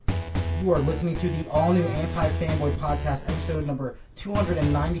You are listening to the all-new Anti-Fanboy Podcast, episode number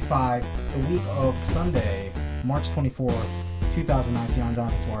 295, the week of Sunday, March 24th, 2019. I'm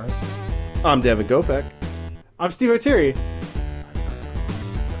Jonathan Suarez. I'm Devin Gopek. I'm Steve O'Terry.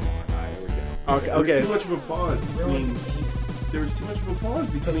 Okay. There was too much of a pause between. There was too much of a pause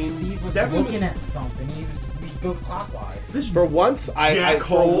Because between. Steve was Devin looking at something. He was go clockwise. For once,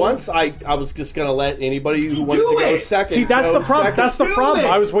 I was just gonna let anybody who wanted to go second. See, that's go the problem. second. That's the Do problem. it.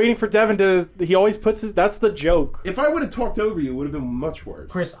 I was waiting for Devin to. He always puts his. That's the joke. If I would have talked over you, it would have been much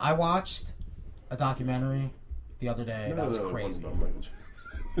worse. Chris, I watched a documentary the other day that was crazy.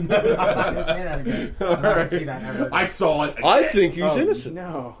 I'm not gonna say that again. I'm not gonna see that ever. I saw it. I think he's innocent.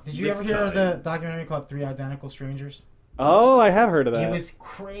 No. Did you ever hear of the documentary called Three Identical Strangers? Oh, I have heard of that. It was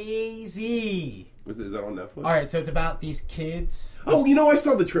crazy. Is that on Netflix? All right, so it's about these kids. Oh, you know, I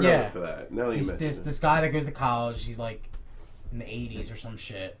saw the trailer Yeah. for that. Now you mention it. This guy that goes to college, he's like in the 80s or some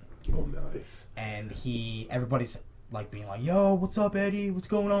shit, Oh, nice. and everybody's like being like, "Yo, what's up, Eddie? What's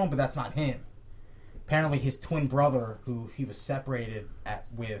going on?" But that's not him. Apparently, his twin brother, who he was separated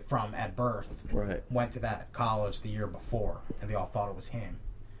from at birth, Right. went to that college the year before, and they all thought it was him.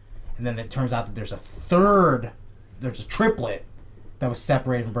 And then it turns out that there's a triplet that was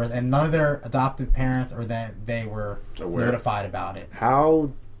separated from birth, and none of their adoptive parents or that they were notified about it.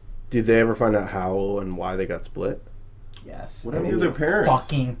 How did they ever find out how and why they got split? Yes. What and happened to it's their parents?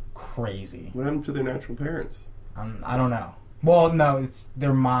 Fucking crazy. What happened to their natural parents? I don't know. Well, no, it's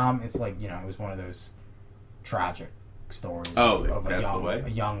their mom. It's like, it was one of those tragic stories Oh, they of passed away? a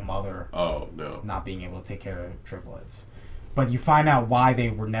young mother Oh, no. not being able to take care of triplets. But you find out why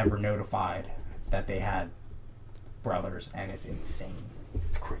they were never notified that they had brothers, and it's insane.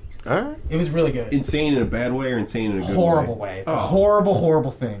 It's crazy. All right. It was really good. Insane in a bad way or insane in a good Horrible way? way. It's a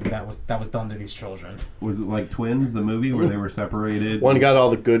horrible thing that was done to these children. Was it like Twins, the movie, where they were separated? One got all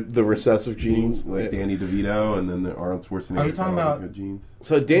the recessive genes. like Danny DeVito, and then the Arnold Schwarzenegger. Are you talking got all about- the good genes?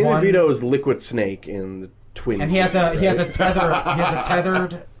 So Danny One- DeVito is Liquid Snake in the Twins. And he has a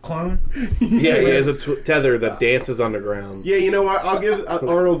tethered clone. Yeah, he has a tether that dances underground. Yeah, you know what? I'll give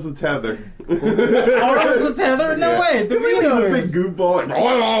Arnold's a tether. Arnold's a tether? No way. He's a DeVito big is. goofball.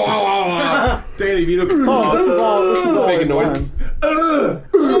 Danny DeVito. This is all Making noises.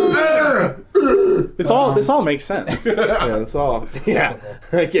 This all makes sense. Yeah, that's all. Yeah,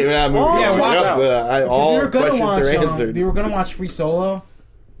 I can't. I'm Oh, yeah, watch out. Because all we were gonna questions watch. are answered. We were gonna watch Free Solo,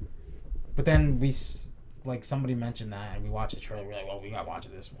 but then somebody mentioned that, and we watched the trailer. We're like, well, we gotta watch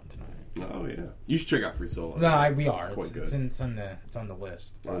this one tonight. Oh yeah, you should check out Free Solo. No, we are. Quite It's good. on the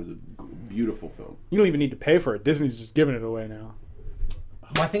list. That was a beautiful film. You don't even need to pay for it. Disney's just giving it away now.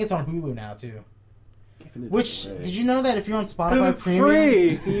 Well, I think it's on Hulu now too. Giving it Which away. did you know that if you're on Spotify 'Cause it's Premium,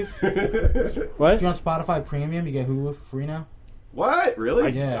 free. Steve? What? If you're on Spotify Premium, you get Hulu for free now. What?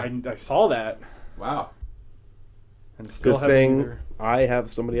 Really? Yeah. I saw that Wow. and still Good haven't thing either. I have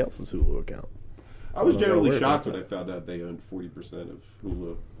somebody else's Hulu account. I was I don't know generally where shocked about when I found out they owned 40% of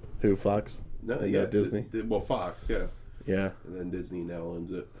Hulu. Who, Fox? No, Yeah, Disney. Well, Fox, yeah, Yeah. and then Disney now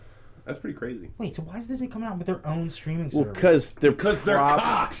owns it. That's pretty crazy. Wait, so why is Disney coming out with their own streaming Well, service? because they're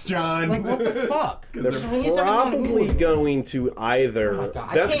cocks, John. Like, what the fuck? They're Just release everything on probably Hulu. going to either. Oh my God,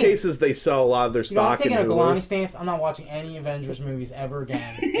 I Best can't- cases, they sell a lot of their You know, I'm stock in taking a Hulu. Galani stance. I'm not watching any Avengers movies ever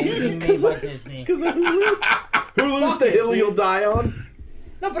again. Anything made by Disney. Because of Hulu. Hulu's the hill you'll die on.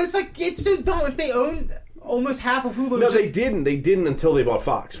 No, but it's like, it's so dumb. If they owned almost half of Hulu. No, they didn't. They didn't until they bought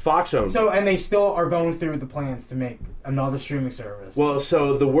Fox. Fox owned. So, and they still are going through the plans to make another streaming service. Well,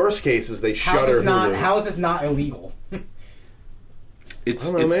 so the worst case is they how shutter is this not? Hulu. How is this not illegal? It's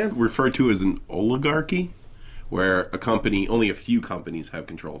I don't know, man. referred to as an oligarchy, where only a few companies have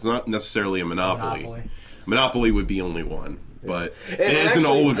control. It's not necessarily a monopoly. Monopoly would be only one, but And it is an actually-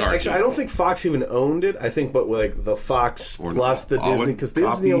 oligarchy. Actually, I don't think Fox even owned it. I think, but like the Fox Or plus the oligarchy. Disney,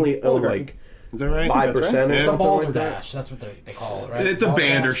 because Disney only owned like Is that right? 5% or It's a something like that. balderdash. That's what they call it, right? It's a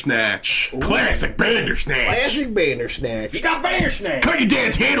Bandersnatch. Classic Bandersnatch. Classic Bandersnatch. Got Bandersnatch. Cut your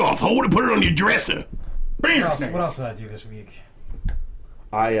dad's head off. Hold it, put it on your dresser. What else did I do this week?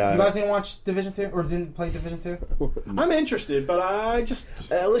 You I guys didn't watch Division 2? Or didn't play Division 2? I'm interested, but I just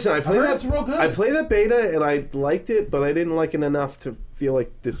listen. I played heard that. it's real good. I played that beta and I liked it, but I didn't like it enough to feel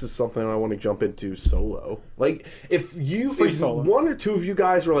like this is something I want to jump into solo. Like if solo. one or two of you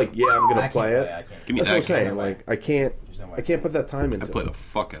guys were like, "Yeah, I'm gonna I can't play it," I can't. Give me that's what I'm that saying. game. Like I can't There's no way. put that time into I play it. the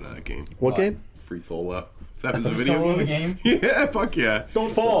fuck out of that game. What game? Free Solo. That was a Free video solo the game? game? Yeah, fuck yeah.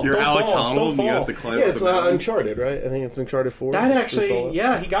 Don't fall. You're don't Alex fall, Honnold don't and you fall. have to climb Yeah, up it's the mountain. Uncharted, right? I think it's Uncharted 4. That Free actually, solo.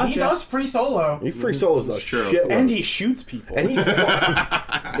 yeah, he got He you. does free solo. He free solos a Sure. shit. And he shoots people. And he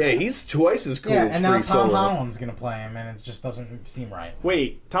yeah, he's twice as cool Yeah, as and now free Tom solo. Holland's gonna play him, and it just doesn't seem right.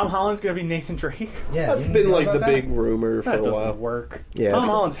 Wait, Tom Holland's gonna be Nathan Drake? Yeah, That's you been know like the about that? big rumor for That a doesn't while. work. Yeah. Tom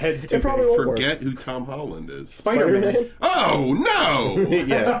Holland's head's too It probably big. won't work. Forget who Tom Holland is. Spider-Man. Oh, no!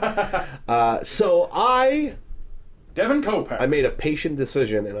 Yeah. So Devin Kopeck. I made a patient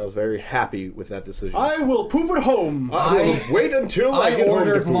decision, and I was very happy with that decision. I will poop at home. I will wait until I I get home to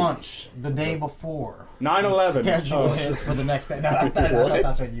ordered poop. lunch the day before. 9/11. Schedule Oh. it for the next day. No, I thought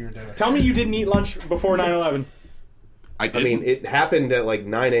that's what you were doing. Tell me you didn't eat lunch before 9/11. I I mean, it happened at like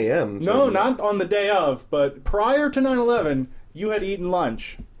 9 a.m. So No, not on the day of, but prior to 9/11, you had eaten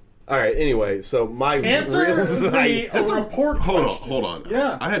lunch. All right. Anyway, so my Answer real the report Hold question. on.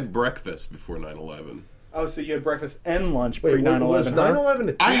 Yeah. I had breakfast before 9/11. Oh, so you had breakfast and lunch Wait, pre 9/11? was 9/11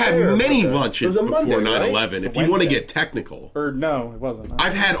 a I Tuesday or had many Monday? lunches It was a before Monday, right? 9/11, It's a if you want to Wednesday. get technical. Or no, it wasn't.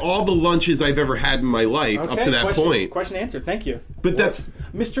 I've had all the lunches I've ever had in my life up to that point. Question answered. Thank you. But that's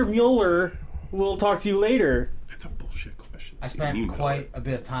Mr. Mueller will talk to you later. a bullshit question. I Steve. You spent know quite it. a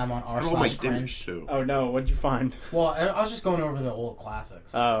bit of time on r I know my slash dinners cringe. too. Oh no, what'd you find? Well, I was just going over the old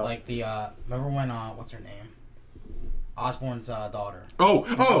classics. Oh. Like the remember when what's her name? Osborne's daughter. Oh,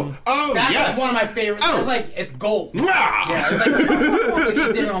 That's yes. like one of my favorites. Oh. It's like it's gold. Mwah! Yeah, it's like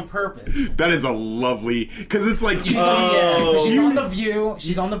she did it on purpose. That is a lovely because it's like She's she's on the View.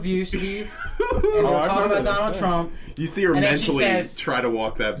 She's on the View, Steve. And they're I talking remember about this, Donald yeah. Trump. you see her And then she mentally says- try to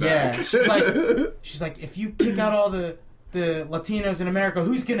walk that Yeah, back. she's like, if you kick out all the Latinos in America,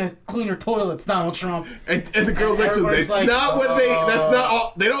 who's gonna clean her toilets, Donald Trump? and the girls And next to them, everybody's that's like, not what they. That's not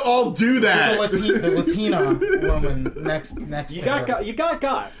all. They don't all do that. The Latina woman next You to got her. you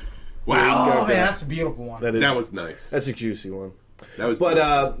got. Wow, Oh man, that's a beautiful one. that was nice. That's a juicy one. That was.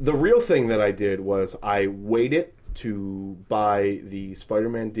 But the real thing that I did was I waited to buy the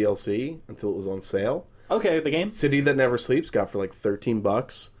Spider-Man DLC until it was on sale. Okay, the game. City That Never Sleeps got for like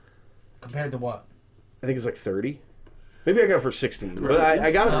 $13. Compared to what? I think it's like 30. Maybe I got it for 16, but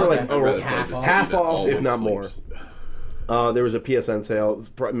I got it for like Okay. I'd rather half play the off. city half that off, always if not more. sleeps. There was a PSN sale. It's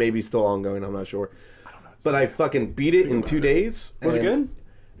maybe still ongoing. I'm not sure. But I fucking beat it in 2 days. Was it and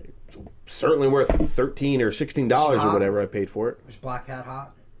good? Certainly worth $13 or $16 or Hot? whatever I paid for it. Was Black Hat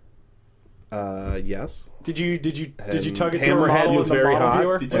hot? Yes. Did you And tug it to a Hammerhead model was in the very model hot.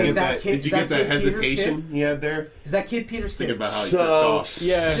 viewer? Did you Wait, get is that that? kid- Did is you that get that kid Peter's hesitation he had there? Is that Kid Peter's Thinking kid? about how he So- jerked off.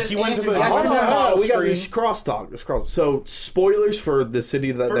 Yeah, Just he went to answer the. yes or Hold on, no. hold on, we got screen. these crosstalk. So, spoilers for the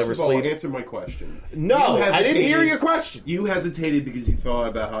City That First Never of all, Sleeps. answer my question. No, You I didn't hear hesitated- your question. You hesitated because you thought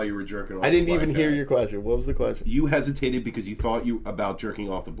about how you were jerking off. I didn't the even Black hear Cat. your question. What was the question? You hesitated because you thought about jerking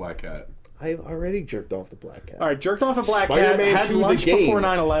off the Black Cat. I already jerked off the Black Cat. All right, jerked off a black Spider-Man cat. Had 2 lunch the game before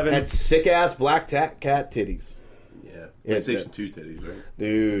 9/11. had sick ass black cat titties, Yeah, Yeah, it's PlayStation good. 2 titties, right?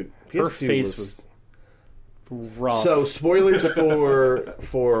 dude. Her PS2 face was rough. So spoilers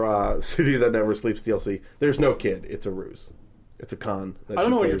for City That Never Sleeps DLC. There's no kid. It's a ruse. It's a con. that I don't she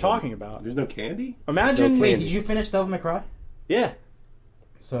know what you're plays on. talking about. There's no candy. Imagine. No Wait, candy. did you finish Devil May Cry? Yeah,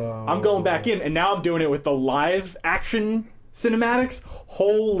 So I'm going back in, and now I'm doing it with the live action cinematics.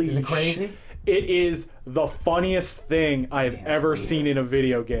 Holy Is it crazy? It is the funniest thing I have ever seen in a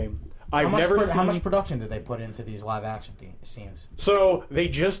video game. I've never seen. How much production did they put into these live action scenes? So they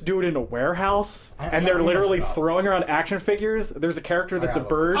just do it in a warehouse, I and they're remember literally that. throwing around action figures. There's a character that's a got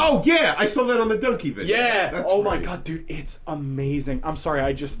bird. Oh yeah, I saw that on the Donkey video. Yeah. That's Oh my right. god, dude, it's amazing. I'm sorry,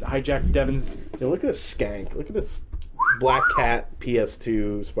 I just hijacked Devin's. Yeah, look at this skank. Look at this Black Cat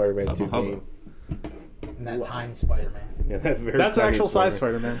PS2 Spider-Man 2 hubba. game. And that tiny Spider-Man. Yeah, that very That's tiny actual size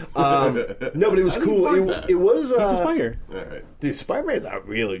Spider-Man. No, but it was How do you cool. find that? It was. He's a spider. All right. Dude, Spider-Man's a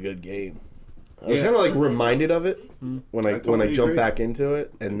really good game. I was Yeah. kind of like reminded of it when I totally jumped agree. back into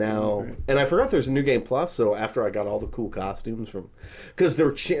it, and now and I forgot there's a new game plus. So after I got all the cool costumes from, because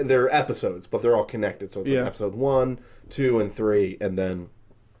they're episodes, but they're all connected. So it's Yeah. like episode 1, 2, and 3, and then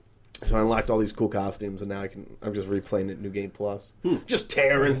so I unlocked all these cool costumes, and now I'm just replaying it New Game Plus, just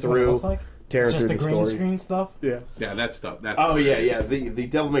tearing This is what it through, looks like? tearing It's just through the the green story. screen stuff. Yeah. Yeah, that stuff. That's Oh yeah, hilarious. yeah. The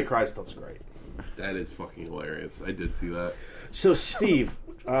Devil May Cry stuff's great. That is fucking hilarious. I did see that. So Steve,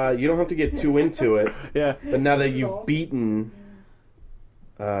 you don't have to get too into it. Yeah. But now that you've beaten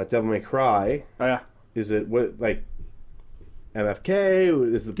Devil May Cry, Oh, yeah. is it what like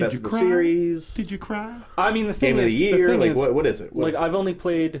MFK? Is the best you of the cry? series? Did you cry? I mean, the thing Game of is, the year? the thing Like is, what is it? What- like I've only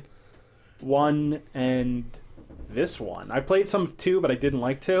played 1 and this one. I played some of 2, but I didn't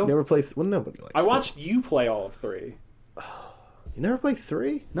like 2. never play. Well, nobody likes. I it. watched you play all of 3. You never played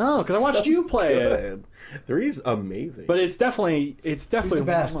 3? No, because I watched you play it. 3's amazing. But it's definitely Who's the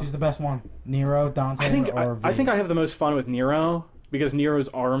best? Who's the best one? Nero, Dante, or V? I think I have the most fun with Nero because Nero's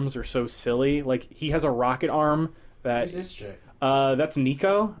arms are so silly. Like he has a rocket arm that. Who's this chick? That's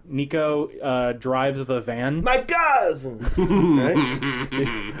Nico. Nico drives the van. My cousin. Right?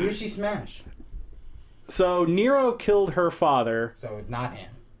 Who did she smash? So Nero killed her father, So not him.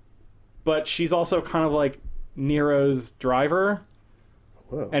 but she's also kind of like Nero's driver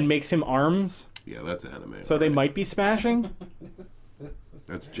Whoa. and makes him arms. Yeah, that's anime. So they right? might be smashing.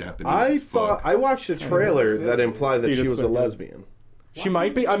 That's Japanese. I as thought fuck. I watched a trailer that implied that Dude, she it's was so a good. lesbian. She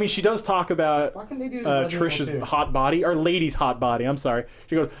might be. I mean, she does talk about Why can't they do this with Resident Trish's Evil 2? hot body, or lady's hot body. I'm sorry.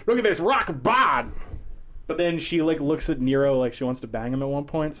 She goes, "Look at this rock bod." But then she like looks at Nero like she wants to bang him at one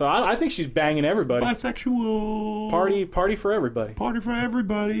point. So I think she's banging everybody. Bisexual. Party for everybody. Party for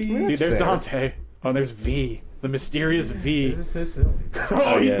everybody. Dude, there's fair. Dante. Oh, there's V, the mysterious V. This is so silly.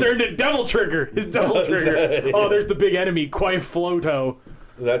 Oh, he's yeah. turned it Devil Trigger. His Devil Trigger. Yeah. Oh, there's the big enemy, Quaifloto.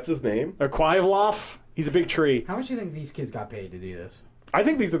 That's his name. Or Quivlof. He's a big tree. How much do you think these kids got paid to do this? I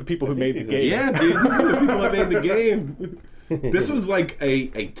think these are the people who made the game. Yeah, dude. These are the people that made the game. This was like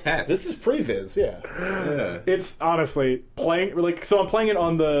a test. This is previs, yeah. Yeah. It's honestly playing like so. I'm playing it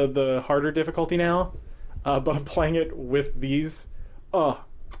on the harder difficulty now, but I'm playing it with these.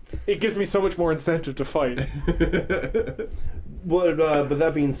 It gives me so much more incentive to fight. But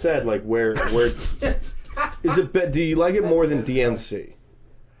that being said, like where is it? Do you like it more than DMC?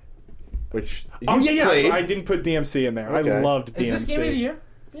 Which Oh you yeah. played. I didn't put DMC in there. Okay. I loved DMC. Is this game of the year?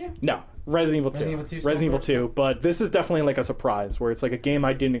 Yeah. No, Resident Evil 2. Resident Evil 2 still Resident Evil first? 2. But this is definitely like a surprise where it's like a game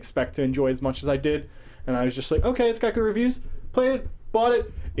I didn't expect to enjoy as much as I did. And I was just like, okay, it's got good reviews. Played it, bought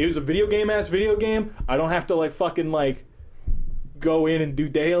it. It was a video game. I don't have to like fucking like go in and do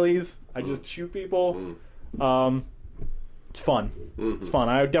dailies. I just shoot people. It's fun. It's fun.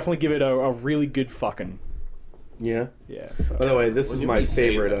 I would definitely give it a really good fucking. Yeah. Yeah. By So. the way, this When is you my say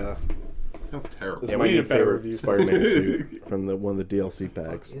favorite. that. That's terrible. This Yeah, is we my need new a better favorite review. Spider-Man suit from one of the DLC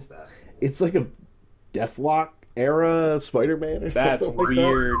packs. Is that? It's like a Deathlock era Spider-Man or something. That's like that.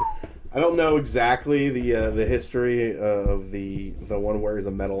 weird. I don't know exactly the history of the one where he's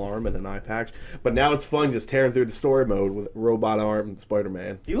a metal arm and an eye patch, but now it's fun just tearing through the story mode with robot arm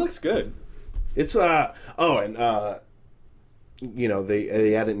Spider-Man. He looks good. It's you know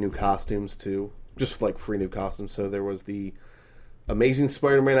they added new costumes too, just like free new costumes. So there was the Amazing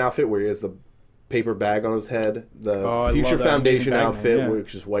Spider-Man outfit where he has the paper bag on his head, the Oh, I Future love that Foundation Amazing Bag outfit, Man, yeah.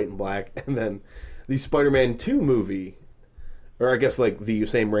 which is white and black, and then the Spider-Man 2 movie, or I guess like the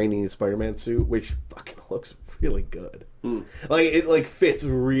Sam Raimi Spider-Man suit, which fucking looks really good. Like it like fits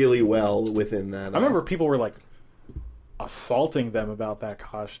really well within that. I remember people were like assaulting them about that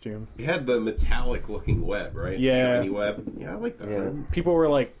costume. He had the metallic looking web, right? Yeah. Shiny web. Yeah, I like that. Yeah. People were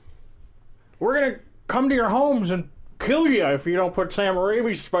like, "We're gonna come to your homes and kill you if you don't put Sam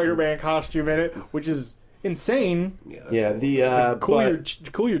Raimi's Spider-Man costume in it," which is insane. Yeah, the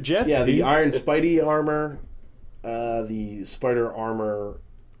Cool your jets. yeah, the dudes. Iron Spidey armor, the Spider Armor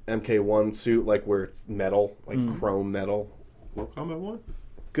MK1 suit, like where it's metal, like chrome metal. Mortal Kombat 1?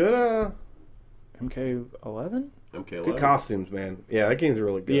 Good, MK11. MK11? good costumes, man. Yeah, that game's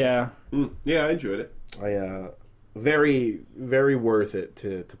really good. Yeah, Yeah, I enjoyed it. Very, very worth it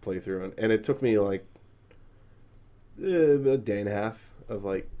to play through, and it took me like a day and a half of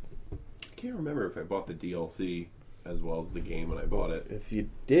like. I can't remember if I bought the DLC as well as the game when I bought it. If you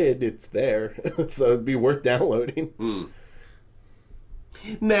did, it's there, so it'd be worth downloading.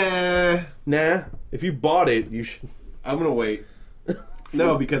 Nah. Nah, if you bought it, you should. I'm going to wait.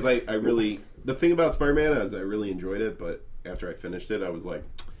 No, because I really... The thing about Spider-Man is I really enjoyed it, but after I finished it, I was like,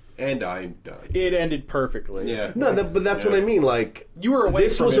 and I'm done. it ended perfectly. Yeah. No, but that's what I mean. Like You were away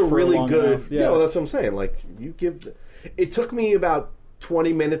this from was it a for really long good. enough, yeah. Yeah, well, that's what I'm saying. Like you give. It took me about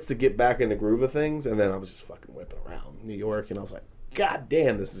 20 minutes to get back in the groove of things, and then I was just fucking whipping around New York, and I was like, God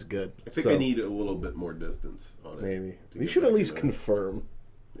damn, this is good. I think I need a little bit more distance on it. maybe to you get should back at least into it. confirm,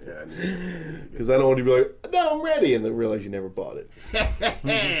 Yeah, I need because I don't want to be like, no, I'm ready, and then realize you never bought it.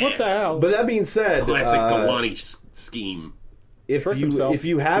 What the hell? But that being said, Classic Galani scheme. if Tricked you himself. if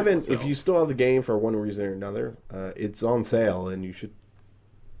you haven't, if himself. you still have the game for one reason or another, it's on sale, and you should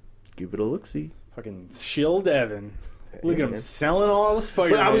give it a look. See. Fucking Shield Evan. Look at him man. selling all the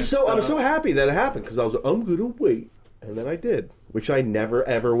Spider-Man But I was stuff. so happy that it happened because I was like, I'm gonna wait, and then I did, which I never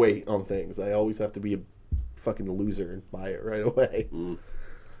ever wait on things. I always have to be a fucking loser and buy it right away.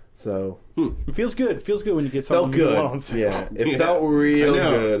 So It feels good. It feels good when you get felt something new good. on sale. Yeah, it Yeah, felt real I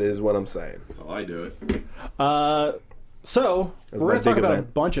know. good, is what I'm saying. That's how I do it. So That's we're my going to talk big about a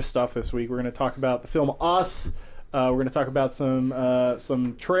event. bunch of stuff this week. We're going to talk about the film Us. We're going to talk about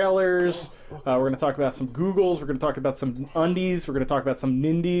some trailers. We're going to talk about some Googles. We're going to talk about some undies. We're going to talk about some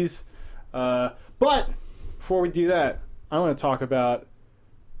nindies. But before we do that, I want to talk about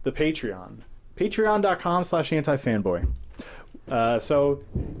the Patreon. Patreon.com/antifanboy. So,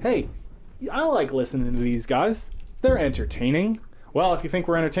 hey, I like listening to these guys. They're entertaining. Well, if you think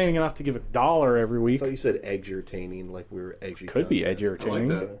we're entertaining enough to give $1 every I week, thought you said edgertaining, like we were edgy. could be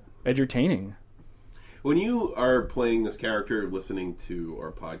edgertaining. I like that. Entertaining. When you are playing this character, listening to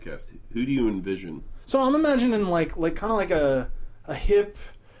our podcast, who do you envision? So I'm imagining like kind of like a hip,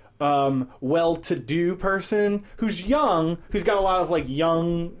 well-to-do person who's young, who's got a lot of like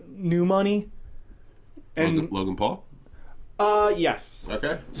young new money. And Logan Paul? Yes.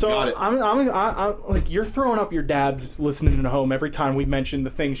 Okay. So Got it. I'm like, you're throwing up your dabs listening at home every time we mention the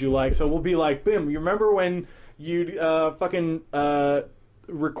things you like. So we'll be like, Bim, you remember when you'd fucking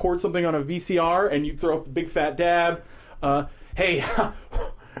record something on a VCR and you'd throw up the big fat dab? Hey,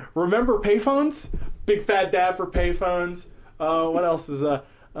 remember payphones? Big fat dab for payphones. What else is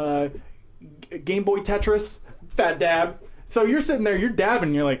Game Boy Tetris? Fat dab. So you're sitting there, you're dabbing,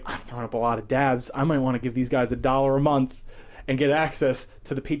 and you're like, I've thrown up a lot of dabs. I might want to give these guys $1 a month and get access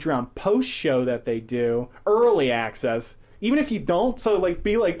to the Patreon post show that they do, early access. Even if you don't, so like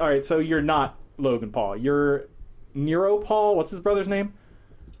be like, all right, so you're not Logan Paul, you're Nero Paul. What's his brother's name?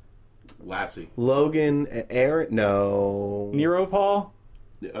 Lassie. Logan, Aaron, no. Nero Paul.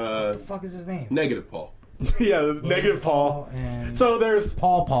 What the fuck is his name? Negative Paul. Yeah, negative Paul. And So there's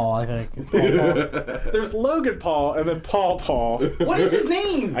Paul, I think. It's Paul. there's Logan Paul and then Paul. What is his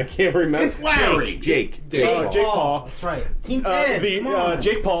name? I can't remember. It's Larry. Jake. Jake Paul. That's right. Team 10. Come on.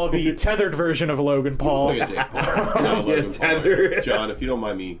 Jake Paul, the tethered version of Logan Paul. Look at Jake Paul. No, Logan Paul. Tether. John, if you don't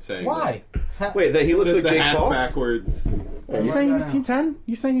mind me saying Why? Wait, that he looks that. like The Jake hat's Paul? backwards. You saying he's Team 10?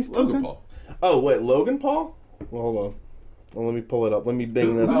 You saying he's Team Logan 10? Paul. Oh, wait, Logan Paul? Well, hold on. Well, let me pull it up. Let me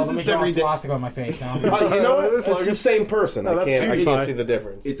bing this. Oh, let me It's draw a every day. swastika on my face now. You know what? It's It's Logan. the same person. Oh, I that's can't PewDiePie. see the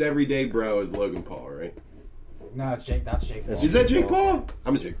difference. It's everyday bro is Logan Paul, right? No, it's Jake. That's Jake Paul. Is that Jake Paul?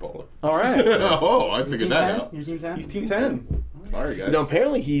 I'm a Jake Pauler. All right. Oh, I You're figured Team that 10? out. You're Team 10? He's Team 10. Sorry, guys. You know,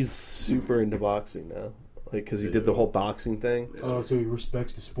 apparently he's super into boxing now. Like, because he did the whole boxing thing. Oh, so he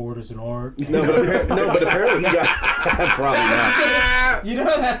respects the sport as an art? No, but apparently he got... Probably not. You know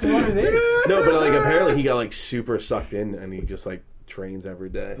that's what it is. No, but like apparently he got like super sucked in and he just like trains every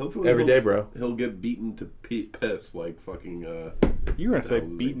day. Hopefully Every day, bro. He'll get beaten to piss like fucking. You were going to say That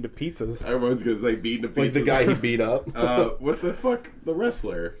was beaten to pizzas. Everyone's gonna say beaten to piss. Like the guy he beat up. What the fuck? The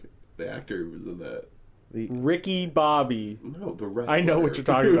wrestler, the actor who was in that. Ricky Bobby. No, the wrestler. I know what you're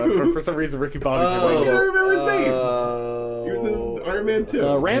talking about, but for some reason Ricky Bobby. I Oh. can't remember his name. He was in Iron Man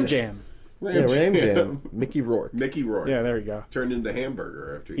 2. Ram Jam. Ram Jam. Mickey Rourke. Mickey Rourke. Yeah, there you go. Turned into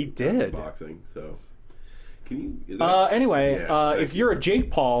hamburger after He got did. into boxing. So, can you? Is that, Anyway, Yeah, if thank you're a Jake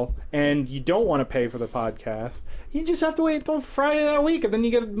Paul and you don't want to pay for the podcast, you just have to wait until Friday that week, and then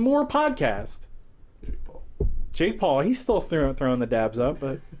you get more podcast. Jake Paul. Jake Paul, he's still throwing the dabs up,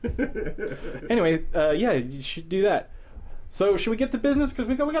 but anyway, yeah, you should do that. So, should we get to business? Because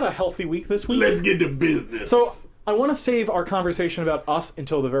we got a healthy week this week. Let's get to business. So, I want to save our conversation about us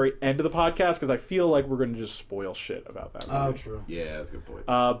until the very end of the podcast because I feel like we're going to just spoil shit about that movie. Oh, true. yeah, that's a good point.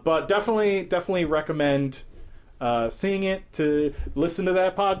 But definitely recommend seeing it to listen to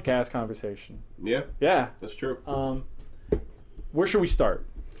that podcast conversation. Yeah, Yeah. that's true. Where should we start?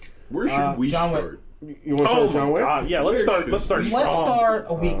 Where should we John Wick. start? You want to start with John Wick? God, yeah. Let's Where start. should Let's start. we- Let's strong. start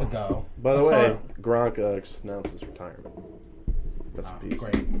a week ago. By the Let's way, start- Gronk just announced his retirement. Rest in peace.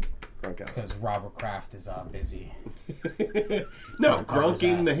 Great. Gronk out. Because Robert Kraft is busy. No, Gronk Gronk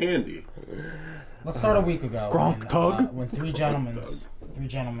gave him the ass. handy. Let's start a week ago. Gronk when, Tug? when three gentlemen's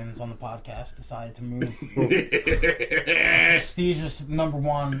on the podcast decided to move prestigious number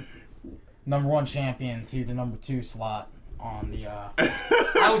one champion to the number 2 slot on the.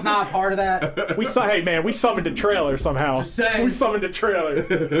 I was not part of that. We summoned a trailer somehow. Just saying. We summoned a trailer.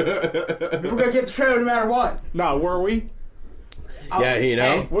 We're gonna get the trailer no matter what. Nah, were we? Yeah, you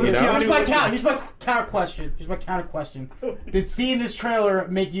know. Hey, what you if know? Keanu- Here's my counter question. Did seeing this trailer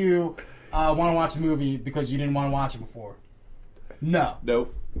make you want to watch the movie because you didn't want to watch it before? No.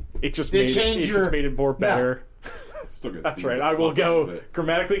 Nope. It just They made changed it just made it more better. Still gonna That's see right. the I will fuck out of go it.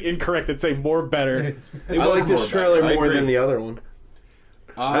 grammatically incorrect and say more better. It I was like this more trailer better. I more agree. than the other one.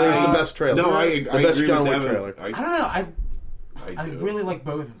 I think it's the best trailer. No, I The best agree John with Wick Devin. trailer. I don't know. I do. really like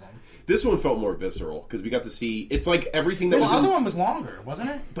both of them. This one felt more visceral because we got to see. It's like everything that The was. other In, one was longer, wasn't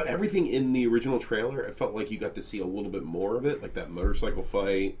it? but everything in the original trailer, it felt like you got to see a little bit more of it, like that motorcycle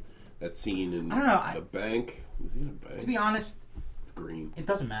fight, that scene in I don't know, the bank. Was he in a bank? To be honest, It's green. It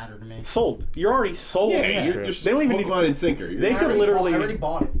doesn't matter to me. Sold. You're already sold. Yeah, you're They don't even hook, need. line, and sinker. You're They I could already literally- I already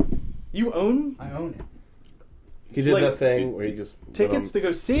bought it. You own I own it. He did Like, that thing where he just tickets to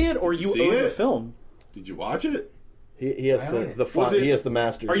go see it, or you see own the it? film. Did you watch it? He has I own it. Was he has the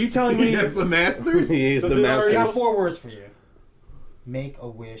masters. Are you telling me? Yes, the Masters. He is Does the it already I masters. got 4 words for you.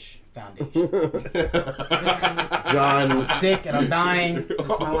 Make-A-Wish Foundation. John. I'm sick and I'm dying.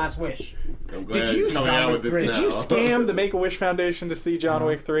 This is my last wish. I'm glad Did you- he's coming out with this Did now. you scam the Make-A-Wish Foundation to see John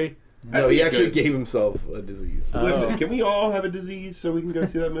Wick 3? No, he be actually good. gave himself a disease. Listen, can we all have a disease so we can go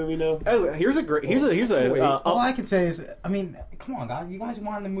see that movie now? Oh, here's a great. Here's a. Wait. All I can say is, I mean, come on, guys. You guys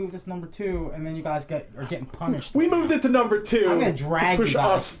wanted to move this number 2, and then you guys are getting punished. we moved it to number 2. I'm gonna drag to push you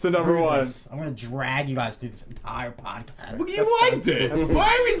guys us to number through 1. this. I'm gonna drag you guys through this entire podcast. Well, you liked it.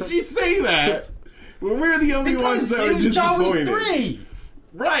 Why would she say that? When we're the only ones Because that it are was John Wick disappointed. 3.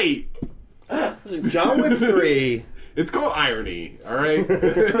 Right. John Wick 3. It's called irony, all right?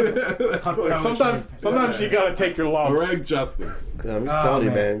 Sometimes you gotta take your lumps. Correct justice. I'm just Oh, telling you,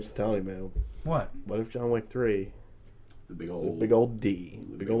 man. man. I'm just telling you, man. What? What if John Wick 3? The big A old. big old D.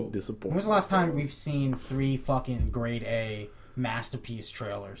 Big old When disappointment. was the last time we've seen 3 fucking grade A masterpiece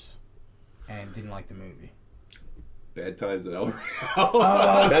trailers and didn't like the movie? Bad Times at El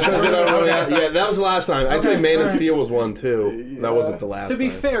Royale. That's what I said. Yeah, that was the last time. I'd say Okay, Man of alright. Steel was one too. Yeah. That wasn't the last. To be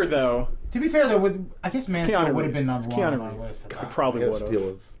time. fair, though, To be fair, though, I guess Man of Steel Keanu would have been Reeves. number It's 1 Keanu on my Reeves. list. I probably Man of would Steel have.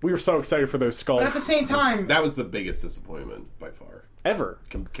 was. We were so excited for those skulls. But at the same time, That was the biggest disappointment by far, Ever.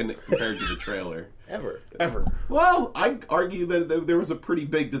 compared to the trailer. Ever. Well, I argue that there was a pretty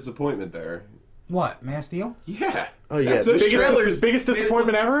big disappointment there. what? Man of Steel? Yeah. Oh, yeah. Those Biggest, trailers biggest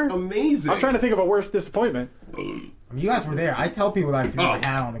disappointment ever? Amazing. I'm trying to think of a worse disappointment. I mean, you guys were there. I tell people that I threw my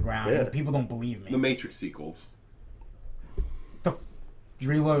hat on the ground, Yeah. and people don't believe The me. Matrix sequels.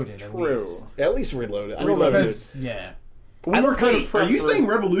 Reloaded, at True. least. At least Reloaded. I don't know. Reloaded. Because, yeah. We were kind of. Are you prepped for- saying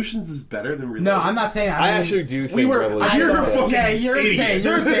Revolutions is better than Reloaded? No, I'm not saying. I actually do think were- Revolution. You're a Yeah, fucking you're idiot. insane.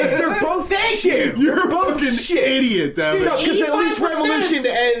 You're insane. They're both Thank you. You're a fucking idiot, Devin. No, because at least 85% Revolution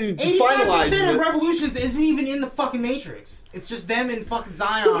and 85% finalizes of it. Revolutions isn't even in the fucking Matrix. It's just them in fucking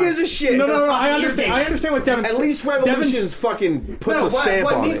Zion. Who gives a shit? No, I fucking understand. I understand what Devin's At saying. least Revolution's fucking puts No, a stamp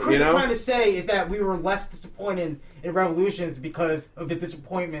what on me it. and Chris You are know. trying to say is that we were less disappointed in Revolutions because of the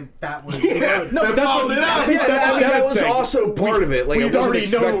disappointment that was. Yeah, No, that's what followed it I up. think Yeah, that's what that Devin's was saying. also part of it. Like, I we'd wasn't already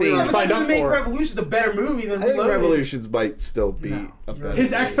know what we expecting. were Yeah, but that signed up doesn't make for. Revolutions a better movie than I think Reloaded. Revolutions might still be No, a you're better.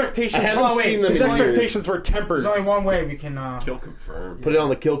 His movie. expectations. I haven't seen them His in years. expectations were tempered. There's only one way we can. Kill confirmed. Put it on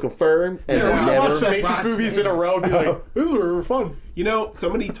the kill confirm and Yeah, then we watched the never. Matrix Rotten movies in a row and be like, "These were fun." You know,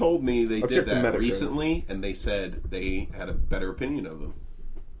 somebody told me they I'll did check the that Metacritic. recently, and they said they had a better opinion of them.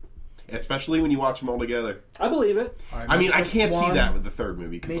 Especially when you watch them all together. I believe it. I mean, I can't see that with the third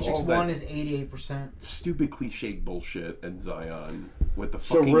movie because Matrix all 1 that is 88%. stupid cliche bullshit and Zion with the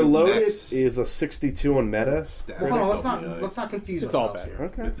So fucking Reloaded next is a 62 on Meta. stab Well, hold on, yourself in the eyes. let's not confuse It's all ourselves bad. here.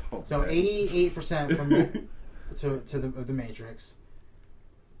 Okay. It's all So bad. 88% from of the Matrix.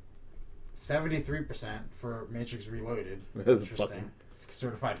 73% for Matrix Reloaded. That's a Interesting. fucking- It's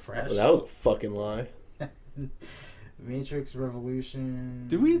certified fresh. Well, that was a fucking lie. Matrix Revolution.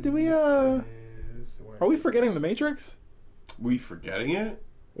 Do we, where- Are we forgetting the Matrix? We forgetting it?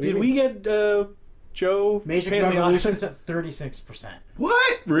 What do you Did mean? we get Joe? Matrix pain in the Revolution's at 36%.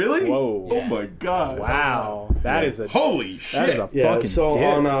 What? Really? Whoa. Oh Yeah. my god. Wow, that is a Holy shit. that is a Yeah, fucking so dip.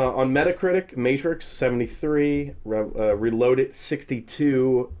 on Metacritic, Matrix 73, Reloaded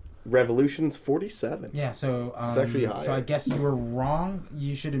 62, Revolutions 47. Yeah, so It's actually higher. so I guess you were wrong.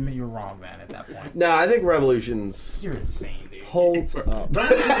 You should admit you were wrong then at that point. No, I think Revolutions You're insane, dude. holds up.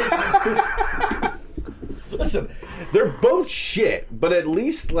 Listen, they're both shit, but at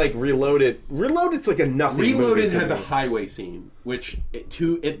least like Reloaded's like a nothing movie Reloaded to had the me. highway scene, which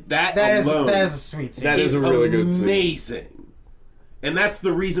that That is alone a sweet scene. That is a really good scene. amazing. And that's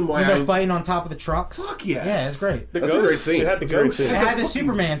the reason why when they're I fighting on top of the trucks. Fuck yes. Yeah, it's great. the That's a great ghosts. scene. It had the That's a great ghosts. scene. It had the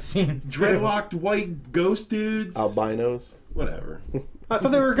Superman scene. dreadlocked white ghost dudes. Albinos. Whatever. I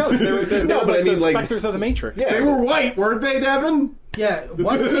thought they were ghosts. They were No, but like I mean, the like- specters of the Matrix. Yeah. They were white, weren't they, Devin? Yeah,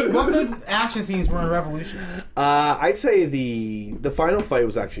 what good action scenes were in Revolutions? I'd say the final fight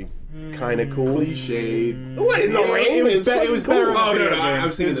was actually kind of cool. Cliched. What in the It rain? was It's be- it fucking was better cool. in Oh, no, video no. I game.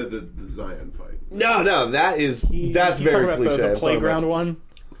 was thinking of the Zion fight. No, that's He's very talking about cliche. the I'm talking playground about- one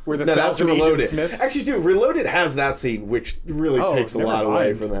where the No, that's Thousand Agent Reloaded. Smiths. Actually, dude, Reloaded has that scene, which really Oh, takes a never lot away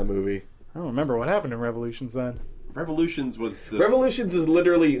mind. from that movie. I don't remember what happened in Revolutions then. Revolutions was the Revolutions is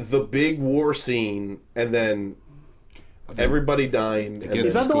literally the big war scene, and then everybody dying. And Against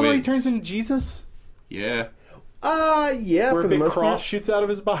Is then, that the one where he Squids. turns into Jesus? yeah. yeah, Where for a the big most cross part. shoots out of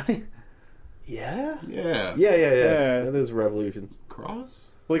his body? Yeah. Yeah. Yeah. That is Revolutions. Cross?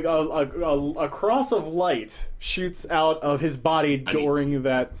 Like a cross of light shoots out of his body during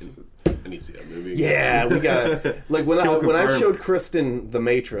that. I need to see that movie. Yeah, we got like when I confirmed. showed Kristen The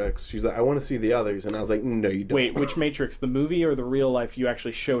Matrix, she's like, I want to see the others, and I was like, no, you don't. Wait, which Matrix? The movie or the real life? You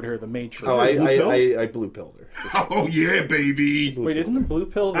actually showed her the Matrix. Oh, I blue pilled her. Oh, yeah, baby. Wait, isn't the blue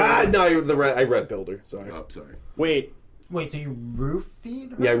pill? The... No, I red pilled her. Sorry. Oh, sorry. Wait, so you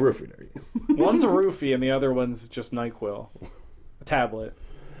roofied her? Yeah, I roofied her. one's a roofie and the other one's just NyQuil, a tablet.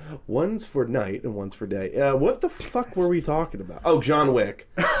 One's for night and one's for day. What the fuck were we talking about? Oh, John Wick.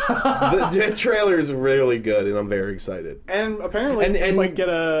 the trailer is really good, and I'm very excited. And apparently, we might get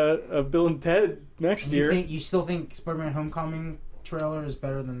a Bill and Ted next year. You still think Spider-Man: Homecoming trailer is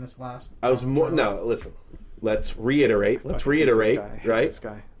better than this last? Listen. Let's reiterate. I hate Right? this guy.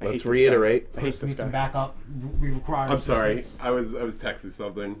 I hate Let's this reiterate. guy. I hate this Need some guy. backup. We require. I'm sorry. assistance. I was texting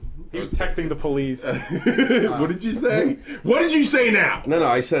something. He was texting the police. What did you say? What did you say now? No.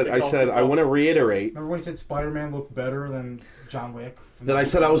 I said I want to reiterate Remember when he said Spider-Man looked better than John Wick? that I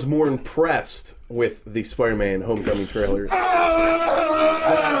said I was more impressed with the Spider-Man Homecoming trailers.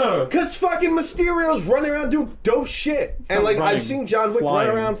 Because fucking Mysterio's running around doing dope shit. And like running, I've seen John Wick flying.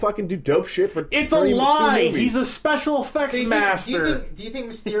 run around fucking do dope shit for It's a 32 lie. movies. He's a special effects master. Do you think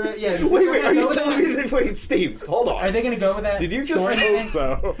Mysterio? Yeah. Wait, are you telling me this? Wait, Steve, hold on. Are they going to go with that? Did you just story? I hope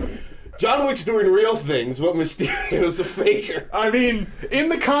so. John Wick's doing real things, but Mysterio's a faker. I mean, in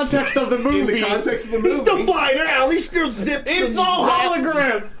the context of the movie, In the context of the movie, He's still flying around. He's still zips. it's and all zaps.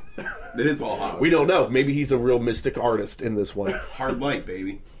 holograms. it is all hot. We don't know. Maybe he's a real mystic artist in this one. Hard light,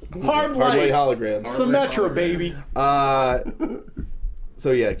 baby. Hard Hard way light. holograms. Symmetra, hologram. baby.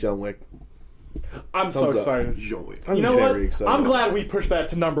 So yeah, John Wick. I'm so Thumbs up. excited. Joey. I'm You know what? very excited. I'm glad we pushed that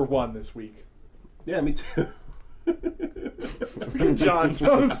to #1 this week. Yeah, me too. John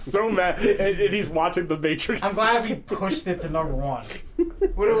is so mad, and he's watching The Matrix. I'm glad we pushed it to #1.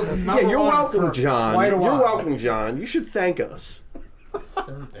 When it was number Yeah, you're one welcome, for John. quite a You're while. welcome, John. You should thank us. So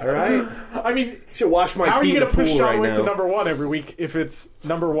ridiculous. All right. I mean, You should wash my how are feet you in going the to push pool John right Wick to now. #1 every week if it's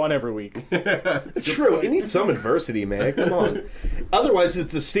 #1 every week? It's true. It needs some adversity, man. Come on. Otherwise,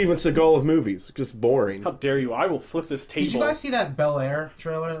 it's the Steven Seagal of movies. Just boring. How dare you? I will flip this table. Did you guys see that Bel Air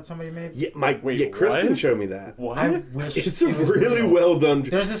trailer that somebody made? Yeah, Wait, Kristen what? showed me that. What? I wish It's a it was really real. well done.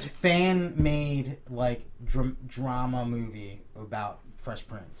 There's this fan-made like drama movie about Fresh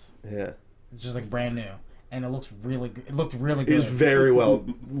Prince. Yeah, It's just like brand new, and it looks really good. It looked really it good. was very well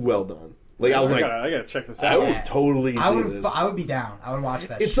done. Like I was like, I gotta check this I out. would totally. I see would. this. I would be down. I would watch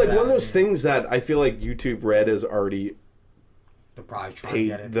that. It's shit like one out of those it. things that I feel like YouTube Red has already They're probably trying to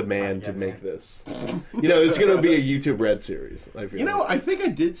get paid it. the trying man get to it make in. this. You know, it's going to be a YouTube Red series. I feel. You know, like. I think I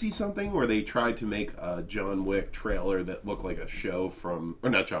did see something where they tried to make a John Wick trailer that looked like a show from, or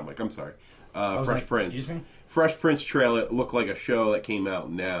not John Wick. I'm sorry, was Fresh like, Prince. excuse me? Fresh Prince trailer looked like a show that came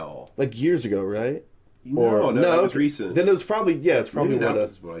out now. Like years ago, right? No, that was recent. Then it was probably it's probably Maybe that one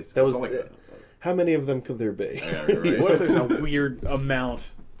was of. what I That was saw like that. How many of them could there be? Yeah, you're right. What if there's a weird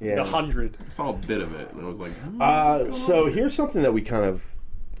amount? Yeah. 100. I saw a bit of it and I was like, So here's something that we kind of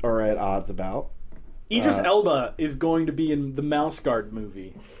are at odds about. Idris Elba is going to be in the Mouse Guard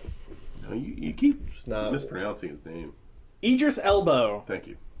movie. no, you keep not- mispronouncing his name. Idris Elba. Thank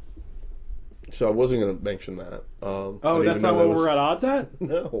you. So I wasn't going to mention that. Oh, that's not what we're at odds at?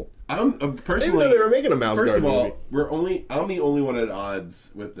 No. I'm I didn't personally. know they were making a Mouse First Guard of all, movie. I'm the only one at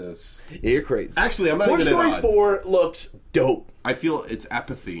odds with this. Yeah, you're crazy. Actually, I'm not Toy even Story at odds. 4 looks dope. I feel it's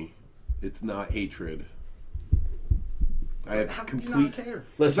apathy. It's not hatred. I have How can you complete. not care?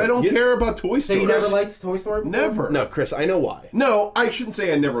 Because I don't care about Toy So Story. you never liked Toy Story? Before? Never. No, Chris, I know why. No, I shouldn't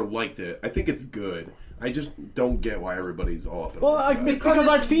say I never liked it. I think it's good. I just don't get why everybody's all up in Well, arms about it's it. because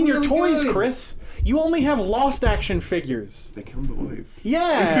I've seen your really toys, good. Chris. You only have Lost action figures. They come to life.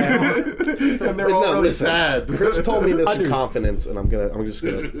 Yeah. And they're all No, really listen. sad. Chris told me this in Unders. confidence, and I'm just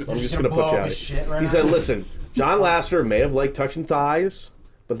gonna blow put you up out. his shit right He now? said, "Listen, John Lasseter may have liked touching thighs,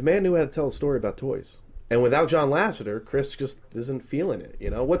 but the man knew how to tell a story about toys. And without John Lasseter, Chris just isn't feeling it. You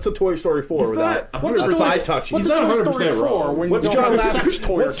know, what's a Toy Story 4 He's without not What's a a Toy- thigh touching? What's He's a not Toy Story 100% 4 wrong. when What's you don't John have a sex Lasseter?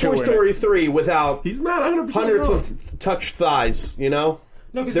 toy or What's two Toy in it? Story 3 without He's not 100% hundreds wrong. of touched thighs? You know,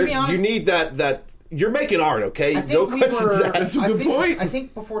 No, because to be honest, you need that you're making art, okay? I think No we questions were. asked. a good point. I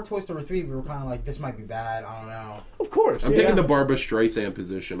think before Toy Story 3, we were kind of like, this might be bad. I don't know. Of course. I'm yeah. taking the Barbara Streisand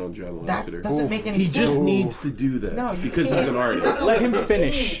position on John That Lasseter. doesn't make any He sense. just needs to do this No, you because he's can't. an artist. Let him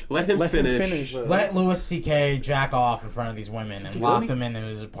finish. Let him finish. Let Louis C.K. jack off in front of these women and lock them into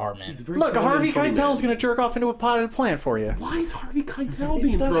his apartment. Look, Harvey Keitel's going to jerk off into a potted plant for you. Why is Harvey Keitel It's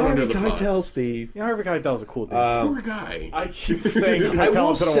being not thrown Harvey under the Keitel, bus? Steve. Yeah, Harvey Keitel's a cool dude. Poor guy. I keep saying I will Keitel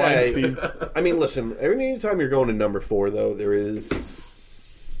instead of say, Weinstein. I mean, listen, every time you're going to number 4, though, there is...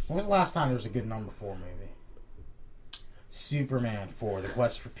 When was the last time there was a good number 4 movie? Superman 4, The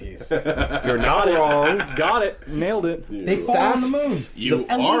Quest for Peace. You're not wrong. Got it. Nailed it. They fall on the moon. You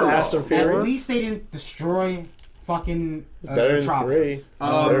At are Fast and wrong. Furious. At least they didn't destroy fucking Better than 3. Metropolis.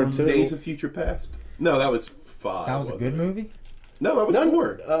 Better than 2. Days of Future Past. No, that was 5. That was a good wasn't it? movie? No, that was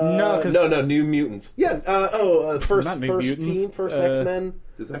 4. No, 'cause- no, New Mutants. Yeah, first Not New first Mutants, team, first X-Men.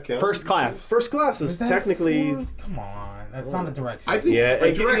 Does that count? First Class. First Class is Is that technically... fourth? Come on. That's not a direct I sequel. think Yeah, a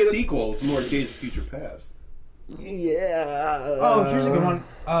it- direct it- sequel is more Days of Future Past. Yeah. Oh, here's a good one.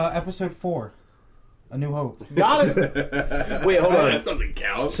 Episode 4. A New Hope. Got it. Wait, hold That on. doesn't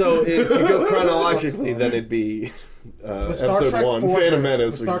count. So if you go chronologically, then it'd be Was Star episode Trek 1, 4 Phantom good?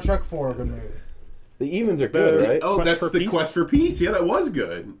 Menace. Was Star Trek 4 a good movie? The evens are good, right? Oh, Quest that's for the Peace? Quest for Peace. Yeah, that was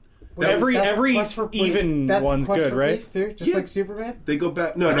good. That Every- was- every Quest for- even that's one's Quest good, for right? Peace too? Just Yeah. like Superman? they go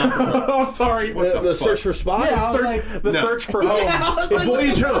back. No, not for I'm sorry. What The the fuck? search for Spock? Yeah, I was Search- like, the No. search for Yeah, home. I was A like,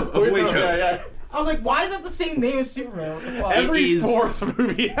 Voyage Home. A Voyage Home. Yeah. I was like, why is that the same name as Superman? What the fuck? Every is- fourth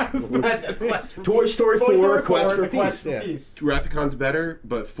movie has That's this. the Quest for Toy Peace. Story 4, Quest for The Quest Peace. for Yeah. Peace. Wrath-Con's better,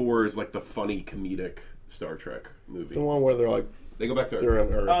 but 4 is like the funny comedic Star Trek movie. It's the one where they're like, They go back to they're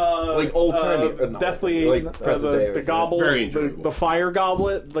on Earth. Uh, like old timey. Deathly, the goblet, Very enjoyable. the fire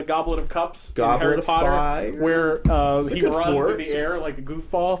goblet, the goblet of cups Goblet in Harry of Potter, Fire. where he good runs four. in the air like a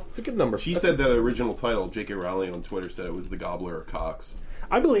goofball. It's a good number. She said that original title, J.K. Rowling on Twitter said it was The Gobbler of Cocks.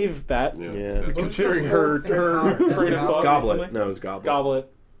 I believe that, Yeah. that's- considering What's her the fourth thing? train of thought. Goblet. recently. No, it was Goblet.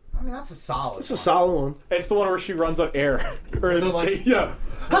 Goblet. I mean, that's a solid It's a one. solid one. It's the one where she runs on air. Or They're like- yeah.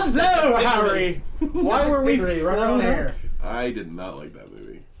 Hello, Harry. Why were we Diggory, right on there? I did not like that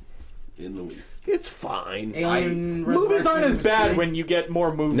movie in the least. It's fine. Alien Movies aren't Resurrection as was bad three. when you get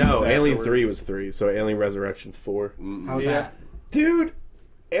more movies. No, Alien afterwards. 3 was 3, so Alien Resurrection's 4. How's Yeah. that? Dude,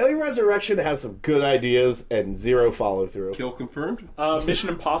 Alien Resurrection has some good ideas and zero follow through. Kill confirmed? Mission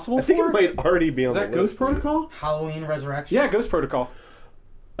Impossible I think 4? it might already be on Is the that Ghost list. Protocol? Halloween Resurrection? Yeah, Ghost Protocol.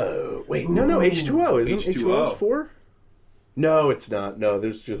 Oh, wait, no, H2O. Isn't H2O. H2O 4? No, it's not. No,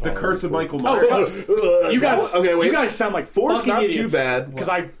 there's just The Curse of Michael Oh, Myers. wait. You guys, okay, wait. you guys sound like Four's fucking not idiots. too bad. Because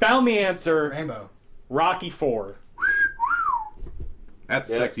I found the answer. Rainbow. Rocky 4. That's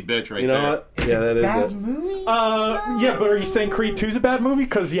a sexy bitch right You know there. what? It's yeah, a that is bad it. movie? Yeah, but are you saying Creed 2's a bad movie?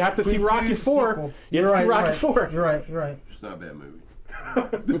 Because you have to see Creed Rocky 2 is 4. sequel. You have to see Rocky 4. You're right. You're right. It's not a bad movie.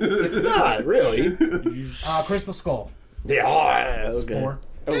 It's not, really. Crystal Skull. Yeah, okay. 4.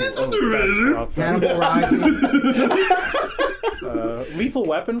 That's rough. Hannibal Rising. Lethal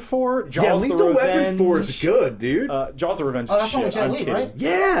Weapon 4. Jaws Yeah, the Lethal Revenge. Weapon 4 is good, dude. Jaws the Revenge. Oh, that's is one with shit. Jet I'm Li, kidding. right?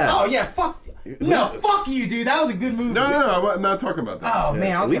 yeah. Oh, yeah. Fuck. No, fuck you, dude. That was a good movie. No, I'm not talking about that. Oh,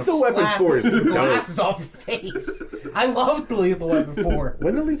 man. I was Lethal going to Weapon slap 4 is the dope. glasses off your face. I loved the Lethal Weapon 4.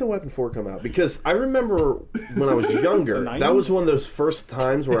 When did Lethal Weapon 4 come out? Because I remember when I was younger, The that was 90s? one of those first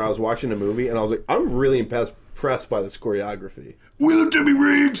times where I was watching a movie and I was like, I'm really impressed by this choreography. Will Jimmy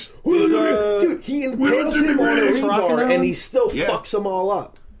Riggs! Dude, he impales him on a Riggs rocking rebar out? and he still Yeah. fucks them all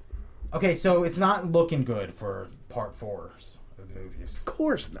up. Okay, so it's not looking good for part 4s of movies. Of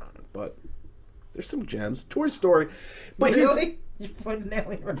course not, but there's some gems. Toy Story. But here's- Really? You put an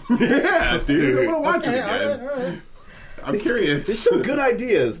alien resurrection? Yeah, dude. I want to watch it Okay, again. all right. I'm curious. there's some good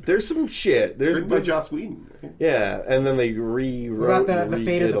ideas. There's some shit. There's Written by Joss Whedon. yeah, and then they rewrote. What about the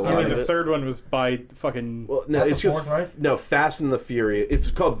Fate of redid the a lot And Furious? the it. third one was by fucking. Well, no, That's it's a just fourth, right? no Fast and the Furious.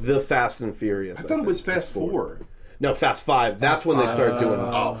 It's called The Fast and Furious. I thought it was Fast 4. No, Fast 5. That's when they Five. started doing.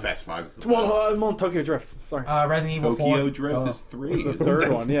 Oh, Fast 5 is the Well, best. I'm on Tokyo Drift. Sorry. Resident Evil 4. Tokyo Drift is 3. the third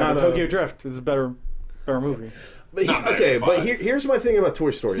one, yeah. not But a- Tokyo Drift is a better movie. But Not better okay, than but 5. here's my thing about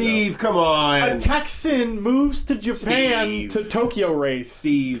Toy Story. Steve, come A on. Texan moves to Japan Steve. to Tokyo race.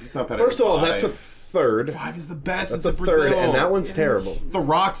 Steve, it's not better though. First than of all, 5. that's a third. 5 is the best. That's It's a in third, Brazil. and that one's terrible. The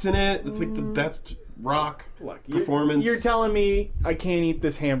Rock's in it. It's like the best rock Look, performance. You're telling me I can't eat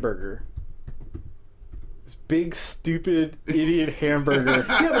this hamburger? This big, stupid, idiot hamburger.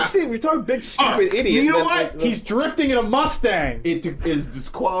 Yeah, but Steve, you're talking big stupid idiot. you know that- what? that- He's drifting in a Mustang. It is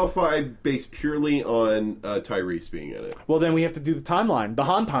disqualified based purely on Tyrese being in it. Well, then we have to do the timeline, the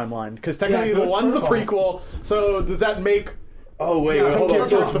Han timeline, because technically Yeah, the Ghost one's the Protocol. prequel. So does that make Oh wait, Yeah, hold on. Tokyo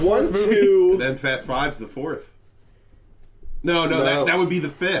So Drift's it's the one, fourth movie? two. Then Fast Five's the fourth. No, No. that would be the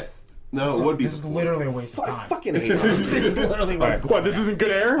fifth. No, it would be. This is literally a waste of time. Fucking hate this. This is literally a waste of time. What? This isn't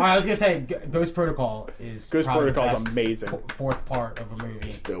good air. All right, I was gonna say Ghost Protocol is Ghost probably Protocol the is best amazing. Fourth part of a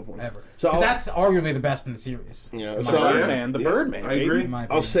movie dope one. ever. So Because I'll- that's arguably the best in the series. Yeah, in my so opinion. Birdman, the Birdman, I baby. agree. In my I'll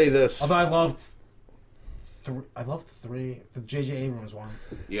opinion. say this. Although I loved three, the J.J. Abrams one.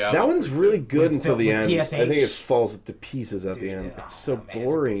 Yeah, That one's really good With until the with end. PSH. I think it falls to pieces at the Dude, end. oh, It's so man,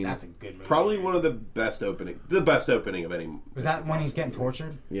 boring. That's a good movie. probably one of the best opening of any. Was that when he's getting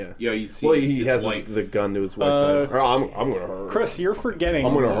tortured? Yeah. Yeah, you see. Well, he his has wife. the gun to his wife's head. Oh, I'm gonna hurt. Chris, you're forgetting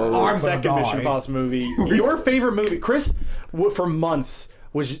I'm gonna hurt. the I'm gonna second die. Mission Impossible movie. Your favorite movie, Chris, for months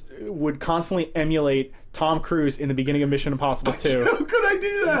would constantly emulate Tom Cruise in the beginning of Mission Impossible 2. How could I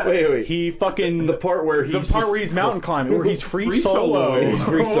do that? Wait. He fucking the part where he's mountain climbing, where he's free Free solo. soloing. He's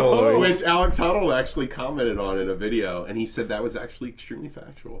free soloing. Which Alex Honnold actually commented on in a video, and he said that was actually extremely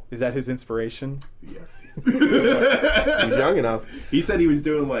factual. Is that his inspiration? Yes. he's young enough. He said he was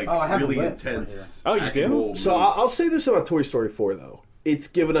doing like Oh, I have really a list right intense. here. Oh, you do? actual So movies. I'll say this about Toy Story 4 though. It's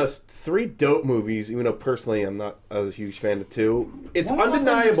given us 3 dope movies, even though personally I'm not a huge fan of 2. It's When was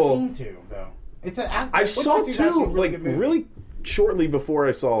the last time you've undeniable. seen two, though? It's an. I saw 2 like really shortly before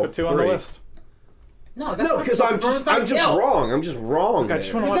I saw Put 2 3. on the list. No, that's No, not because the I'm first just I'm time just killed. wrong. I'm just wrong. I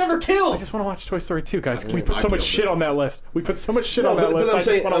just there. want He's to never I killed. just want to watch Toy Story 2, guys. We I put so much killed shit it. on that list. We put so much shit No, on that but list. I'm I just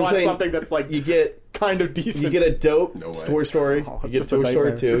saying- want to I'm watch saying something that's like you get kind of decent. you get a dope No way. Toy Story. Oh, you it's get just a Toy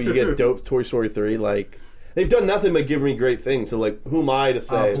Story nightmare. 2. You get dope Toy Story 3. Like they've done nothing but give me great things. So like, who am I to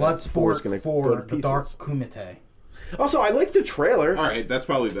say? that four is Bloodsport gonna go 4, to The pieces? Dark Kumite. Also, I like the trailer. All right, that's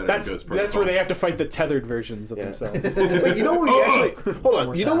probably better. that's than Ghost Protocol. that's where they have to fight the tethered versions of Yeah. themselves. Wait, you know what we actually hold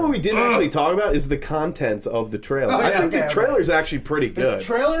on? You know what we didn't actually talk about is the contents of the trailer. I yeah, think okay, the trailer's actually pretty The good.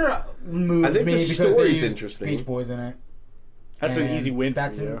 trailer moved I think me the because they story's used interesting. Beach Boys in it. That's an And easy win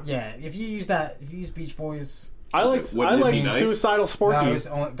That's for you. yeah. If you use Beach Boys, I like Wouldn't it be nice? Suicidal Sporky. no, it's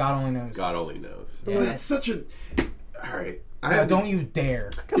only, God only knows. God only knows. Yeah. Well, that's such a. All right, I No, have don't this- you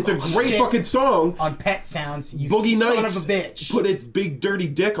dare It's a great Shit. fucking song. on Pet Sounds, you Boogie son Nights of a bitch. put its big dirty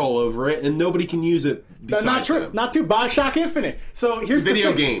dick all over it, and nobody can use it. That's not besides true. them. Not true. Bioshock Infinite. So here's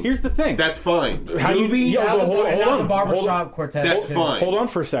Video the thing. game. Here's the thing. That's fine. How you- Movie. yeah, That was, hold and that was a on. barbershop quartet. That's too, fine. Hold on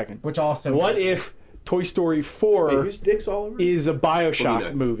for a second. Which also. What if Toy Story 4 Wait, whose dick's all over? is a Boogie Bioshock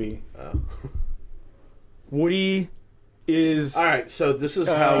Nights. movie? Oh. Woody is. All right, so this is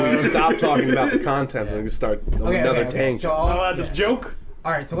how we stop talking about the content and we start another tangent. So I'll- The joke?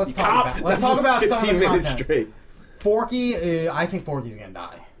 all right, so let's Cop. talk about some of 15 the minutes content. straight. Forky, I think Forky's gonna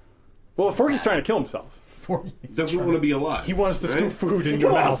die. Well, Forky's trying to kill himself. Forky Doesn't want to be alive. He wants to right? scoop food in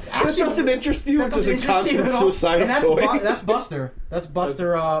your mouth. That doesn't interest you. That It's just doesn't a interest you constant at all. suicidal And that's toy. that's Buster. That's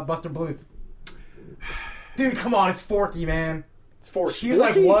Buster. Buster Bluth. Dude, come on, it's Forky, man. It's Forky. She was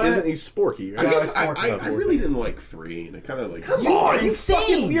like, Sporky? "What?" Isn't he Sporky? I Right? guess it's I, Forky. I really didn't like 3, and I kind of like. You are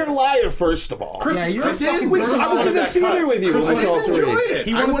insane. You're a liar, first of all. Yeah, you're I a did. fucking Wait, person. I was in the that theater cut. with you Chris when I I saw didn't enjoy 3. it.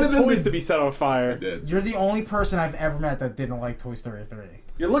 He I wanted wanted the them toys to be set on fire. did. You're the only person I've ever met that didn't like Toy Story 3.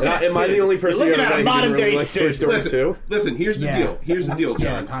 You're looking at Am I Sid. the only person You're looking you ever at a met who modern didn't really day like Toy Sid. Story Listen, 2? listen. Here's the Yeah. deal. Here's the deal, Yeah,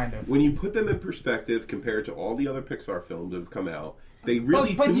 John. kind of. When you put them in perspective compared to all the other Pixar films that have come out, they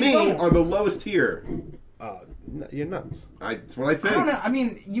really, but to you me, don't. are the lowest tier. You're nuts. That's what I think. I don't know. I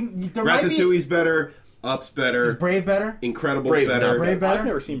mean, you there might be. Ratatouille's better. Up's better. Is Brave better? Incredible's Brave, better. Brave better? I've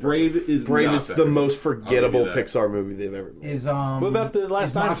never seen Brave. Brave is Brave not is better. the most forgettable I'll give you that. Pixar movie they've ever made. Is What about The Last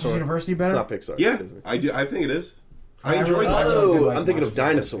is Monsters Dinosaur? University It's better? not Pixar. Yeah, it's Disney. I do. I think it is. I I enjoy really- I that. really do Oh, like I'm thinking of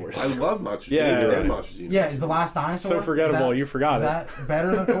Monsters dinosaurs. I love Monsters. Yeah, Inc. you're and right. Monsters University. Yeah, is the Last Dinosaur? So forgettable, Is you forgot is it. that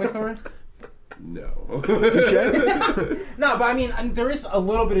better than Toy Story? No. No, but I mean, there is a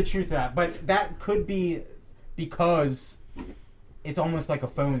little bit of truth to that, but that could be because it's almost like a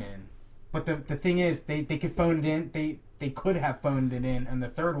phone in. But the thing is, they could phone it in. They could have phoned it in the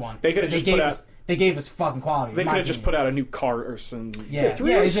third one. They could have just gave put us. They gave us fucking quality. They in could my have just opinion. put out a new Cars and Yeah,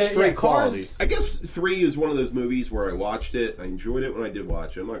 three yeah, was is it- straight yeah, Cars. quality. I guess 3 is one of those movies where I watched it. I enjoyed it when I did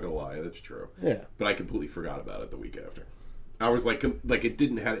watch it. I'm not gonna lie, that's true. Yeah. But I completely forgot about it the week after. I was like it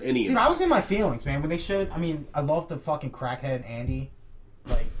didn't have any. Dude, I was in my feelings, man, when they showed. I mean, I love the fucking crackhead Andy,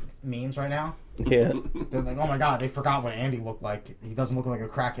 like memes right now. Yeah, They're like, oh my god, they forgot what Andy looked like. He doesn't look like a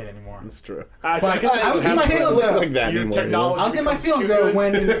crackhead anymore. that's true. I But guess I was in my It feelings doesn't though. look like that Your anymore. technology- I was in my becomes feelings too though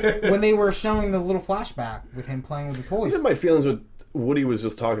good. when they were showing the little flashback with him playing with the I was toys. in my feelings with Woody was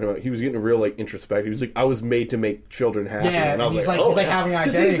just talking about. He was getting real like introspective. He was like, "I was made to make children happy." Yeah, and I was he's like, like- oh, he's like yeah. having an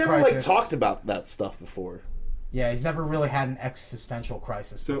 'Cause identity he's never crisis. like talked about that stuff before. Yeah, he's never really had an existential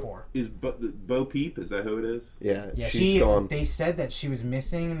crisis So before. is Bo Peep? Is that who it is? Yeah, Yeah, she's gone. they said that she was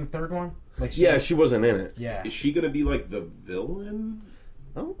missing in the third one. Like she wasn't in it. Yeah. Is she gonna be like the villain?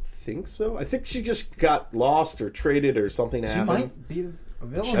 I don't think so. I think she just got lost or traded or something She happened. might be a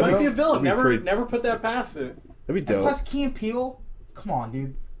villain. She might be a villain. That'd be pretty- Never put that past it. That'd be And dope. plus, Key and Peele. Come on,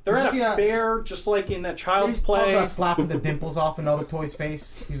 dude. They're Did you at see a that? fair, just like in that He Child's was talking Play. about slapping the dimples off another toy's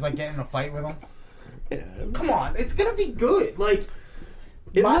face. He was like getting in a fight with him. Yeah. Come on, it's gonna be good. Like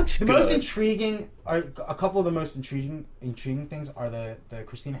It looks the good. most intriguing are a couple of the most intriguing things are the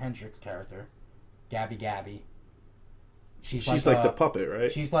Christina Hendricks character, Gabby. She's She's like like the puppet,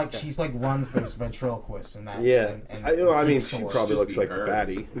 right? She's like runs those ventriloquists and that. Yeah. and I mean, antique she stores. probably Just looks be like the her.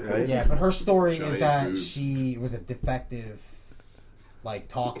 baddie, right? Yeah, but her story is Giant that boob. she was a defective, like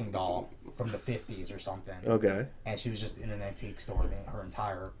talking doll from the 50s or something, Okay. and she was just in an antique store her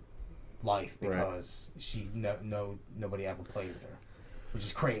entire life Right. because nobody ever played with her, which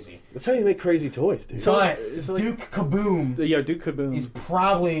is crazy. That's how you make crazy toys, dude. So- But it's like- Duke Kaboom Yeah, Duke Kaboom. is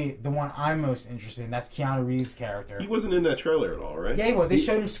probably the one I'm most interested in. That's Keanu Reeves' character. He wasn't in that trailer at all, right? Yeah, he was. They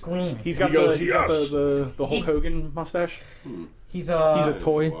showed him scream. He's got He goes, he's got "Yes!" the Hulk He's- Hogan mustache. He's He's a a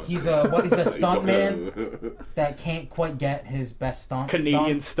toy. he's a what is the stunt man that can't quite get his best stunt. Canadian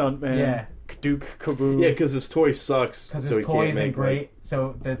done stuntman. Yeah. Duke Kaboom. Yeah, because his toy sucks. because so his he toy can't isn't make, great. like-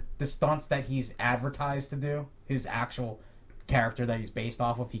 So the stunts that he's advertised to do, his actual character that he's based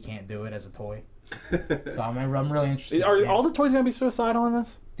off of, he can't do it as a toy. So I'm really interested. Are in all the toys gonna be suicidal in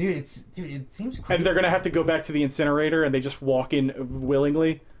this? it seems crazy. And they're gonna have to go back to the incinerator, and they just walk in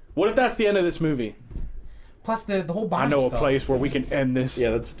willingly. What if that's the end of this movie? Plus the whole body I know stuff. a place where we can end this. Yeah,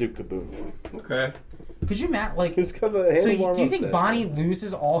 that's Duke Kaboom. Okay. Could you like? He's got the So handlebar do you think mustache. Bonnie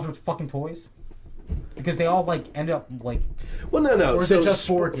loses all her fucking toys? Because they all like end up like Well, no. Or is so it just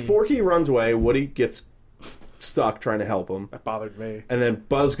Forky? Forky runs away. Woody gets stuck trying to help him, That bothered me. and then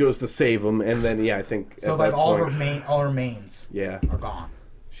Buzz goes to save him, and then I think so at like that all point, her mains yeah, are gone.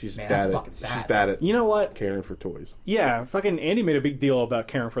 she's Man, bad that's at fucking sad. she's bad at You know what? caring for toys. Yeah, fucking Andy made a big deal about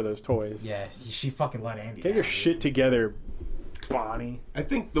caring for those toys. Yeah, she fucking let Andy. Get down, your dude. shit together, Bonnie. I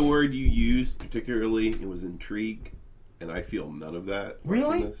think the word you used particularly it was intrigue, and I feel none of that.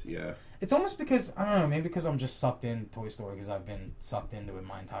 Really? in this. Yeah. It's almost because I don't know, maybe because I'm just sucked in Toy Story because I've been sucked into it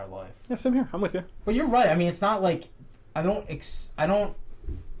my entire life. Yeah, same here. I'm with you. But you're right. I mean, it's not like I don't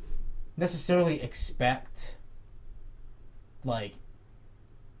necessarily expect like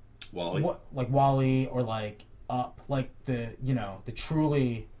Wally. like Wally or like Up, like the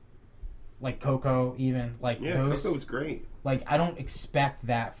truly like Coco, even like Yeah, those. Coco was great. Like I don't expect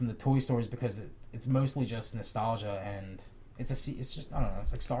that from the Toy Stories because it's mostly just nostalgia and it's just I don't know.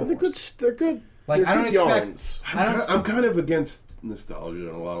 It's like Star But Wars. they're good. Like, they're I don't good expect- yarns. I'm kind of against nostalgia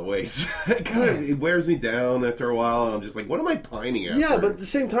in a lot of ways. It wears me down after a while, and I'm just like, what am I pining after? Yeah, but at the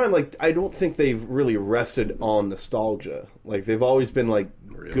same time, like I don't think they've really rested on nostalgia. Like they've always been like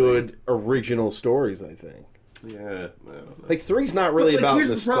Really? good original stories. I think. yeah, I don't know. Like 3's not really But, like, about here's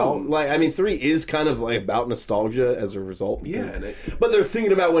the nostalgia. problem. Like I mean, 3 is kind of like about nostalgia as a result. Yeah, because- and it, but they're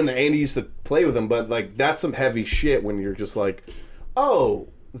thinking about when Andy used to play with them. But like that's some heavy shit when you're just like, oh,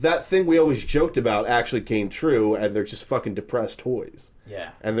 that thing we always joked about actually came true, and they're just fucking depressed toys. Yeah.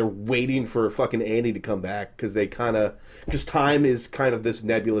 And they're waiting for fucking Andy to come back because time is kind of this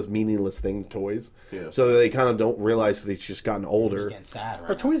nebulous, meaningless thing. Toys. Yeah. So they kind of don't realize that he's just gotten Just older. getting sad right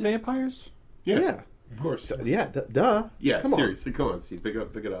Are now. toys vampires? Yeah. of course. Yeah. Duh. Yeah, Come on. seriously, come on, Steve, pick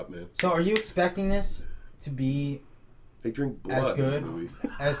it up, man. So are you expecting this to be They drink blood as in good movies.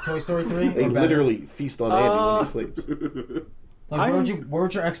 as Toy Story 3? They or better? literally feast on Andy when he sleeps. Like, where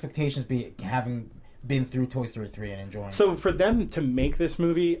would your expectations be having been through Toy Story 3 and enjoying So for them to make this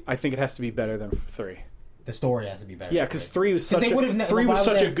movie, I think it has to be better than 3. the story has to be better. Yeah, because 3 was such they would've ne- three was why would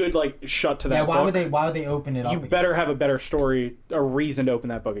such they- a good like shut to that. Yeah, why book. would they open it up? You again? better have a better story, a reason to open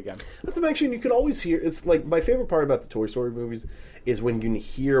that book again. Not to mention, you can always hear. It's like my favorite part about the Toy Story movies is when you can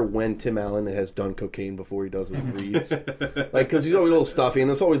hear when Tim Allen has done cocaine before he does his reads. Like, because he's always a little stuffy, and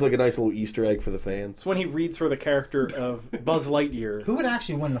that's always like a nice little Easter egg for the fans. It's when he reads for the character of Buzz Lightyear. Who would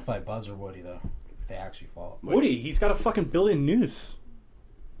actually win in a fight, Buzz or Woody, though? If they actually fought. Woody, he's got a fucking billion noose.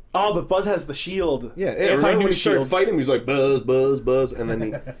 Oh, but Buzz has the shield. Yeah, remember when he anti-noose started shield. fighting him, he's like buzz, buzz, buzz, and then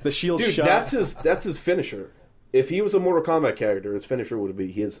he. The shield Dude, shot. that's his finisher. If he was a Mortal Kombat character, his finisher would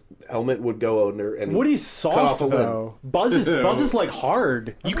be his helmet would go under, and Woody's cut off soft a limb. though. Buzz is like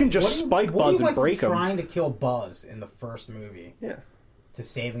hard. You can just spike Buzz and break from him. trying to kill Buzz in the first movie Yeah. to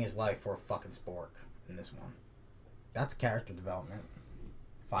saving his life for a fucking spork in this one. That's character development.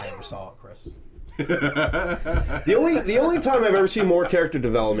 If I ever saw it, Chris. The only time I've ever seen more character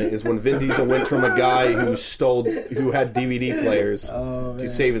development is when Vin Diesel went from a guy who had DVD players to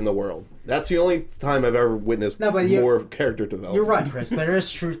saving the world. That's the only time I've ever witnessed more of character development. You're right, Chris. There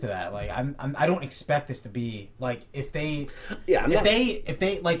is truth to that. Like, I don't expect this to be like if they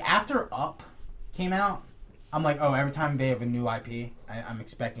like after Up came out, I'm like, oh, every time they have a new IP, I'm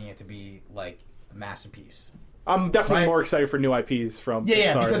expecting it to be like a masterpiece. I'm definitely more excited for new IPs from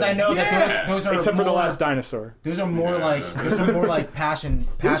Pixar, because I know that those are except more, for The Last Dinosaur. Those are more like passion.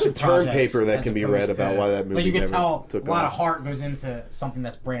 There's a term paper that can be read to, about why that movie. Like you can tell a lot off. of heart goes into something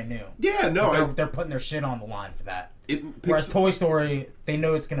that's brand new. Yeah, no, they're putting their shit on the line for that. Whereas Toy Story, they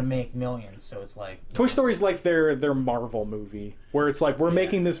know it's gonna make millions, so it's like Toy Story's like their Marvel movie, where it's like we're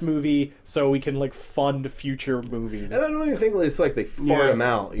making this movie so we can like fund future movies. And I don't even think it's like they fart them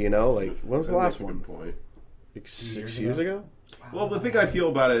out. You know, like when was the last one? Point. Like 6 years ago? Well, the thing I feel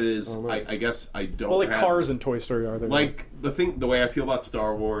about it is, I guess I don't. Well, like Cars and Toy Story are there. Like the way I feel about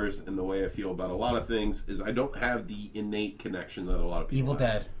Star Wars and the way I feel about a lot of things is I don't have the innate connection that a lot of people. Evil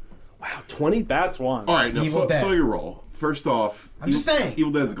have. Dead. Wow, 20. That's one. All right, now Evil Dead. so your roll. First off, I'm just saying.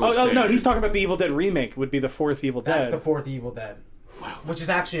 Evil Dead's a gold Oh no, standard. he's talking about the Evil Dead remake. Would be the fourth Evil Dead. That's the fourth Evil Dead, which is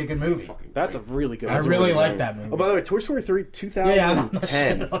actually a good movie. That's a really good. I movie. really like that movie. Oh, by the way, Toy Story 3,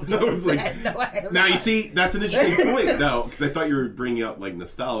 2010. Yeah, I was like, now you see, that's an interesting point, though, because I thought you were bringing up like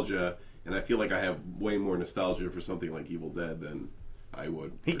nostalgia, and I feel like I have way more nostalgia for something like Evil Dead than I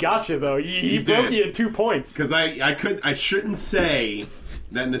would. He got you though. He broke did. you at 2 points. Because I shouldn't say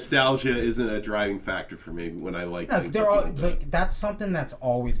that nostalgia isn't a driving factor for me when I like. No, things they're all, Evil Dead. like that's something that's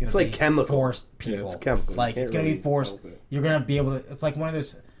always going to It's be like chemical. forced people. Yeah, it's chemical. Like You it's can't going to really be forced. help it. You're going to be able to. It's like one of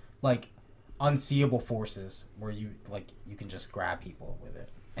those like unseeable forces where you can just grab people with it.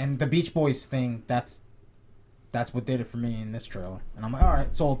 And the Beach Boys thing, that's what did it for me in this trailer. And I'm like, all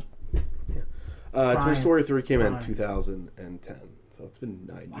right, sold. Toy Story 3 came out in Fine. 2010, so it's been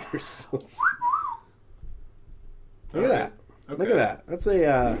 9 years. Look at that. Okay. Look at that. That's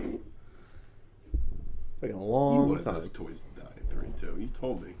a like a You long wanted time. those toys to die in 3 too. You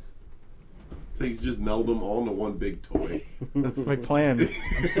told me. So you just meld them all into one big toy. That's my plan.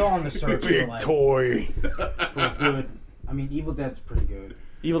 I'm still on the search for like Toy. for a good. I mean, Evil Dead's pretty good.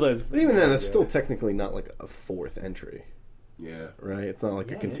 Evil Dead. But even then, that's still technically not like a fourth entry, Yeah, right? It's not like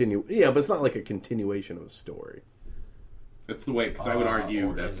Yeah, a it continue. Yeah, but it's not like a continuation of a story. that's the way. Because I would argue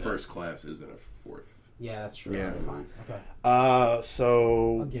or that is it? First Class isn't a fourth. Yeah, that's true. Yeah. That's fine. Okay.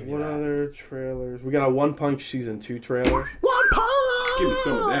 So I'll give you what that. other trailers? We got a One Punch season 2 trailer. One Punch. Give me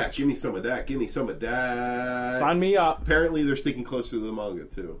some of that. Give me some of that. Give me some of that. Sign me up. Apparently, they're sticking closer to the manga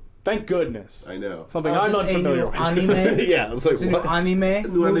too. Thank goodness. I know. Something Oh, I'm is this a unfamiliar new with. anime. Yeah, I was like, It's a new what? anime.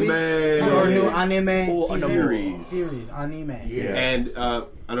 New movie? anime. Or a new anime Cool, series. series. Anime. Yeah. And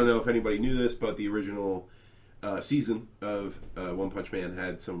I don't know if anybody knew this, but the original season of One Punch Man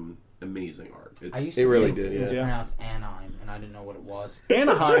had some amazing art. I used It to really think did, It was yeah. pronounced Anaheim, and I didn't know what it was.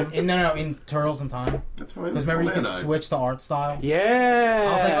 Anaheim. In Turtles in Time. That's fine. Because remember, you could Anaheim. switch the art style. Yeah.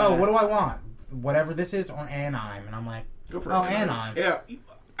 I was like, oh, what do I want? Whatever this is, or Anaheim? And I'm like, Go for oh, Anaheim. Anaheim. Yeah.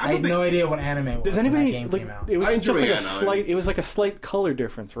 I had no idea what anime was Does when that anybody game like? came out. It was I just enjoy like a Anaheim. slight. It was like a slight color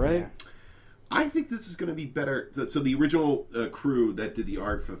difference, right? Yeah. I think this is going to be better. So the original crew that did the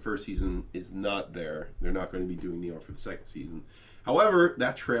art for the first season is not there. They're not going to be doing the art for the second season. However,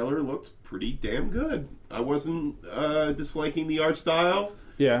 that trailer looked pretty damn good. I wasn't disliking the art style.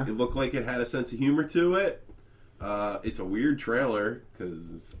 Yeah. It looked like it had a sense of humor to it. It's a weird trailer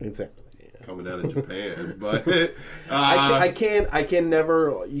because it's Exactly. coming out of Japan, but I can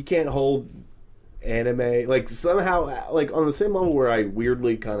never. You can't hold anime like somehow like on the same level where I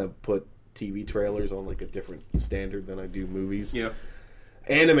weirdly kind of put TV trailers on like a different standard than I do movies. yeah.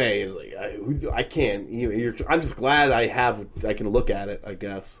 Anime is like I can't. I'm just glad I can look at it. I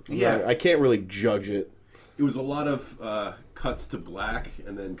guess. Yeah. I can't really judge it. It was a lot of cuts to black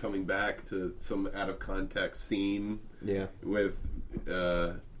and then coming back to some out of context scene Yeah. with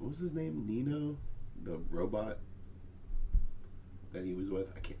what was his name? Nino, the robot that he was with.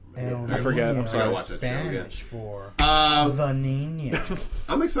 I can't remember. I forget. I'm Niño sorry. is Watch that show again. Spanish for Um, the Nino.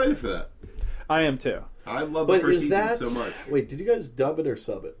 I'm excited for that. I am too. I love the But first is season that so much. Wait? Did you guys dub it or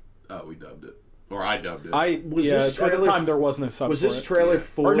sub it? Oh, we dubbed it, or I dubbed it. Was Yeah. this At the trailer- time, there was no sub. Was for this it. trailer Yeah.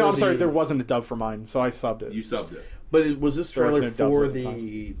 for? Or no, I'm sorry. the- There wasn't a dub for mine, so I subbed it. You subbed it. But was this There was trailer no dubs for at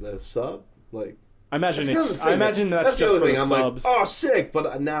the the sub? Like. I imagine That's it's. the thing. I imagine that's the just other for thing. the I'm subs. like, oh, sick!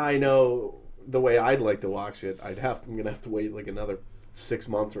 But now I know the way I'd like to watch it. I'm gonna have to wait like another 6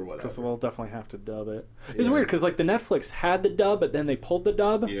 months or whatever. Because we'll definitely have to dub it. It's Yeah. weird because like the Netflix had the dub, but then they pulled the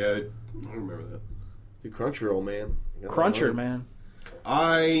dub. Yeah, I don't remember that. Dude, Crunchyroll, man. You got Cruncher, that money? man.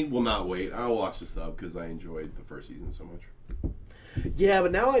 I will not wait. I'll watch the sub because I enjoyed the first season so much. Yeah,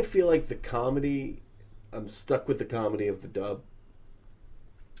 but now I feel like the comedy. I'm stuck with the comedy of the dub.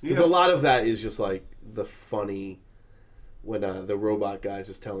 Because a lot of that is just like the funny when the robot guy's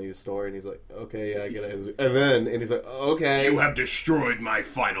just telling you a story and he's like, okay, yeah, I get it. And he's like, okay. You have destroyed my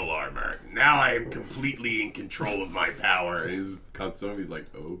final armor. Now I am completely in control of my power. And he's constantly like,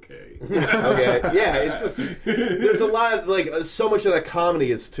 okay. Okay, yeah, it's just there's a lot of like so much of that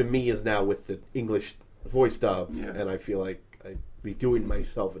comedy is to me is now with the English voice dub, and I feel like I'd be doing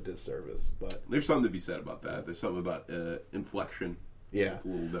myself a disservice. But there's something to be said about that. There's something about inflection. Yeah, it's a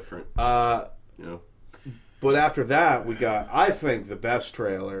little different. You know. But after that, we got, I think, the best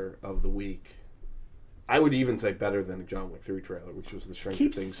trailer of the week. I would even say better than the John Wick 3 trailer, which was the Stranger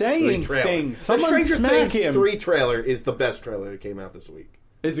Keep Things saying 3 trailer. things. The Someone Stranger smack Things him. 3 trailer is the best trailer that came out this week.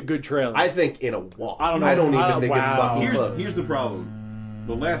 It's a good trailer. I think in a while. I don't know. I don't even think it's Wow. fucking close. Here's the problem.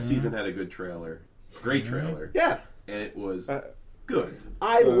 The last season had a good trailer. Great trailer. Yeah. And it was good.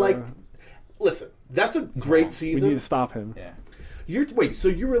 I like... Listen, that's a great we season. need to stop him. Yeah. Wait, so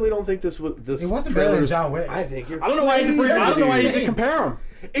you really don't think this was... It wasn't better than John Wick. I think you're... I don't know why I need to compare them.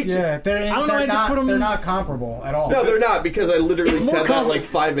 Yeah, they're not comparable at all. No, they're not, because I literally It's more said that like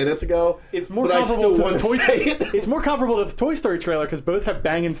 5 minutes ago. It's more but comparable to I the still Toy want to say Story. it. It's more comparable to the Toy Story trailer because both have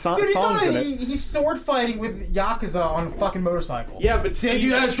banging songs in it. He's sword fighting with Yakuza on a fucking motorcycle. Yeah, but Did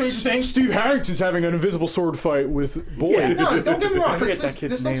you have Stranger Things? Steve Harrington's having an invisible sword fight with Boy. Yeah, no, don't get me wrong. I forget This that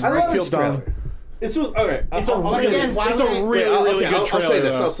kid's this name. looks I love I feel this dumb. trailer. This was okay. It's a really, again, why it's a would they- really, Wait, really okay, good trailer. I'll say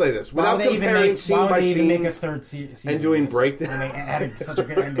this. though. I'll say this. Why Without would they even comparing make? scene Why would by they even make a scene, third season and doing of this breakdown- when they added such a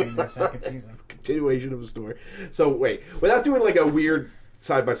good ending in the second season? continuation of a story. So wait, without doing like a weird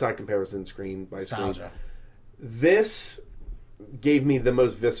side by side comparison, screen by screen, Nostalgia. this gave me the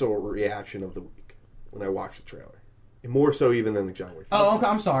most visceral reaction of the week when I watched the trailer, more so even than the John Wick. Oh, okay.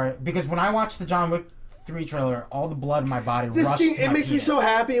 I'm sorry because when I watched the John Wick 3 trailer, all the blood in my body This rushed scene, to it my makes me penis. so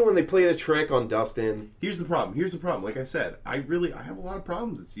happy when they play the trick on Dustin. Here's the problem. Like I said, I have a lot of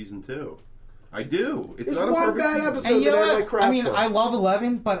problems with season 2. I do. It's There's not a one perfect bad season. episode. And you know that I what? like crap I mean, for. I love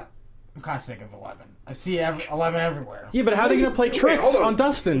 11, but I'm kind of sick of 11. I see 11 everywhere. Yeah, but how are they going to play Wait, tricks hold on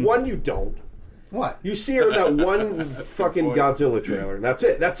Dustin? One, you don't. What? You see her in that one fucking point. Godzilla trailer, and that's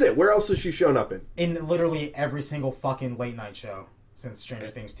it. That's it. Where else has she shown up in? In literally every single fucking late night show since Stranger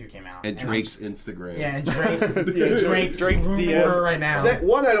Things 2 came out. And I'm Drake's just- Instagram. Yeah, and Drake's DMs. her right now.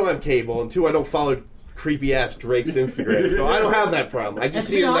 One, I don't have cable, and two, I don't follow creepy ass Drake's Instagram, so I don't have that problem. I just And to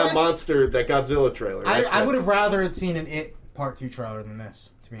see be her in that honest, monster, that Godzilla trailer. I would have rather had seen an It Part 2 trailer than this,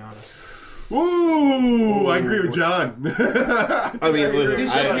 to be honest. Ooh, I agree with John. I mean, listen,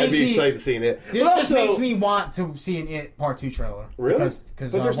 This just I'd makes be me- excited to see it. This But just also- makes me want to see an It Part 2 trailer. really Because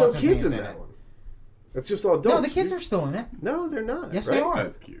but there's no what's his kids name's in that one. It's just all adults. No, the kids are still in it. No, they're not. Yes, right? they are.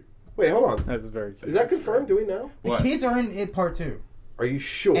 That's cute. Wait, hold on. That's very cute. Is that confirmed? Do we know? The What? kids are in It Part 2. Are you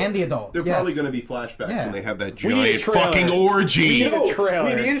sure? And the adults. They're yes. probably going to be flashbacks Yeah. when they have that We need a giant trailer. fucking orgy. We need a trailer.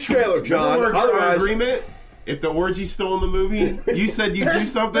 We need a trailer, John. Remember our Otherwise, agreement? If the orgy's still in the movie, you said you'd do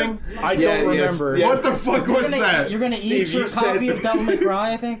something? I Yeah, don't yes, remember. yeah. What the fuck was that? You're gonna Steve, eat your you copy said- of Devil May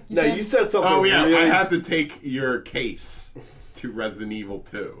Cry, I think? no, you said something. Oh, yeah, really- I had to take your case to Resident Evil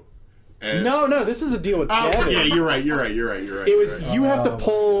 2. And No, this was a deal with Oh, Kevin. yeah, you're right. It was you have to Oh,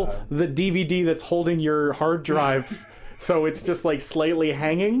 pull God. the DVD that's holding your hard drive, so it's just like slightly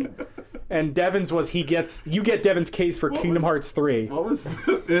hanging. And Devin's was you get Devin's case for Kingdom Hearts 3. What was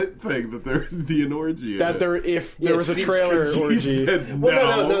the it thing that there would be an orgy in That it? there if there Yeah, was a Steve- trailer He orgy. said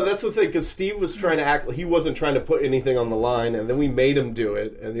Well, no. That's the thing, because Steve was trying to act like he wasn't trying to put anything on the line, and then we made him do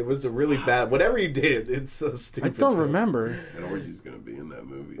it, and it was a really bad. Whatever you did, it's so I stupid. don't remember. That orgy's going to be in that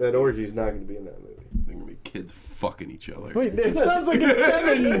movie. That orgy's not going to be in that movie. They're going to be kids fucking each other. Wait, it sounds like it's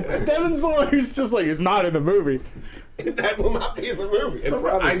Devin. Devin's the one who's just like, it's not in the movie. That will not be in the movie. It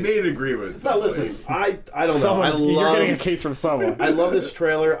probably- I made an agreement. with No, somebody. listen. I don't know. I You're getting a love. case from someone. I love this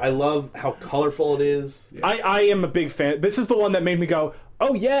trailer. I love how colorful it is. I am a big fan. This is the one that made me go,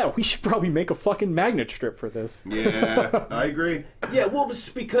 oh yeah, we should probably make a fucking magnet strip for this. Yeah, I agree. Yeah, well, it's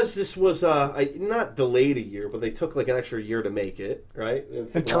because this was not delayed a year, but they took like an extra year to make it, right? And The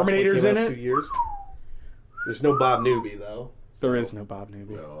last one Terminator's came in out it? 2 years. There's no Bob Newby though. There is no Bob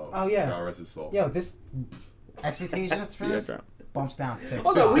Newby. Oh, yeah. God rest his soul. Yo, this expectations for this Yeah. bumps down 6.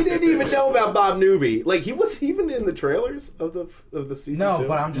 Oh no, we didn't even know about Bob Newby. Like he was even in the trailers of the season. No, two.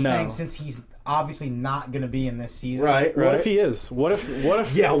 but I'm just No. saying since he's obviously not going to be in this season. right. What if he is? What if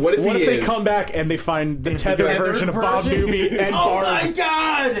Yeah, what if he they is? come back and they find the There's tethered the tethered version of Bob version? Newby and Oh Barb? my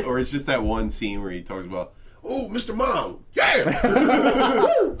god! Or it's just that one scene where he talks about, oh, "Oh, Mr. Mom, yeah!"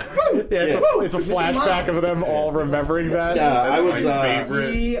 Yeah, it's a flashback of them all remembering that. Yeah, I was. my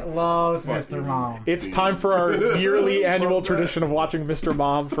favorite. He loves Fucking- Mr. Mom. It's time for our yearly annual tradition of watching Mr.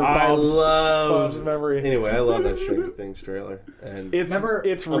 Mom for I Bob's love. memory. Anyway, I love that Stranger Things trailer, and It's Remember-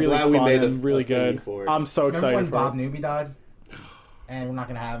 it's I'm really glad we fun made a- and really a thingy good. for it. I'm so Remember excited when for Bob it. Newby died? And we're not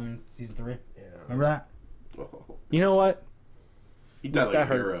going to have him in season 3? yeah. Remember that? You know what? He died like That a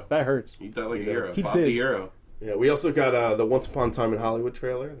hurts. hero. That hurts. He died like a He hero. did. Bob the hero. Yeah, we also got the Once Upon a Time in Hollywood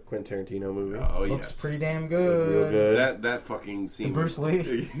trailer, the Quentin Tarantino movie. Oh, Looks yes. pretty damn Real good. good. That fucking scene. Bruce was-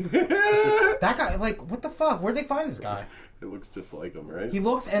 Lee. it That guy, like, what the fuck? Where'd they find this guy? looks just like him, right? He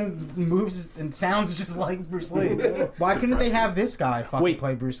looks and moves and sounds just like Bruce Lee. Why couldn't they have this guy fucking Wait,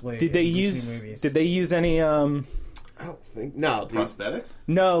 play Bruce Lee? Did they in Bruce Lee use? movies? Did they use any? I don't think. No, dude. Prosthetics?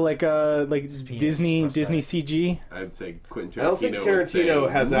 No, like penis Disney prosthetic. CG. I'd say Quentin Tarantino. I don't think would Tarantino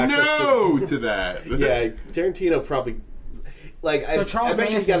say has access no to that. Yeah, Tarantino probably. Like, So I Charles bet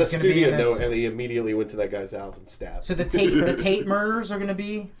you he got a Manson's gonna be studio in this- note and he immediately went to that guy's house and stabbed. So the Tate murders are going to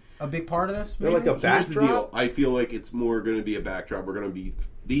be a big part of this? They're Maybe? like a Here's the deal. backdrop. I feel like it's more going to be a backdrop. We're going to be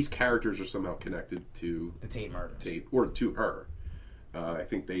these characters are somehow connected to The Tate murders. Tate or to her. I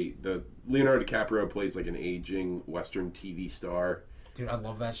think the Leonardo DiCaprio plays like an aging Western TV star. Dude, I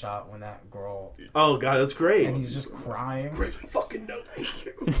love that shot when that girl Oh god, that's great. and he's just crying. Chris, fucking no, thank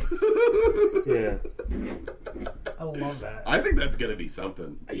you. Yeah. I love that. I think that's going to be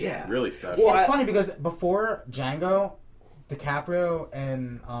something. Yeah. really special. Well, It's I- funny because before Django, DiCaprio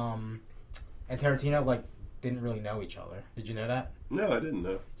and Tarantino like didn't really know each other. Did you know that? No, I didn't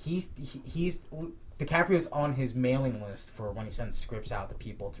know. He's DiCaprio's on his mailing list for when he sends scripts out to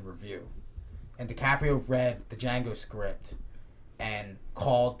people to review. And DiCaprio read the Django script and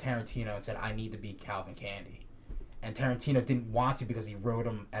called Tarantino and said, "I need to be Calvin Candy." And Tarantino didn't want to because he wrote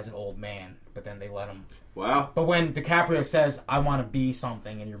him as an old man, but then they let him. Wow. But when DiCaprio says, "I want to be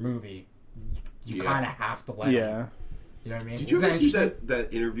something in your movie," you Yeah. kind of have to let him. Yeah. You know what I mean? Did you Isn't ever see interesting?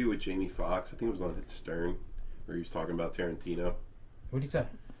 that interview with Jamie Foxx? I think it was on Stern, where he was talking about Tarantino. What'd he say?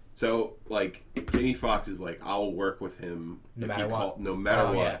 So, like, Jamie Foxx is like, I'll work with him No if matter he what. no matter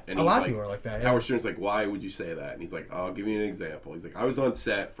Oh, what. yeah. And A he's lot of like, people are like that, yeah. Howard Stern's like, why would you say that? And he's like, I'll give you an example. He's like, I was on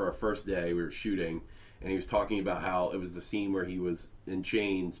set for our first day. We were shooting, and he was talking about how it was the scene where he was in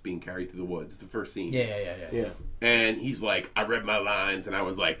chains being carried through the woods. The first scene. Yeah. Yeah. And he's like, I read my lines, and I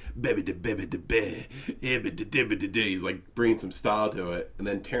was like, baby da baby da ba, ibba da dibba da da. He's like bringing some style to it. And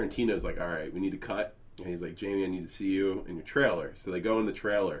then Tarantino's like, all right, we need to cut. And he's like, Jamie, I need to see you in your trailer. So they go in the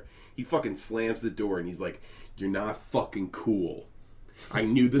trailer. He fucking slams the door, and he's like, you're not fucking cool. I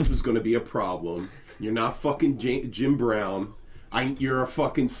knew this was going to be a problem. You're not fucking Jim Brown. You're a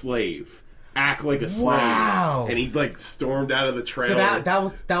fucking slave. Act like a slave. Wow. And he like stormed out of the trailer.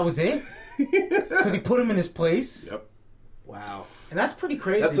 So that was it? Because he put him in his place? Yep. Wow. And that's pretty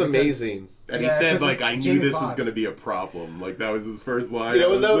crazy. That's because- amazing. And Yeah, he said, 'cause like, it's I knew Jamie this was Foxx. going to be a problem. Like, that was his first line. You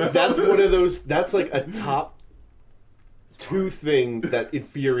know, though, that's one of those. That's like a top two thing that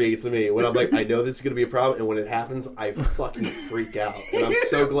infuriates me when I'm like, I know this is going to be a problem, and when it happens, I fucking freak out. And I'm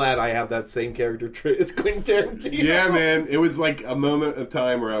so glad I have that same character trait as Quentin Tarantino. Yeah, man. It was like a moment of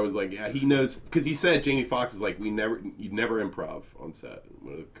time where I was like, yeah, he knows. Because he said, Jamie Foxx is like, you never improv on set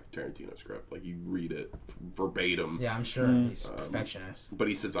with a Tarantino script. Like, you read it verbatim. Yeah, I'm sure he's a perfectionist. But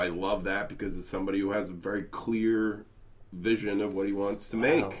he says, I love that because it's somebody who has a very clear vision of what he wants to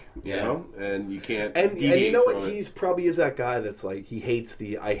make. You Yeah. know? And you can't. And you deviate know from what? it. He's probably is that guy that's like, he hates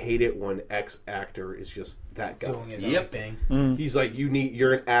I hate it when X actor is just that guy. Doing his Yep. own thing. He's like,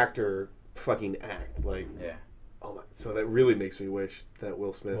 you're an actor, fucking act. Like, Yeah. oh my, so that really makes me wish that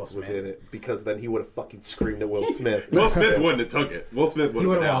Will Smith was in it, because then he would have fucking screamed at Will Smith. Will Smith wouldn't have took it. Will Smith would He have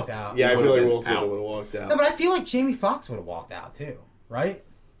would've been walked out. Yeah, I He feel like would've Will been Smith out. would have walked out. No, but I feel like Jamie Foxx would have walked out too, right?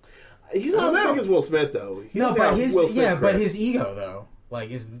 He's not as big as Will Smith, though. He No, doesn't but have his Will Smith but cred. his ego though, like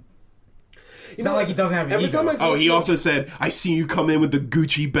is. It's You not know, like he doesn't have an every ego. time I- Oh, he also said, I see you come in with the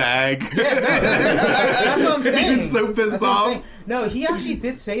Gucci bag. Yeah, no, that's what I'm saying. He was so pissed That's what I'm off. saying. No, he actually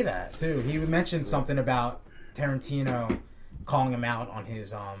did say that too. He mentioned something about Tarantino calling him out on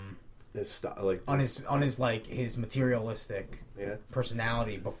his his style, like on his like his materialistic yeah.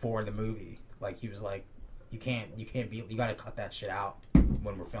 personality before the movie. Like he was like, you can't be, you got to cut that shit out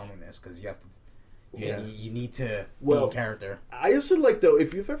when we're filming this because you have to. You need to be in character. I also like, though,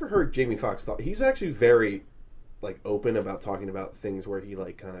 if you've ever heard Jamie Foxx talk, he's actually very like open about talking about things where he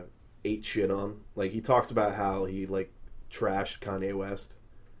like kind of ate shit on. Like he talks about how he like trashed Kanye West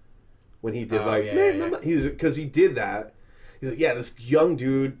when he did he's because he did that. He's like, yeah, this young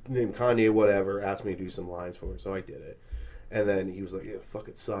dude named Kanye whatever asked me to do some lines for him, so I did it. And then he was like, yeah, fuck,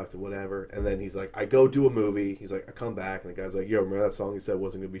 it sucked, or whatever. And then he's like, I go do a movie. He's like, I come back, and the guy's like, yo, remember that song you said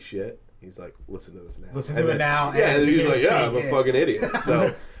wasn't going to be shit? He's like, listen to this now. Listen to it now. Yeah, and he's became like, yeah, big I'm a hit. fucking idiot.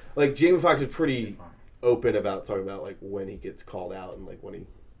 So, like, Jamie Foxx is pretty Funny. open about talking about, like, when he gets called out and, like, when he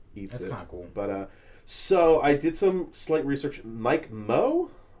eats That's it. kind of cool. But, so I did some slight research. Mike Moe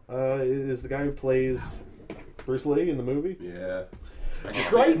is the guy who plays Bruce Lee in the movie. Yeah.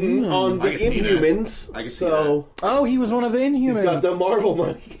 Triton on the I can see that. Inhumans. I can see so Oh, he was one of the he's got Inhumans. the Marvel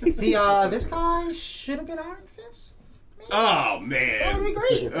money. See, this guy should have been Iron Fist. Oh, That man. would be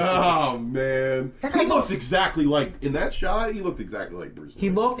great. Oh, man. That guy He looks looks- exactly like, in that shot, he looked exactly like Bruce Lee. He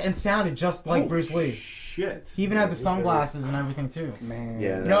looked and sounded just like Holy Bruce Lee. Shit. He even had the sunglasses and everything too. Man.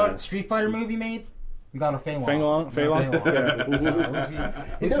 Yeah. You know what Street Fighter movie made? We got a Fei Long. Fei Long? Fei Long? Yeah. So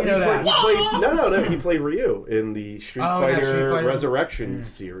at least we No, know that. He played Ryu in the Street Oh, yeah, Fighter Street Fighter. Resurrection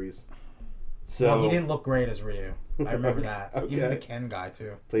series. So Well, he didn't look great as Ryu. I remember that. Okay. Even the Ken guy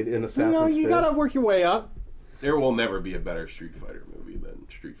too. played in Assassin's No, you Fist. gotta work your way up. There will never be a better Street Fighter movie than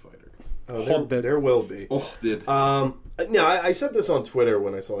Street Fighter. Oh, Hold it. there will be. Oh, did. No, I said this on Twitter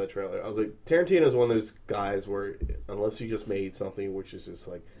when I saw that trailer. I was like, Tarantino is one of those guys where unless he just made something which is just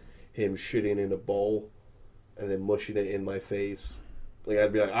like him shitting in a bowl and then mushing it in my face, like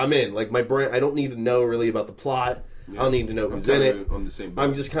I'd be like, I'm in. Like my brain, I don't need to know really about the plot. I don't need to know who's in it. On the same boat.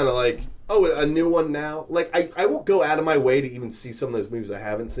 I'm just kind of like, oh, a new one now. Like I won't go out of my way to even see some of those movies I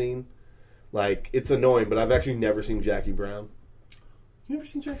haven't seen. Like it's annoying, but I've actually never seen Jackie Brown. You ever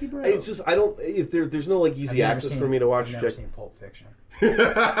seen Jackie Brown? It's just I don't. There's no like easy access for me to watch. I've never Jack- seen Pulp Fiction.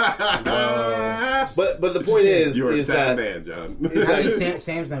 But the point is you're a sad that man, John. is that- Actually,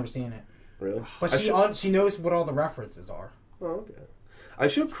 Sam's never seen it, really. but she knows what all the references are. Oh, okay. I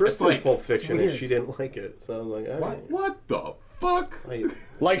showed Kristen like- Pulp Fiction and weird. she didn't like it, so I'm like, all right. What the fuck?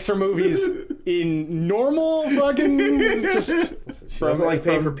 Likes her movies in normal fucking just She doesn't like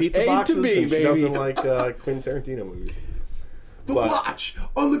paying for pizza A to boxes, B, and she baby. doesn't like Quentin Tarantino movies. The But- watch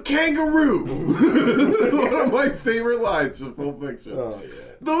on the kangaroo. One of my favorite lines from Pulp Fiction. Oh yeah.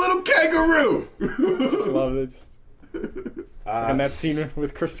 The little kangaroo. just love it. Just, and that scene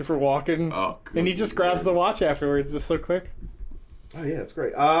with Christopher Walken, Oh, and he just grabs the watch afterwards, just so quick. Oh yeah, it's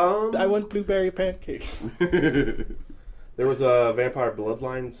great. I want blueberry pancakes. There was a Vampire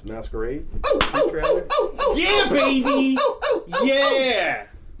Bloodlines Masquerade trailer. Yeah, baby. Yeah.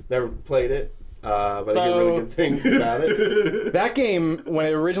 Never played it, but I So- hear really good things about it. That game, when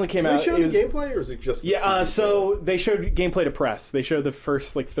it originally came Did out, they show it was, the gameplay, or is it just the yeah. CG So they showed gameplay to press. They showed the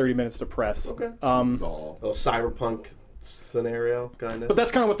first 30 minutes to press. Okay. All. a cyberpunk scenario, kind of? But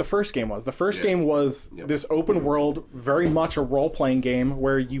that's kind of what the first game was. The first Yeah. game was Yep. this open world, very much a role playing game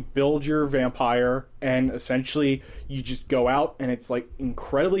where you build your vampire and essentially you just go out and it's like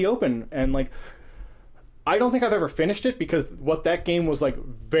incredibly open and like. I don't think I've ever finished it because what that game was like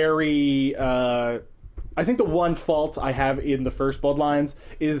very. I think the one fault I have in the first Bloodlines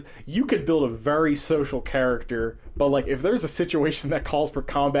is you could build a very social character, but like if there's a situation that calls for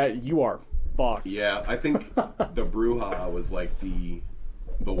combat, you are fucked. Yeah, I think the Bruja was like the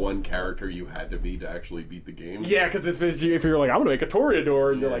one character you had to be to actually beat the game. Yeah, because if you're like, I'm gonna make a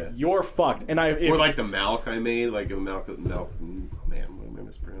Toreador, you're like, you're fucked. And Or like the Malk I made, like the Malk. Man, what am I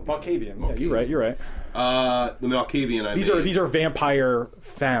mispronouncing? Malkavian. Yeah, you're right. The Malkavian I These made. are vampire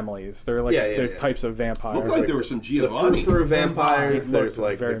families. They're like Yeah, they're yeah. types of vampires. Looked like there was some the Giovanni. frou vampires. It There's looked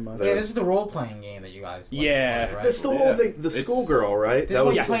like very the- much. the- Yeah, this is the role playing game that you guys. Like Yeah. to play, right? That's the whole Yeah. thing. The It's- schoolgirl, right? This is That what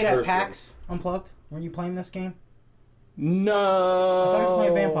was you the played at first one. PAX Unplugged. Were you playing this game? No. I thought you were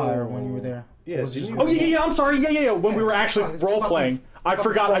playing Vampire when you were there. Yeah, Was it didn't just- you- Oh yeah, I'm sorry. Yeah. When we were actually It's role playing, I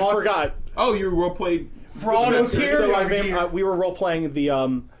forgot. Oh, you role played Fraud That's O'Teary. So over here. we were role playing the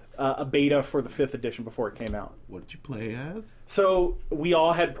a beta for the 5th edition before it came out. What did you play as? So we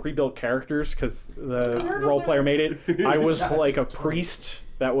all had pre-built characters because the role player made it. I was like a priest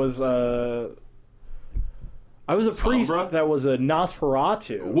that was I was a priest Sombra? that was a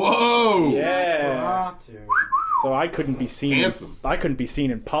Nosferatu. Whoa! Yeah. Nosferatu. So I couldn't be seen. Handsome. I couldn't be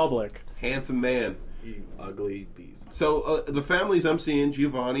seen in public. Handsome man. You ugly beast. So the families I'm seeing,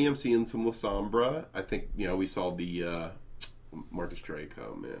 Giovanni, I'm seeing some La Sombra. I think we saw the Marcus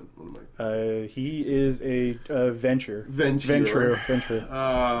Draco, man. One of my He is a Venture. Venture. Venture.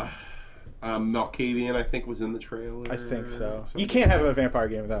 Malkavian, I think, was in the trailer. I think so. Something. You can't have a vampire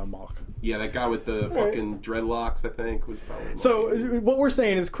game without a Malk. Yeah, that guy with the fucking dreadlocks, I think, was probably. So Malkavian. what we're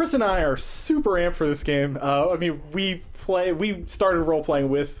saying is Chris and I are super amped for this game. I mean, we started role playing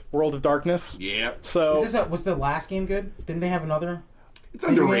with World of Darkness. Yeah. So Was the last game good? Didn't they have another? It's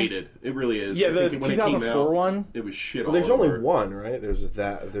underrated. It really is. Yeah, I the think when it came 2004 out, one. It was shit. Well, there's all only over. one, right? There's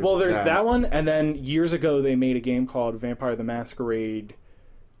that. There's that one, and then years ago they made a game called Vampire the Masquerade.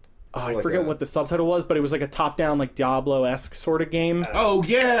 Oh, I Like forget a- what the subtitle was, but it was like a top-down, like Diablo-esque sort of game. Oh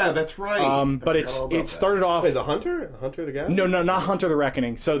yeah, that's right. But I forgot all about it that. started off. Wait, the Hunter the guy? No, not Hunter the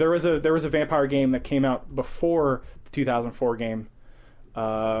Reckoning. So there was a vampire game that came out before the 2004 game.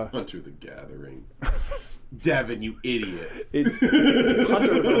 Hunter the Gathering. Devin, you idiot. It's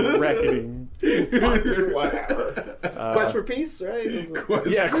Hunter the Reckoning. Whatever. Quest for Peace, right?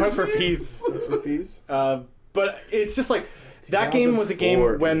 Yeah, Quest for Peace. Quest for Peace. But it's just like that game was a game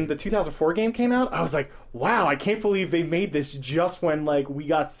 2004 when game. the 2004 game came out. I was like, wow, I can't believe they made this just when like we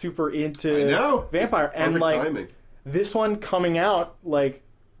got super into I know. vampire and Perfect like timing. this one coming out like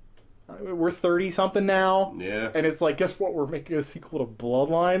we're 30 something now. Yeah. And it's like, guess what? We're making a sequel to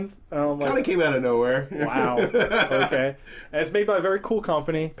Bloodlines. And I'm Kind of like, came out of nowhere. wow. Okay. And it's made by a very cool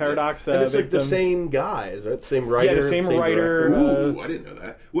company, Paradox. And it's like the Victim. same guys, right? The same writer. Yeah, the same writer. director. Ooh, I didn't know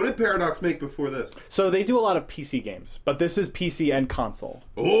that. What did Paradox make before this? So they do a lot of PC games, but this is PC and console.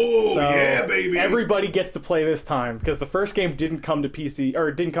 Oh, So yeah, baby. everybody gets to play this time because the first game didn't come to PC or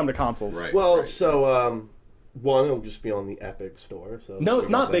didn't come to consoles. Right. Well, right. so one it'll just be on the Epic store. So No, it's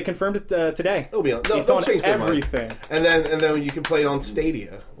not. They confirmed it today. It'll be on. No, It's they'll on change their mind. everything. And then you can play it on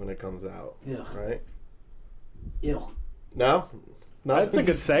Stadia when it comes out. Yeah. Right? Ew. No. That's a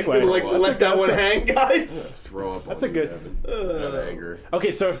good segue. Like, Well, let that one that's a- hang, guys. Throw up. That's on a you, good- Devin. Out of anger.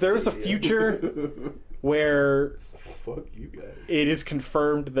 Okay, so if there was a future where Fuck you guys. it is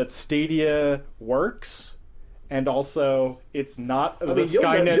confirmed that Stadia works, and also it's not the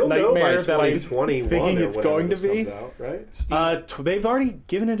Skynet you'll know by nightmare that I'm 2021 thinking or it's whenever going to this be. comes out, right? They've already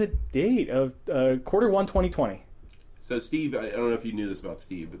given it a date of Q1 2020. So Steve, I don't know if you knew this about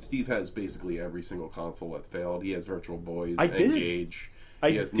Steve, but Steve has basically every single console that failed. He has Virtual Boys, I did. Engage,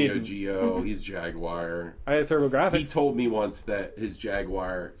 I he has Neo didn't. Geo, he's Jaguar. I had TurboGrafx. He told me once that his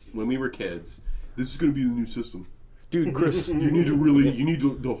Jaguar, when we were kids, this is going to be the new system. Dude, Chris, You need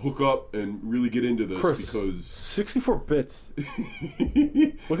to hook up and really get into this Chris. because 64 bits. Look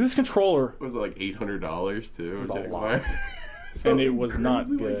at this controller. was it like $800 too? It was a Jaguar? lot. And it was not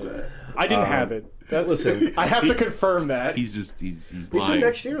Crazy like good. that. I didn't have it. That's, listen, I have to confirm that. He's He's lying.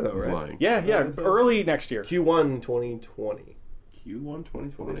 next year though, He's right? lying. Yeah, early next year. Q1 2020. Q1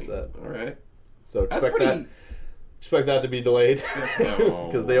 2020. What is that? All right. So That's expect that to be delayed No.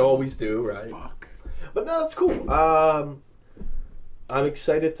 because they always do, right? Fuck. But no, it's cool. I'm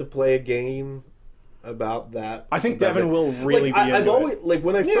excited to play a game about that. I think about Devin it. will really like, be I've into always it. like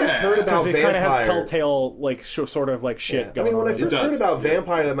when I first Yeah, heard about Because it Vampire. kind of has telltale, like, sort of like shit I going mean, when I on. first It heard does, about yeah.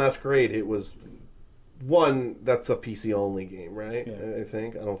 Vampire the Masquerade, it was one that's a PC only game, right? Yeah. I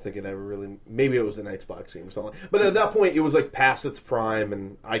think. I don't think it ever really. Maybe it was an Xbox game or something. But at that point, it was like past its prime,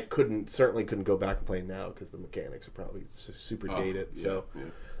 and I certainly couldn't go back and play now because the mechanics are probably super dated. Yeah, So yeah.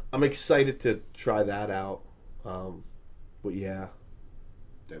 I'm excited to try that out. But yeah,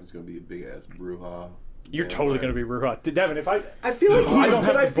 Devin's gonna be a big ass brouhaha. You're totally going to be Bruja. Devin, if I feel like I don't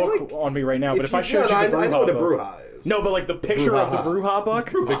have but the book on me right now, but if I you- showed no, you the Bruja I know what a book. Bruja is. No, but like the picture of the Bruja book,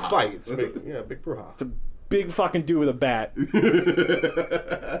 it's a big fight. It's a big, big Bruja. it's a big fucking dude with a bat.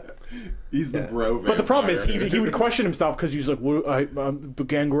 He's the Yeah. bro. But the problem is vampire. he would question himself because he's like, I'm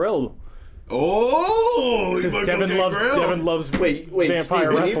Gangrel. Oh, he's Because like Devin Gangrel. loves Wait, vampire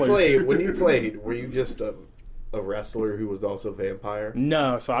Steve, wrestlers. when you played, were you just a wrestler who was also vampire?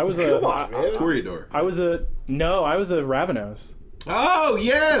 No, so I was Come on, man. Toreador. I was a Ravenos. Oh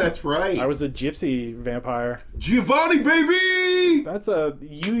yeah, that's right. I was a gypsy vampire. Giovanni, baby. That's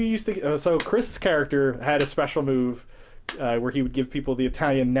you used to. So Chris' character had a special move where he would give people the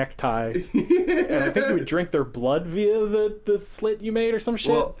Italian necktie, and I think he would drink their blood via the slit you made or some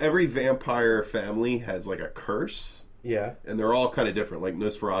shit. Well, every vampire family has like a curse. Yeah. And they're all kind of different. Like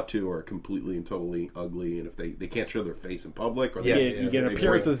Nosferatu are completely and totally ugly, and if they can't show their face in public, or you they, get an they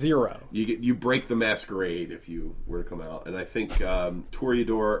appearance break, of 0. you break the masquerade if you were to come out. And I think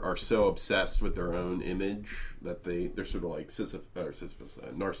Toreador are so obsessed with their own image that they're sort of like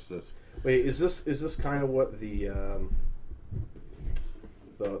narcissist. Wait, is this kind of what the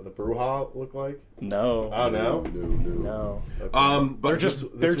Bruja look like? No, Oh no. no. Okay. But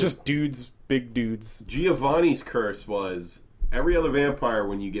They're just dudes, big dudes. Giovanni's curse was every other vampire,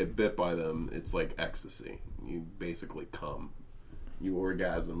 when you get bit by them, it's like ecstasy. You basically come. You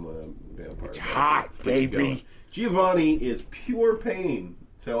orgasm when a vampire. It's hot, baby. Giovanni is pure pain,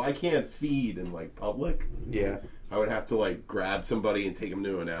 so I can't feed in like public. Yeah. I would have to like grab somebody and take them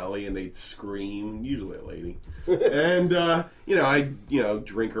to an alley, and they'd scream. Usually a lady, and I'd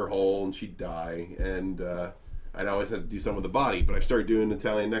drink her whole, and she'd die. And I'd always had to do some with the body, but I started doing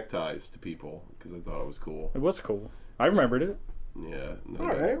Italian neckties to people because I thought it was cool. It was cool. I remembered it. Yeah. And then All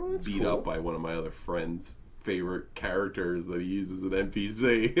I got right, well, that's beat cool. up by one of my other friends' favorite characters that he uses an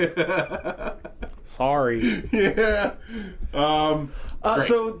NPC. Sorry. Yeah. Great.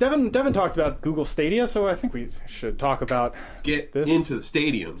 So Devin talked about Google Stadia, so I think we should talk about. Get this- into the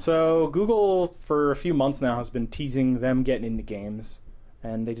stadium. So Google, for a few months now, has been teasing them getting into games,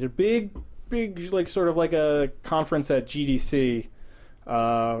 and they did a big, like sort of like a conference at GDC,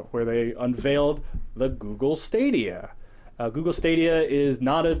 where they unveiled the Google Stadia. Google Stadia is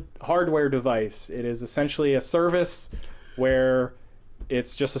not a hardware device. It is essentially a service where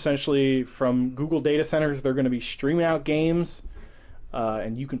it's just essentially from Google data centers. They're going to be streaming out games,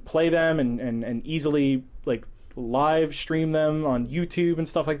 and you can play them and easily like live stream them on YouTube and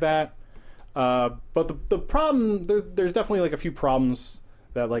stuff like that. But the problem, there's definitely like a few problems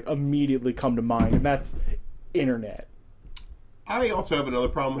that like immediately come to mind, and that's internet. I also have another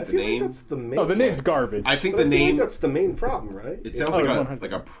problem I with the feel like name. that's the main. Oh, the name's one. garbage. I think But the I feel like name. that's the main problem, right? It sounds Oh, like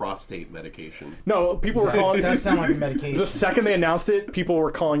 100%. a prostate medication. No, people were calling It does sound like a medication. the second they announced it, people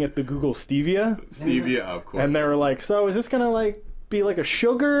were calling it the Google Stevia, Stevia, of course. and they were like, "So is this gonna like be like a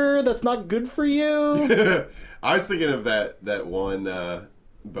sugar that's not good for you?" I was thinking of that one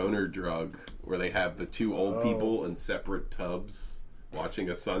boner drug where they have the two old people in separate tubs watching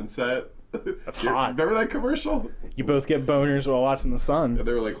a sunset. That's hot. Remember that commercial? You both get boners while watching the sun.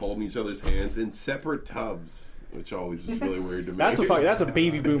 They were like holding each other's hands in separate tubs, which always was really weird to me. That's a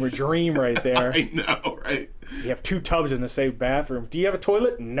baby boomer dream right there. I know, right? You have two tubs in the same bathroom. Do you have a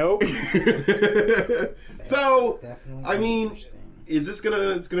toilet? Nope. So, Definitely I mean, interesting. is this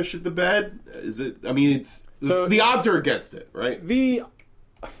gonna shit the bed? Is it? I mean, it's So- the odds are against it, right? The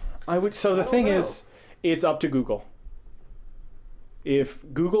thing know. is, it's up to Google. If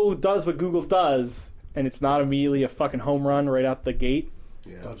Google does what Google does, and it's not immediately a fucking home run right out the gate,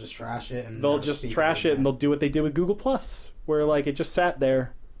 They'll just trash it, and they'll never just speak trash of it, and they'll do what they did with Google Plus, where like it just sat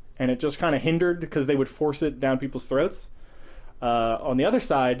there, and it just kind of hindered because they would force it down people's throats. On the other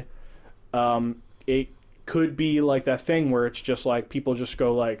side, it could be like that thing where it's just like people just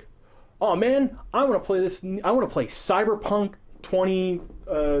go like, "Oh man, I want to play this. I want to play Cyberpunk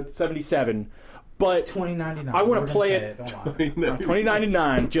 2077." But 2099. I wanna We're gonna play say it. Don't lie.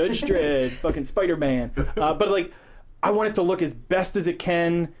 2099, Judge Dredd, fucking Spider-Man. But like, I want it to look as best as it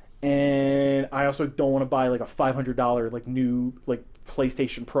can, and I also don't want to buy like a $500 like new like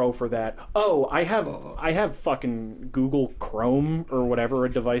PlayStation Pro for that. Oh, I have fucking Google Chrome or whatever,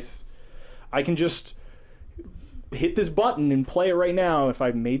 a device. I can just hit this button and play it right now. If I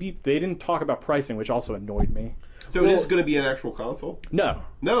maybe they didn't talk about pricing, which also annoyed me. So it is going to be an actual console? No.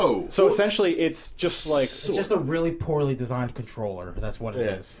 No. So essentially, it's just like It's just a really poorly designed controller. That's what it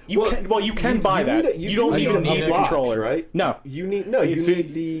Yeah. is. you can buy that. You don't you even don't need need a a box, controller, right? No. You need It's-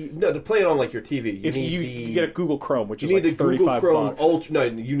 to play it on like your TV. If you get a Google Chrome, which you is need like the Google 35 Chrome bucks. Ultra. No,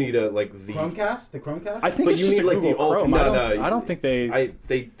 you need a like the Chromecast? The Chromecast? I think But it's you just need a like Google the Ultra. Chrome. No, I don't think they.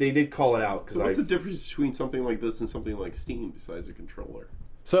 they did call it out So because what's the difference between something like this and something like Steam besides a controller?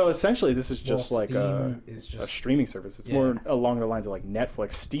 So essentially, this is just Well, like a Steam is just streaming service. It's Yeah. more along the lines of like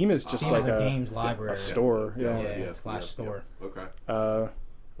Netflix. Steam is just Steam like is a games library. a store. Yeah. Slash store. Okay.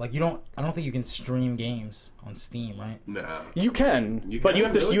 Like I don't think you can stream games on Steam, right? Nah. You can, You but can, you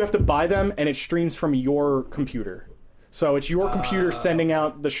have to really? you have to buy them, and it streams from your computer. So it's your computer sending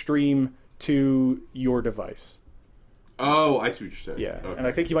out the stream to your device. Oh, I see what you're saying. Yeah, Okay. and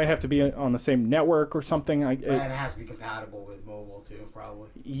I think you might have to be on the same network or something. And it has to be compatible with mobile too, probably.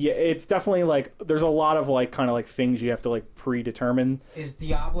 Yeah, it's definitely like there's a lot of like kind of like things you have to like predetermine. Is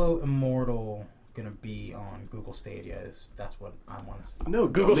Diablo Immortal gonna be on Google Stadia? That's what I want to see. No,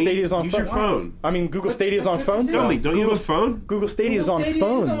 Google dummy. Stadia is on Use your phone. phone. I mean, Google Stadia is on that's what phones. it Dummy, says. don't you have a phone? Google Stadia is on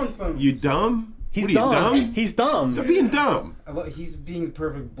phones. You dumb? He's What are you, dumb. He's dumb. Stop being dumb. He's being the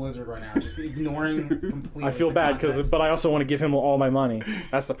perfect Blizzard right now, just ignoring completely. I feel the bad context. but I also want to give him all my money.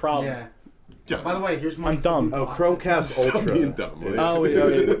 That's the problem. Yeah. Dumb. By the way, here's my. I'm dumb. Oh, Chromecast Stop Ultra. being dumb. will you? Oh,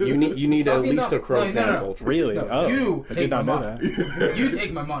 You need Stop at being least dumb. a Chromecast No. Ultra. Really? No, Oh, you I take did not my know money. that. You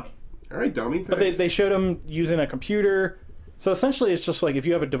take my money. All right, dummy. But Thanks. they showed him using a computer. So essentially, it's just like if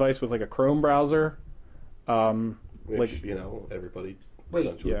you have a device with like a Chrome browser, Which, like everybody Wait,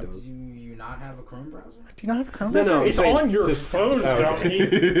 essentially yeah. Do does. you not have a Chrome browser? do you not have a Chrome No, browser? no, I'm It's saying on your just- phone, Oh, dummy.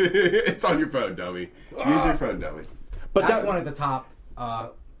 It's on your phone, dummy. Use your phone, dummy. But That's that one of the top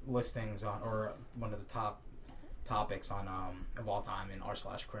listings on, or one of the top topics on of all time in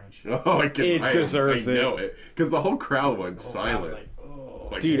r/cringe. Oh, I deserves I it. know it because the whole crowd went I silent. was like, oh.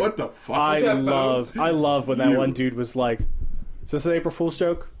 Like, Dude, what the fuck? I is that love phone? when that You. one dude was like, Is this an April Fool's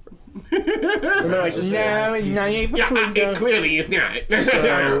joke? And they're like, no, it's not April Fool's joke. clearly is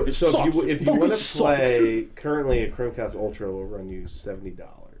not. So if you Fucking want to sucks. play, currently a Chromecast Ultra will run you $70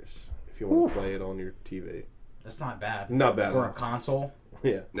 if you want to play it on your TV. That's not bad. Not bad. For a console.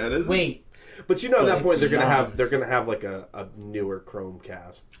 Yeah, That is Wait, but at that point it's they're giants. gonna have like a newer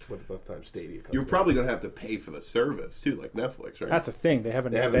Chromecast with the time Stadia. comes You're out. probably going to have to pay for the service too, like Netflix, right? That's a thing. They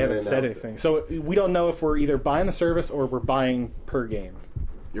haven't haven't said announced anything. So we don't know if we're either buying the service or we're buying per game.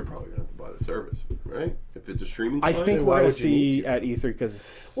 You're probably going to have to buy the service, right? If it's a streaming. I client? think why we're going to would you need see to? at E3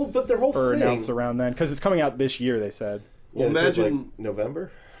 because Well, but their whole or thing. announced around then because it's coming out this year. They said Yeah, Well, is it, like, imagine.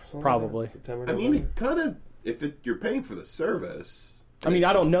 November. Something Probably. like that? September. I mean, November? it kind of if you're paying for the service. I mean,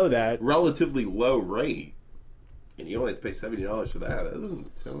 I don't know that, Relatively low rate, and you only have to pay $70 for that. That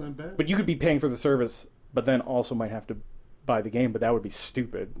doesn't sound that bad. but you could be paying for the service, but then also might have to buy the game. But that would be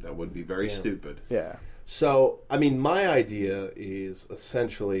stupid. That would be very stupid. Yeah. So, I mean, my idea is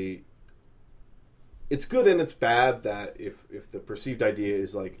essentially it's good and it's bad that if the perceived idea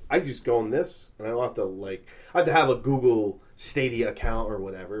is like I just go on this and I don't have to I have to have a Google Stadia account or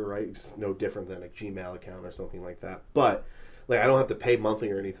whatever, right? It's no different than a Gmail account or something like that. But I don't have to pay monthly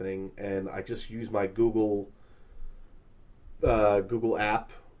or anything, and I just use my Google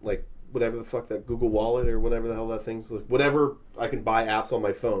app, like whatever the fuck that Google Wallet or whatever the hell that thing's like, whatever I can buy apps on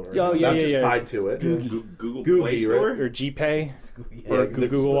my phone. Right? Oh, yeah, That's yeah, just yeah. tied to it. Google Googie, Play Store. right? Or GPay. yeah, Or the, the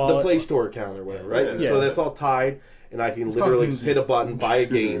Google the Wallet. Play Store account or whatever, right? Yeah. So that's all tied, and I can It's called literally Googie. just hit a button, buy a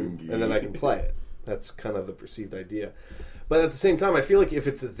game, Googie. and then I can play it. That's kind of the perceived idea. But at the same time, I feel like if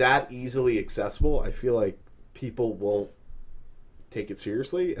it's that easily accessible, I feel like people won't take it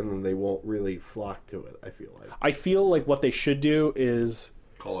seriously, and then they won't really flock to it. I feel like what they should do is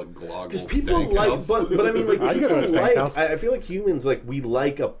Call it Gloggle because people like, Steakhouse. but I mean, like I'd go to a people like. steakhouse. I feel like humans we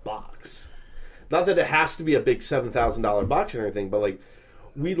like a box. Not that it has to be a big $7,000 box or anything, but like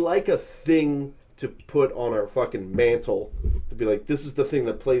we like a thing to put on our fucking mantle to be like, this is the thing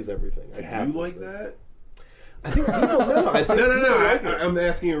that plays everything. I have you this like thing. that? I think people no. I think No. people like it. I'm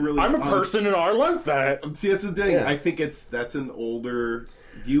asking a really. I'm a honest- person and I like that. See, that's the thing. Yeah. I think that's an older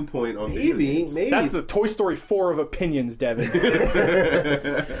viewpoint on video games. Maybe. That's the Toy Story 4 of opinions, Devin.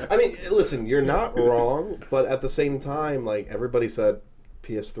 I mean, listen, you're not wrong, but at the same time, like everybody said,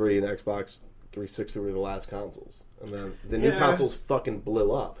 PS3 and Xbox 360 were the last consoles, and then the new Yeah. consoles fucking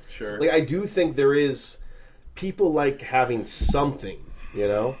blew up. Sure. Like I do think there is people like having something, you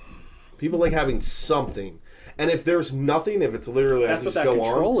know. People like having something, and if there's nothing, if it's literally That's I what just that go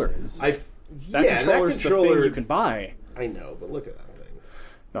controller on, is. That That controller's the thing you can buy. I know, but look at that thing.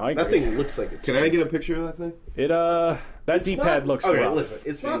 No, I That agree. thing looks like a Can I get a picture of that thing? It that D-pad looks okay, rough. listen,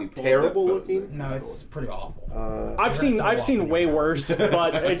 it's Sandy, not pull terrible that photo. looking. No, it's pretty awful. I've seen way worse,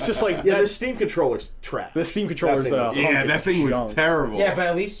 but it's just like Yeah, that- the Steam controller's trash. the Steam controller's That thing- Yeah, that thing was junk. terrible. Yeah, but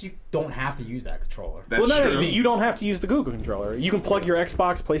at least you don't have to use that controller. That's Well, no, true. you don't have to use the Google controller. You can plug your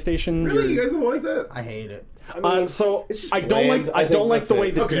Xbox, PlayStation. Really, you guys don't like that? I hate it. I mean, So it's just I don't bland. like I I don't think like that's the way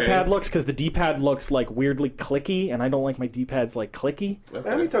it. the Okay. D-pad looks because the D-pad looks like weirdly clicky, and I don't like my D-pads like clicky. How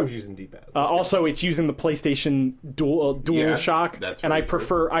many times are you using D-pads? Also, it's using the PlayStation Dual Yeah, Shock, that's and very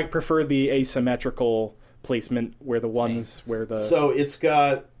true. I prefer the asymmetrical placement where the ones where the So it's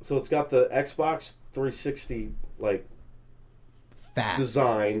got the Xbox 360 like Fat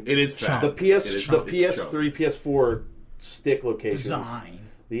design. It is fat. The It is the chunk. It's chunk. PS3, PS4 stick locations. design.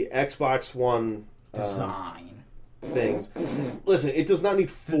 The Xbox One Design. things. Listen, it does not need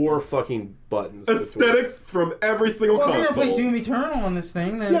 4 fucking buttons. between. Aesthetics from every single Well, if you're console. gonna play Doom Eternal on this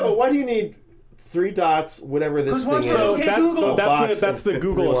thing, then Yeah, but why do you need 3 dots? Whatever this 'Cause thing once is. you're so okay, that, Google. that's the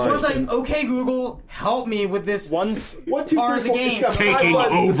Google So So it's it's Assistant. like, okay, Google, help me with this Once One, two, part three, of the four. It's game. got 5 Taking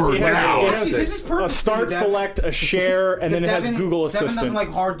buttons. over It has- now. it Actually, has- this is perfect. a start, Devin. select, a share, and then it has Devin- Google Devin Assistant. doesn't like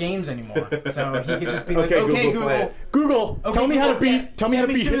hard games anymore, so he could just be like, Okay, okay, Google, play Google, it. Google, okay, tell me how to Google, beat. Tell me how to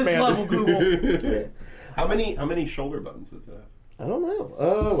get beat through this Hitman. level, Google. How many shoulder buttons does it have? I don't know.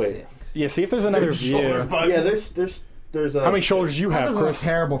 Oh wait. 6. Yeah, see if there's another Shoulder view. buttons. Yeah, there's How many shoulders you That have, doesn't look Chris?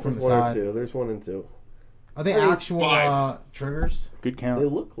 terrible from the 1 or side. 2. There's 1 and 2. Are they Maybe actual 5. triggers? Good They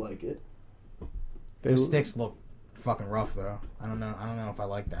count. look like it. Their sticks look fucking rough though. I don't know if I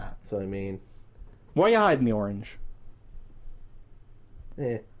like that. So I mean, Why are you hiding the orange?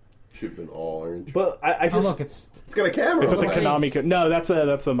 Should have been all orange. but I Oh just look, it's It's got a camera. Put the Nice. Konami. No, that's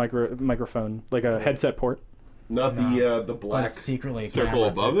a microphone, like a headset port. Not No. the but black it's secretly a circle camera,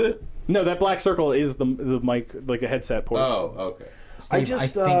 above too. it. No, that black circle is the mic, like a headset port. Oh, okay. Steve, I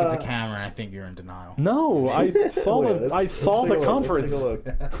just, think it's a camera, and I think you're in denial. No, I saw Wait, the I let's saw take the a look, conference. let's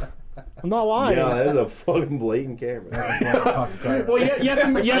take a look. I'm not lying. Yeah, that is a fucking blatant camera. Fucking camera. Well,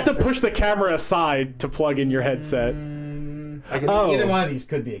 you have to push the camera aside to plug in your headset. Either one of these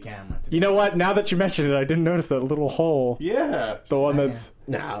could be a camera. You know what? Now that you mentioned it, I didn't notice that little hole. Yeah. The one saying. that's.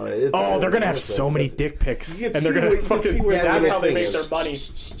 No. Oh, they're gonna have so many dick pics, You and can they're see gonna where- you can fucking. see where That's the how they thing make their is.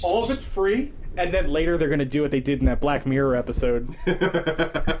 money. All of it's free, and then later they're gonna do what they did in that Black Mirror episode.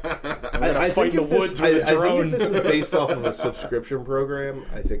 I fight think in if the woods with a I think drone. if this is based off of a subscription program,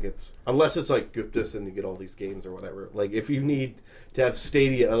 I think it's unless it's like Guptas and you get all these games or whatever. Like if you need to have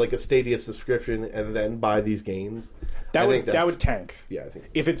Stadia, like a Stadia subscription, and then buy these games, That I would think that that's- would tank. Yeah, I think.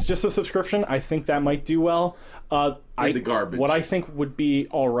 If it's just a subscription, I think that might do well. The garbage. What I think would be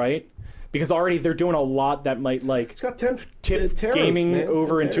all right, because already they're doing a lot that might like It's got 10 tip teras, gaming man.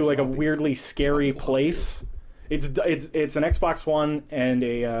 over 10 into like a teraflops. weirdly scary place. It's an Xbox One and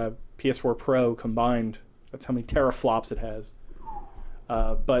a PS4 Pro combined. That's how many teraflops it has.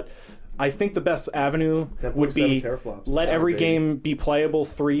 But I think the best avenue would 10.7 be teraflops. let Wow, every baby. game be playable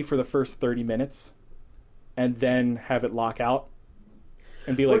 3 for the first 30 minutes, and then have it lock out,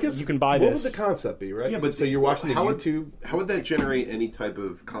 and be Well, I like, guess you can buy what this. would the concept be, right? Yeah, but so you're watching the how YouTube. How would that generate any type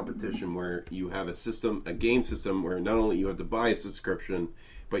of competition where you have a game system where not only you have to buy a subscription,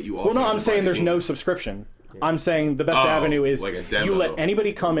 but you also Well, no, have I'm to buy saying the there's game? no subscription. I'm saying the best Oh, avenue is like a demo. you let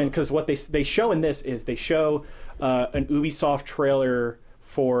anybody come in, because what they show in this is they show an Ubisoft trailer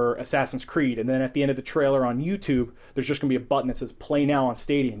for Assassin's Creed, and then at the end of the trailer on YouTube, there's just going to be a button that says "Play Now" on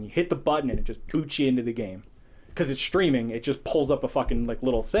Stadia, and you hit the button and it just boots you into the game. Because it's streaming, it just pulls up a fucking like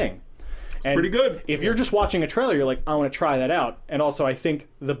little thing. And pretty good. If you're just watching a trailer, you're like, I want to try that out. And also, I think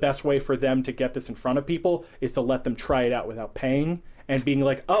the best way for them to get this in front of people is to let them try it out without paying and being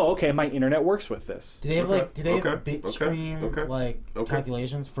like, oh, okay, my internet works with this. Do they have Okay. have bit stream like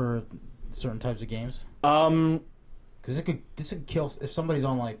calculations for certain types of games? Because this could kill if somebody's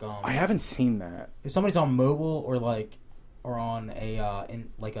on like I haven't seen that. if somebody's on mobile or on a an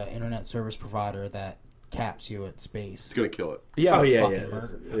internet service provider that caps you at space. It's gonna kill it. Yeah, Oh yeah, fucking yeah.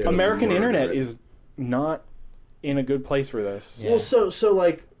 murder. Yeah. American Murder internet it. is not in a good place for this. Yeah. Well, so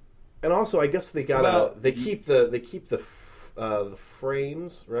like, and also I guess they gotta Well, they keep the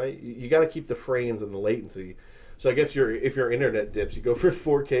frames, right? You got to keep the frames and the latency. So I guess if your internet dips, you go for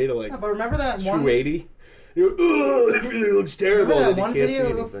 4K to like Yeah, but remember that one 280. You're, ugh, everything looks terrible. remember that and you one can't see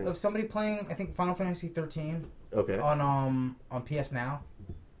video anything. of somebody playing I think Final Fantasy 13 Okay. on PS Now.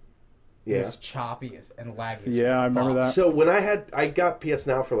 It Yeah. was choppy and laggy. As Yeah, I remember fuck. that. So when I got PS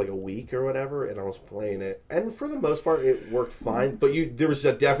Now for like a week or whatever, and I was playing it, and for the most part it worked fine. But there was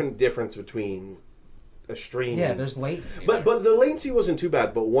a definite difference between a stream. Yeah, there's latency. But the latency wasn't too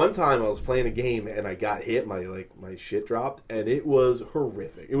bad. But one time I was playing a game and I got hit. My shit dropped, and it was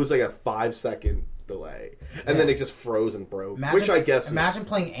horrific. It was like a 5-second delay, and then it just froze and broke. Which I guess imagine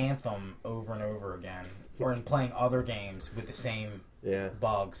playing Anthem over and over again, or in playing other games with the same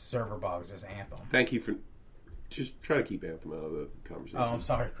server bugs as Anthem. Thank you for just try to keep Anthem out of the conversation. Oh, I'm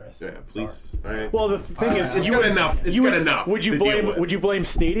sorry, Chris. Yeah, please. Sorry. All right. Well, the thing is, it's you good would- enough. It's you good would- enough. Would you to deal blame with. Would you blame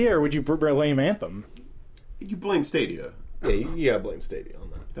Stadia or would you blame Anthem? You blame Stadia. Yeah, you gotta blame Stadia on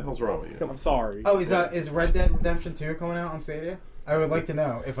that. What the hell's wrong with you? I'm sorry. Oh, is Red Dead Redemption 2 coming out on Stadia? I would like to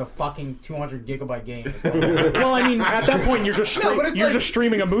know if a fucking 200 gigabyte game is coming out. Well, I mean, at that point, you're just No, but it's you're like- just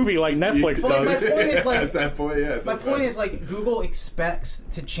streaming a movie like Netflix Well, like, does. my point is, like- at that point, yeah. My point is, like, Google expects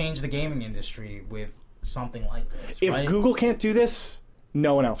to change the gaming industry with something like this, If right? Google can't do this,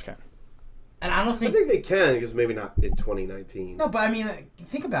 no one else can. And I don't I think... think they can, because maybe not in 2019. No, but I mean,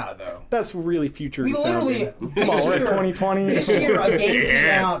 think about it, though. That's really future. We literally... sounding. This Come on, we're at year- 2020. This year, a game came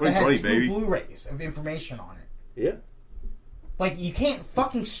Yeah, out that had 2020, 2 baby. Blu-rays of information on it. Yeah. Like, you can't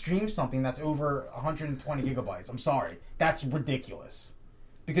fucking stream something that's over 120 gigabytes. I'm sorry. That's ridiculous.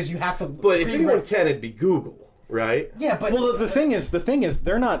 Because you have to... But if anyone can, it'd be Google, right? Yeah, but... Well, the thing is,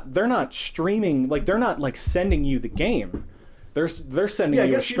 they're not streaming. Like, they're not like sending you the game. They're sending Yeah, I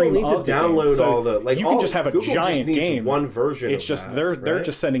you a guess you don't stream need to of the download game. So all the like. you all, can just have a Google just giant needs game. one version. It's of just that, they're right?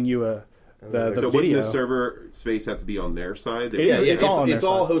 just sending you the So video. wouldn't the server space have to be on their side? It is- Yeah, it's all on their it's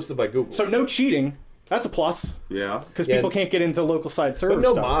all side. hosted by Google. So no cheating. That's a plus Yeah. because Yeah. people can't get into local side server but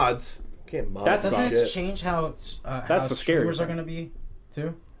no stuff. mods. Can't mod. That's Doesn't shit. this change how That's the scary streamers are thing. going to be,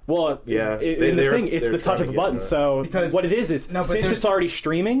 too? Well, Yeah, in the thing, it's they're the touch trying of a to get button. that. So Because- what it is No, but since there's- it's already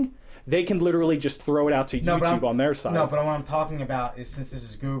streaming, they can literally just throw it out to No, but YouTube on their side. No, but what I'm talking about is since this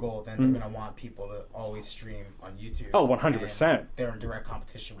is Google, then they're going to want people to always stream on YouTube. Oh, 100%. And they're in direct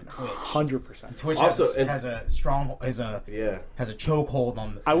competition with Twitch. 100%. Twitch Also, has a strong has a chokehold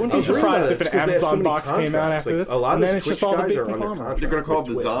on. I wouldn't be was reading surprised about if it. an It's 'cause they have so Amazon many box came out contracts. after Like, this, a lot of and then these it's just Twitch all the guys big are under conglomerates. contract. They're going to call it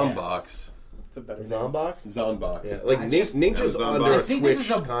the Twitch. Zombox. It's a better name. Zombox. Zombox. Yeah, like It's just- Ninja's Amazon under box. a I think Twitch this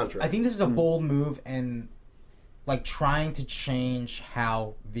is a contract. I think this is a bold move and like trying to change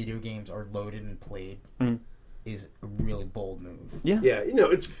how video games are loaded and played. is a really bold move. Yeah. Yeah,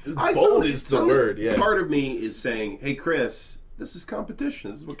 it's bold is the word. Yeah, Part of me is saying, "Hey, Chris, this is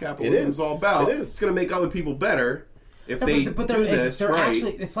competition. This is what capitalism is all about. It is. It's going to make other people better if No, they but do this they're right."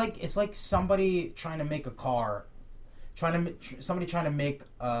 actually it's like somebody trying to make a car, somebody trying to make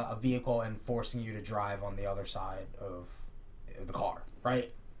a vehicle and forcing you to drive on the other side of the car,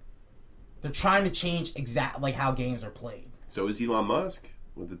 right? They're trying to change like how games are played. So is Elon Musk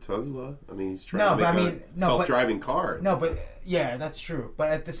with the Tesla. I mean, he's trying to make a self-driving car. No, but yeah, that's true. But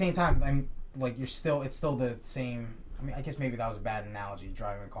at the same time, I'm like, it's still the same. I mean, I guess maybe that was a bad analogy,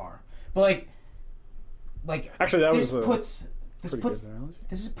 driving a car. But like actually, that this was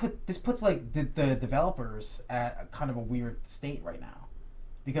this puts like the developers at a kind of a weird state right now,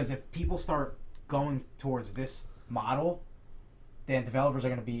 because if people start going towards this model, then developers are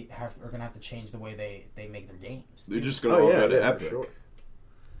going to have to change the way they make their games. They're just going to all go to Epic. Sure.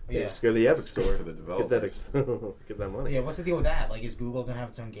 Yeah, just go to the Epic store for the developers. Get that money. Yeah, what's the deal with that? Like, is Google going to have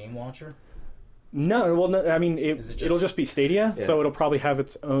its own game launcher? No, well, no, I mean, it'll just be Stadia, so it'll probably have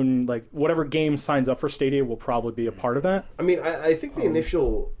its own, like, whatever game signs up for Stadia will probably be a part of that. I mean, I think the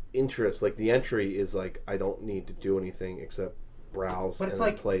initial interest, like, the entry is, like, I don't need to do anything except browse and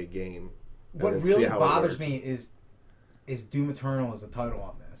like, play a game. What really bothers me is Doom Eternal as a title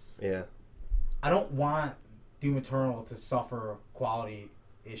on this. Yeah. I don't want Doom Eternal to suffer quality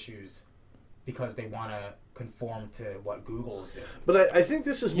issues because they want to conform to what Google's doing. But I think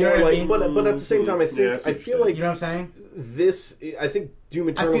this is more like, but at the same time, I feel like, you know what I'm saying? I think Doom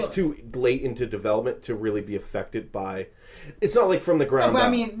Eternal's too late into development to really be affected by. It's not like from the ground up. I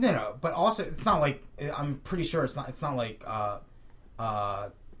mean, no. But also, it's not like, I'm pretty sure it's not like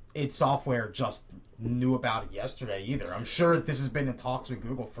id Software just knew about it yesterday either. I'm sure this has been in talks with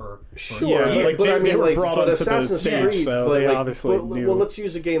Google for sure. years. But I mean, like, brought up to the stage, so they obviously knew. Well, let's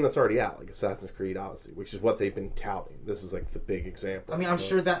use a game that's already out, like Assassin's Creed Odyssey, which is what they've been touting. This is like the big example. I mean, I'm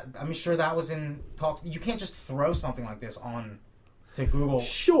sure that was in talks. You can't just throw something like this on to Google.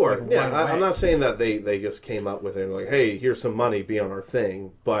 Sure, like, yeah. right I'm not saying that they just came up with it and like, hey, here's some money, be on our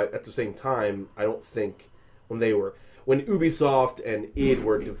thing. But at the same time, I don't think when Ubisoft and id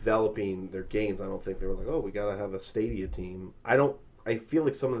were developing their games, I don't think they were like, oh, we got to have a Stadia team. I feel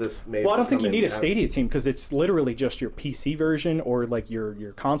like some of this may. Well, I don't think you need a Stadia team because it's literally just your PC version or like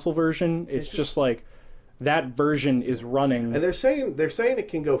your console version. It's just like that version is running. And they're saying it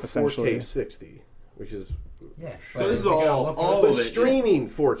can go 4K 60, which is So this is all of it. Streaming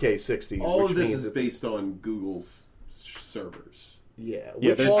 4K 60. All of this is based on Google's servers. Yeah.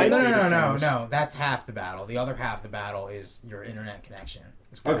 No. That's half the battle. The other half of the battle is your internet connection.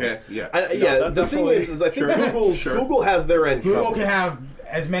 Okay. Yeah. The thing is I think Google has their end. Google can have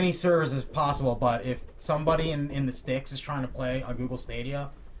as many servers as possible, but if somebody in the sticks is trying to play on Google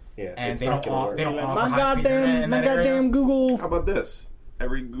Stadia, and they don't offer high-speed internet in that area, Google. How about this?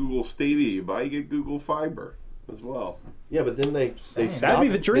 Every Google Stadia you buy, you get Google Fiber as well. Yeah, but then they that'd be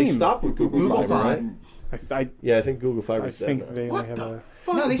the dream. They stopped with Google Fiber, right? I think Google Fiber. I think they only have a.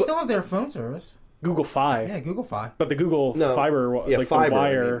 No, they still have their phone service. Google Fi. Yeah, Google Fi. But the Google Fiber, like fiber, the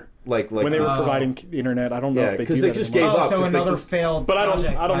wire, like when they were providing internet, I don't know if they do that. Because they just gave up. So another failed. But I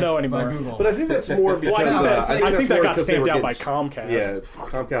don't know anymore. But I think that's more because I think that got stamped out by Comcast. Yeah,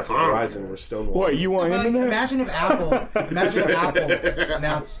 Comcast and Verizon were stonewalled. What, you weren't in there? Imagine if Apple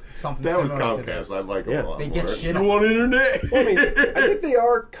announced something that similar was to this. Comcast. I like them a lot They more. get shit You want internet? Well, I mean, I think they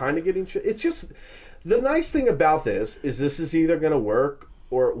are kind of getting shit. It's just the nice thing about this is either going to work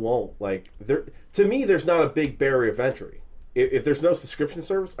or it won't. Like to me, there's not a big barrier of entry. If there's no subscription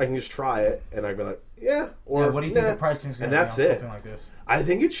service, I can just try it, and I'd be like, or what do you think the pricing is going to be on something like this? I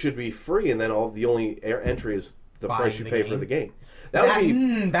think it should be free, and then the only entry is the price you pay for the game.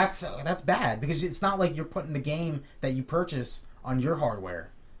 That's bad because it's not like you're putting the game that you purchase on your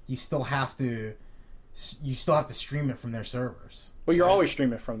hardware. You still have to stream it from their servers. Well, you're always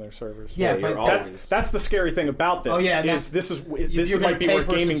streaming from their servers. Yeah, but that's the scary thing about this. Oh yeah, this might be where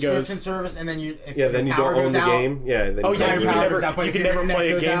gaming goes. Service, and then if then you don't own the game. Yeah. Then you can never play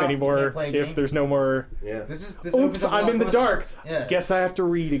a game anymore if there's no more. Yeah. Oops, I'm in the dark. Yeah. Guess I have to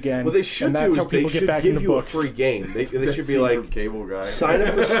read again. What they should and that's do how people is they get back should into give you books. a free game. They should be like cable guy. Sign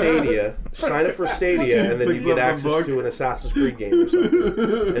up for Stadia, and then you get access to an Assassin's Creed game or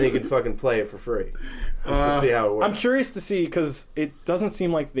something, and you can fucking play it for free. Just to see how it works. I'm curious to see because it doesn't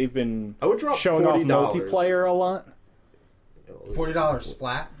seem like they've been showing off $40. multiplayer a lot. $40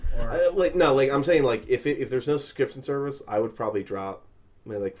 flat. I'm saying like if there's no subscription service, I would probably drop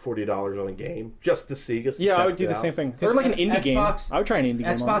like $40 on a game just to see. Just to Yeah, I test would do it the out. same thing. Or like an indie game. Xbox- I would try an indie game.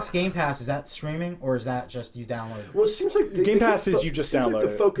 on it. Xbox Game Pass, is that streaming or is that just you download? Well, it seems like Game Pass is you just download like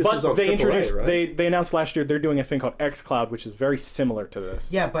the it. focus is But on they AAA, introduced right? they announced last year they're doing a thing called xCloud, which is very similar to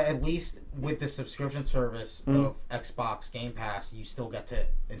this. Yeah, but at least with the subscription service Mm. of Xbox Game Pass, you still get to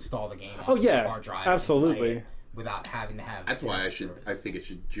install the game Oh, onto yeah, your hard drive. absolutely. And play it without having to have. That's why service. I think it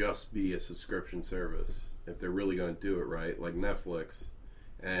should just be a subscription service if they're really going to do it right, like Netflix.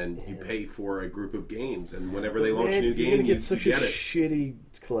 And you pay for a group of games, and whenever they launch a new Man, you're game, gonna you get such get a it. shitty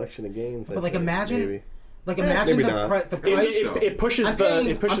collection of games. I But like, think, imagine, maybe. like imagine maybe the, not. the It, price. it pushes I'm paying-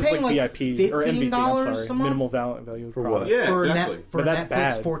 it pushes I'm paying like like VIP or MVP. $15 I'm a sorry, month? minimal value of For product. what? Yeah, for exactly. net, for But that's Netflix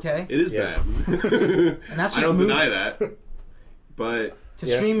bad. 4K. It is Yeah. bad. And that's I just don't deny movies. that. But To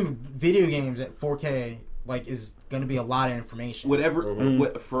Yeah. stream video games at 4K like is going to be a lot of information. whatever for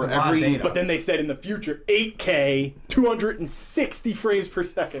It's a lot of every data. But then they said in the future, 8K, 260 frames per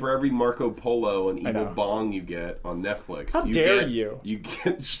second. for every Marco Polo and I Evil know. Bong you get on Netflix, How you dare get, you. You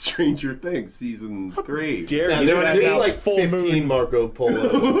get Stranger Things season 3. dare Yeah, you you know know what I there's mean? like Full 15 moon. Marco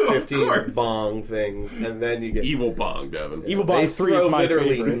Polo, 15 course. Bong things, and then you get Evil Bong, Devin. Evil They Bong 3 throw is my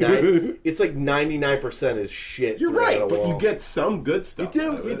literally favorite. it's like 99% is shit. You're thrown at right, a but you wall. get some good You stuff.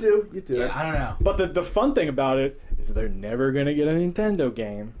 do, out of you it. do, you do. Yeah, I don't know. But the fun thing about it is they're never going to get a Nintendo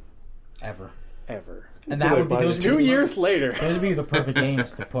game. Ever. Ever. And that would be those would 2 be- years later. Those would be the perfect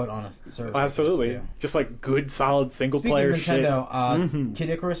games to put on a service. like Absolutely. this, too. Just like good, solid single Speaking player of shit. Nintendo, Kid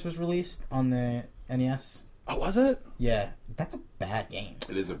Icarus was released on the NES. Oh, was it? Yeah, that's a bad game.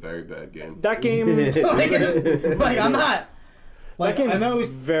 It is a very bad game. That game. like, I'm not. Like, That game's I know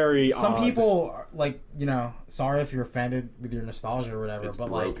very some odd. people are, like, you know, sorry if you're offended with your nostalgia or whatever, It's but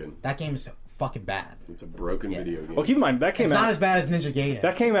broken. like that game's fucking bad. It's a broken video game. Well, keep in mind that came It's out. not as bad as Ninja Gaiden.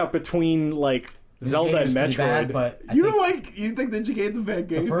 That came out between like Ninja Zelda Gaiden and was pretty Metroid. bad, but I You think don't like? You think Ninja Gaiden's a bad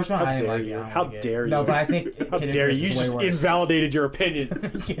game? the first one How I didn't dare like. you. I don't How like it. dare No, you. but I think How Kid dare Icarus you? You is just way worse. invalidated your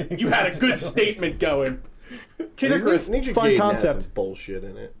opinion. You had a good statement going. Kid Icarus, Ninja fun Gaiden concept. has some bullshit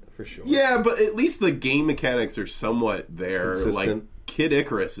in it for sure. Yeah, but at least the game mechanics are somewhat there. Consistent. Like Kid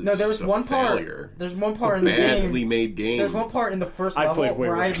Icarus is No, there was just a one part. failure. There's one It's part a in the badly game. made game. There's one part in the first I level played way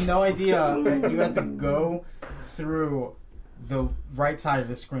where I worse. had no idea that you had to go through the right side of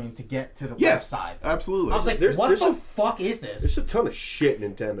the screen to get to the Yeah, left side. absolutely. I was like, There's- what there's the a- fuck is this? There's a ton of shit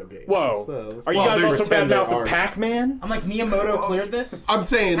Nintendo games. Whoa. So, Are you Well, guys they also bad pretend there mouthing aren't. Pac-Man? I'm like, Miyamoto cleared this? I'm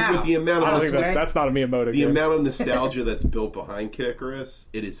saying How? with the amount I of don't think Honestly, that's not a Miyamoto the game. amount of nostalgia that's built behind Kid Icarus,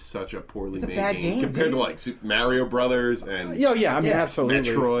 it is such a poorly It's a made bad game game, compared dude. to like Super Mario Brothers and Yeah, I mean, Yeah. absolutely.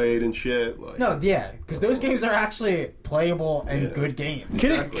 Metroid and shit. Like, No, yeah, because those games are actually playable and Yeah. good games.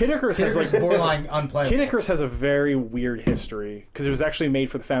 Kid Icarus Kid has Icarus like is borderline unplayable. Kid Icarus has a very weird history because it was actually made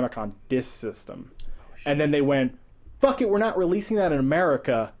for the Famicom Disk System, and then they went, "Fuck it, we're not releasing that in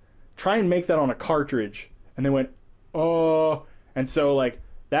America. Try and make that on a cartridge." And they went, "Oh," and so like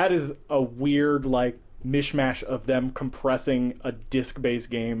that is a weird like mishmash of them compressing a disc-based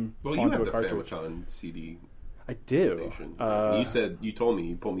game well, you onto have a the cartridge. Famicom CD I do. station. Uh, you told me,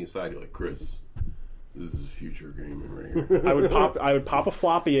 you pulled me aside. You're like, Chris, this is future gaming right here. I would pop a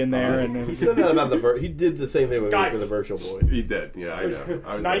floppy in there, and he then, said that about he did the same thing with me Guys. for the Virtual Boy. He did. Yeah, I know.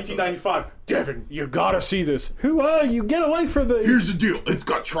 I was 1995. Devin, you gotta see this. Who are you? Get away from the. Here's the deal. It's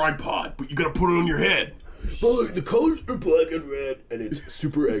got tripod, but you gotta put it on your head. But look, the colors are black and red, and it's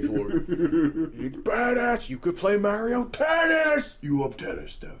super edgelord. It's badass. You could play Mario Tennis. You love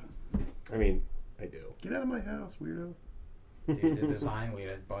tennis, Devin. I mean, I do. Get out of my house, weirdo. Dude, the design we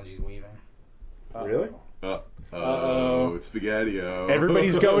had Bungie's leaving. Really? Uh-oh. Spaghetti-O.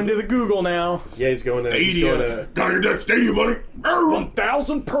 Everybody's going to the Google now. Yeah, he's going to. He's Stadia. going to Gotta get that Stadia money.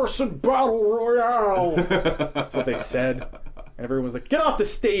 1,000-person battle royale. That's what they said. And everyone was like, "Get off the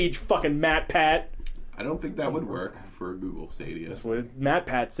stage, fucking Matt Pat." I don't think that would work for Google Stadia. That's what Matt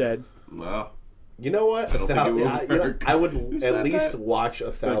Pat said. Well, You know what? don't think it will work. I would Who's at that least guy? watch The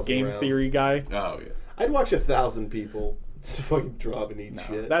 1,000 game rounds. theory guy. oh yeah. I'd watch 1,000 people just fucking drop and eat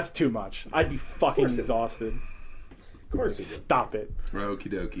shit. That's too much. I'd be fucking course it- exhausted. of course you Stop it.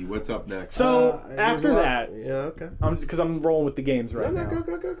 Okie dokie. What's up next? So there's after a lot- that, Yeah, okay. because I'm rolling with the games right No, now.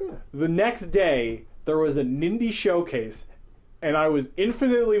 go. The next day, there was a Nindy showcase, and I was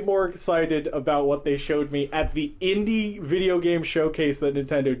infinitely more excited about what they showed me at the indie video game showcase that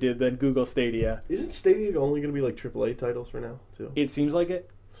Nintendo did than Google Stadia. Isn't Stadia only going to be like AAA titles for now, too? It seems like it.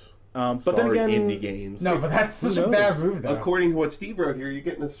 But then Sorry, again, indie games. No, but that's such a knows? bad move, though. According to what Steve wrote here, you're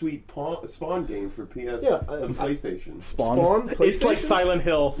getting a sweet Spawn game for PS Yeah, and PlayStation. Spawns. Spawn, It's like PlayStation? Silent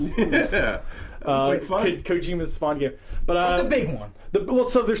Hill. Yeah, that was like fun. Kojima's Spawn game. But What's the big one? well,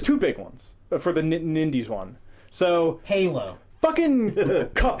 so there's two big ones for the Nindies one. So Halo. Fucking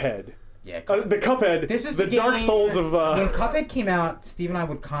Cuphead. Yeah, The Cuphead. this is the Dark game- Souls of. When Cuphead came out, Steve and I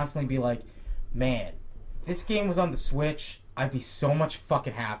would constantly be like, "Man, if this game was on the Switch, I'd be so much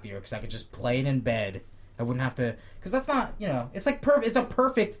fucking happier because I could just play it in bed. I wouldn't have to, because that's not, it's like it's a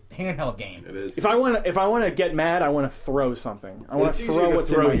perfect handheld game. It is. If I want to get mad, I want to throw something. I want It's to easier throw to what's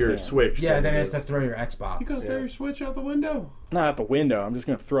throw in my your hand. Switch. Yeah, than then it it's is. to throw your Xbox. You gotta throw your Switch out the window. Not out the window. I'm just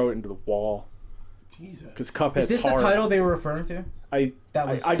gonna throw it into the wall Jesus. because Cuphead's Is this hard. the title they were referring to? That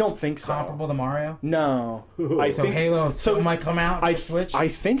was I don't think so. comparable to Mario. No, I So think Halo still might come out for Switch. I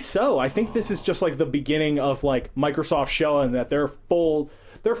think so. I think this is just like the beginning of like Microsoft showing that they're full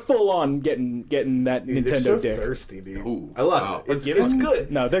on getting that Dude, they're Nintendo so dick. thirsty, dude. Ooh, I love wow. it. It's, Let's get it's into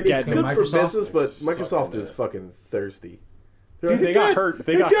good. No, they're It's getting good it. for Microsoft business, but sucking Microsoft that. is fucking thirsty. Dude, they got hurt.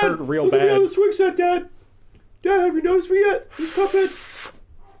 They got hurt real look at me bad. on the swing set, Dad. Dad, have you noticed me yet? It's Cuphead.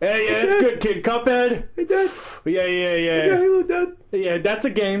 Hey, yeah, it's good, kid. Cuphead. Hey, Dad. Yeah, Yeah, Halo, Dad. yeah. That's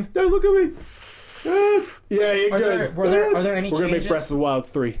a game. Dad, look at me. Dad. Yeah, you're are good. there any We're gonna make changes? Breath of the Wild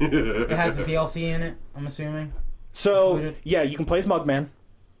 3. It has the DLC in it, I'm assuming. So Included? yeah, you can play as Mugman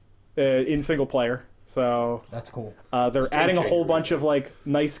in single player. So That's cool. they're adding a whole bunch of like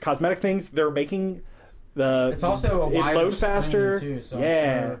nice cosmetic things. They're making the It's also a it wider load faster. screen too, so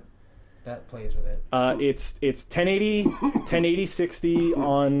yeah. I'm sure that plays with it. It's 1080 60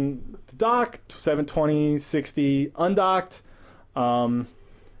 on the dock, 720 60 undocked.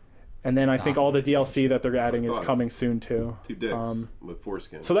 And then I think all the DLC that they're adding is thought. coming soon too. 2 dicks with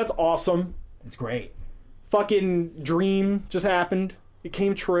foreskin. So that's awesome. It's great. Fucking dream just happened. It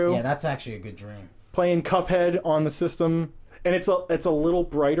came true. Yeah, that's actually a good dream. Playing Cuphead on the system, and it's a little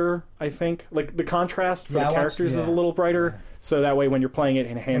brighter. I think like the contrast for Yeah, I the watched- characters is a yeah. little brighter, so that way when you're playing it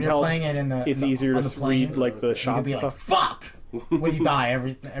in handheld, When you're playing it it's in the, easier on to the plane, read like the you shots could be and like, stuff. "Fuck!" when you die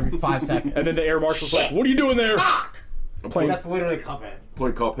every 5 seconds. And then the air marshal's like, Shit. "What are you doing there?" Fuck! Playing- That's literally Cuphead.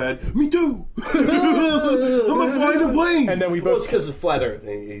 Play Cuphead. Me too. I'm gonna fly the plane. And then we Well, it's both. because the flat Earth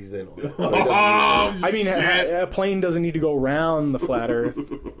thing he's in. I mean, a plane doesn't need to go around the flat Earth.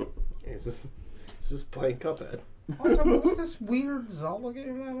 It's just playing Cuphead. Also, what was this weird Zelda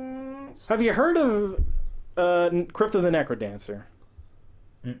game that was? Have you heard of Crypt of the Necrodancer?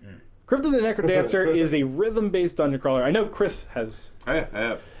 Crypt of the Necrodancer is a rhythm-based dungeon crawler. I know Chris has. I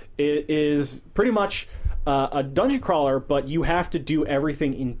have. It is pretty much a dungeon crawler, but you have to do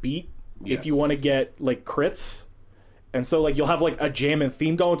everything in beat if you Yes. want to get like crits. And so like you'll have like a jam and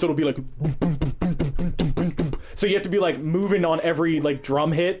theme going, so it'll be like boom, boom, boom, boom, boom, boom, boom, boom, boom. So you have to be like moving on every like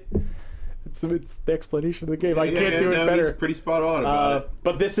drum hit. It's the explanation of the game. I can't do it He's better. pretty spot on about it.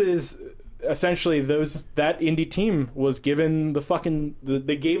 But this is essentially that indie team was given the fucking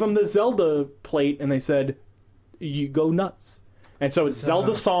they gave them the Zelda plate and they said you go nuts. And so it's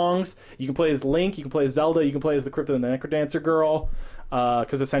Zelda songs. You can play as Link. You can play as Zelda. You can play as the Crypt of the Necrodancer girl.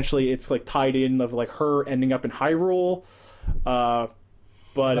 Because essentially it's like tied in of like her ending up in Hyrule.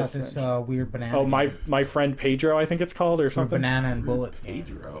 But About it's, this weird banana. oh game. my friend Pedro, I think it's called or Weird something. banana and bullets game.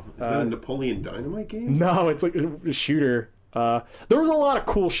 Pedro. Is that a Napoleon Dynamite game? No, it's like a shooter. There was a lot of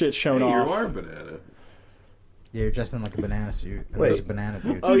cool shit shown Hey, you off. are banana. Yeah, you're dressed in like a banana suit. And Wait. there's a banana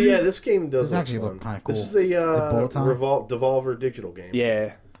dude. Oh yeah, this game does This actually fun. look kinda cool. This is a Is it bullet time? Devolver digital game.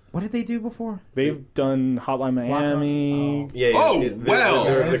 Yeah. What did they do before? They've done Hotline Miami. Oh. Yeah. Oh, they're- well.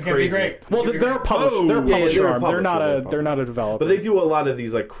 they're This is gonna be crazy. great. Well, they're a publisher. Oh. They're a Yeah, publisher they're a arm. They're not publisher, a. They're not a developer. But they do a lot of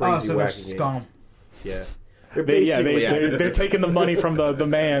these like crazy Oh, so they're wacky scum. games. Yeah. They're They, yeah, basically they're taking the money from the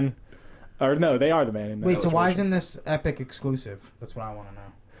man. Or no, they are the man. In that Wait, so why situation. isn't this Epic exclusive? That's what I want to know.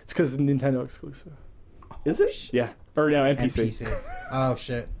 It's because Nintendo exclusive. Is it? Yeah. Or no, NPC. NPC. Oh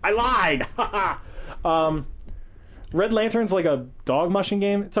shit. I lied. Red Lantern's like a dog mushing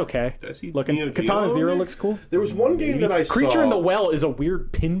game. It's okay. Does he Looking Neo Geo Katana on Zero it? looks cool. There was one game that I saw. Creature in the Well is a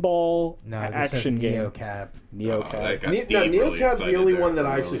weird pinball No, this says action game. Neocab. Neocab. I got Now, Steve really Neocab's the excited only there one that for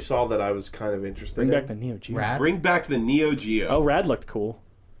a I actually moment. saw that I was kind of interested Bring in. back the Neo Geo. Rad. Bring back the Neo Geo. Oh, Rad looked cool.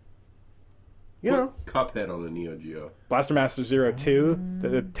 You know, Cuphead on the Neo Geo. Blaster Master Zero 2,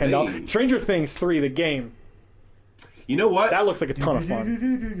 the $10. Hey. Stranger Things 3, the game. You know what? That looks like a ton of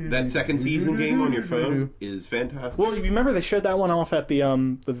fun. That second season game on your phone is fantastic. Well, you remember they showed that one off at the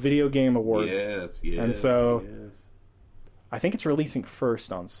Video Game Awards. yes. And so- yes. I think it's releasing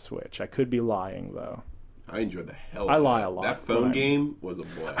first on Switch. I could be lying though. I enjoyed the hell. I out of lie that. a lot, That but phone I- game was a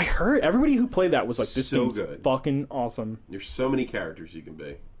blast. I heard everybody who played that was like, "This So game's good. fucking awesome." There's so many characters you can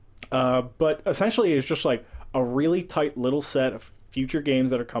be. But essentially, it's just like a really tight little set of future games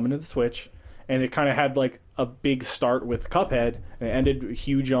that are coming to the Switch, and it kind of had like a big start with Cuphead, and it ended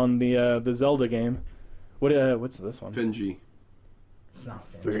huge on the Zelda game. What's this one? Finji. It's not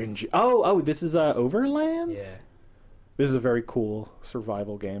fair. Fringe. Oh, this is Overlands. Yeah. This is a very cool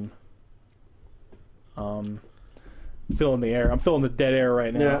survival game. Filling the air. I'm filling the dead air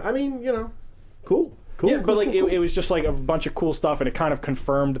right now. Yeah, I mean, cool. Yeah, but like it was just like a bunch of cool stuff, and it kind of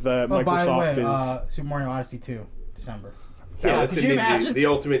confirmed that Oh, by the Microsoft way, is. Super Mario Odyssey 2, December. Yeah, that's could an you indie, imagine? the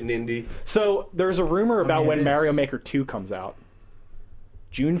ultimate indie. So there's a rumor about Okay, when it is. Mario Maker 2 comes out.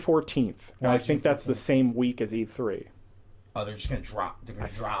 June 14th. And Why I June think that's the 14th? same week as E3. Oh, they're just gonna drop. They're gonna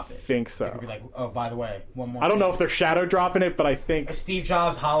drop it. Think They're so. gonna be like, oh, by the way, one more. I don't thing. know if they're shadow dropping it, but I think A Steve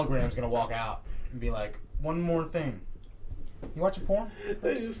Jobs hologram is gonna walk out and be like, one more thing. You watching porn?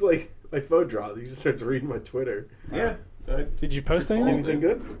 It's just like my phone dropped. He just starts reading my Twitter. Yeah. Did you post anything? Anything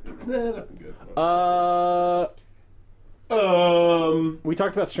good? Nah, nothing good. We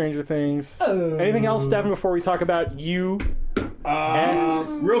talked about Stranger Things. Oh. Anything else, Devin, before we talk about you?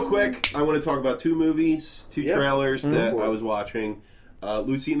 Real quick, I want to talk about two movies, two Yeah. trailers that for it. I was watching.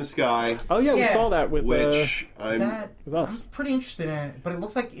 Lucy in the Sky, Oh yeah, we Yeah. saw that with which Is I'm that? with us. I'm pretty interested in it, but it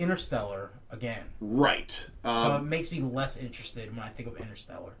looks like Interstellar again. right. So it makes me less interested when I think of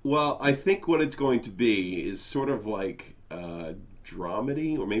Interstellar. Well, I think what it's going to be is sort of like a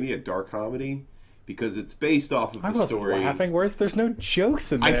dramedy or maybe a dark comedy because it's based off of I the wasn't story. laughing. There's no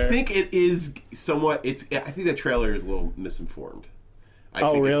jokes in I there. think it is somewhat. I think that trailer is a little misinformed. I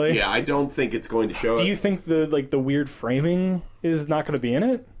Oh, think really? Yeah, I don't think it's going to show. Do you think the weird framing is not going to be in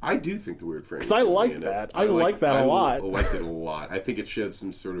it? I do think the weird frame. 'Cause I like that. I like that a lot. I liked it a lot. I think it showed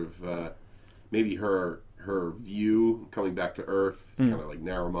some sort of maybe her view coming back to Earth is kind of like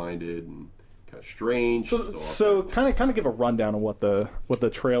narrow-minded and kind of strange. So kind of give a rundown of what the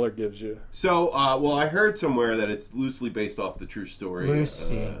trailer gives you. So, well, I heard somewhere that it's loosely based off the true story.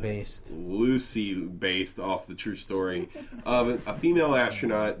 Lucy based off the true story of a female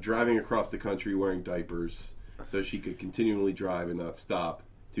astronaut driving across the country wearing diapers so she could continually drive and not stop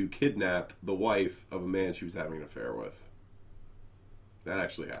to kidnap the wife of a man she was having an affair with. That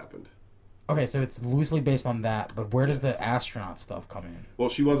actually happened. Okay, so it's loosely based on that, but where does the astronaut stuff come in? Well,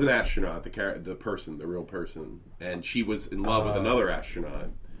 she was an astronaut, the real person, and she was in love with another astronaut.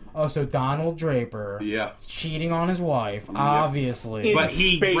 Oh, so Donald Draper Yeah. is cheating on his wife, obviously. In But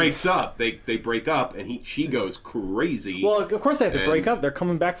he space. breaks up. They break up, and she goes crazy. Well, of course they have to break And- up. They're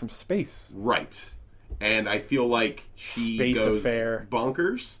coming back from space. Right. And I feel like she Space goes affair.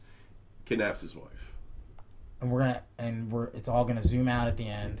 bonkers, kidnaps his wife. And it's all gonna zoom out at the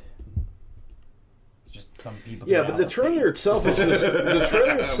end. It's just some people. Yeah, get but out the of trailer itself is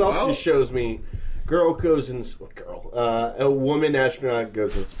Well- just shows me girl goes in a woman astronaut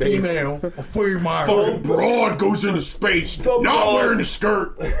goes in space. female, a female. broad goes into space, Some broad- a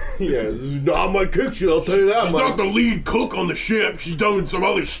skirt. Yeah, this is not my picture. I'll tell you that much. lead cook on the ship. She's doing some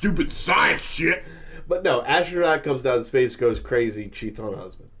other stupid science shit. But no, astronaut comes down in space, goes crazy, cheats on a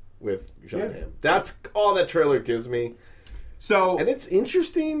husband with John Hamm. That's all that trailer gives me, So, and it's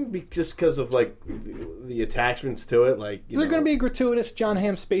interesting just because of like the attachments to it. Like, Is there going to be a gratuitous John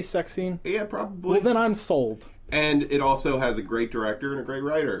Hamm space sex scene? yeah, probably. Well, then I'm sold. And it also has a great director and a great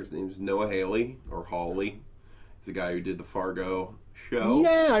writer. His name is Noah Hawley, or Hawley. He's the guy who did the Fargo show.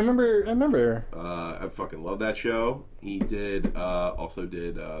 Yeah, I remember. I fucking love that show. He did also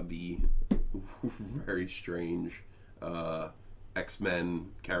did the very strange X-Men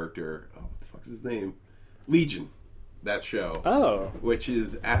character. Oh, what the fuck's his name? Legion. That show. Oh, Which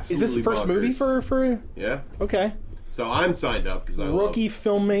is is absolutely this the first bonkers. movie for? Yeah. Okay, So I'm signed up because I rookie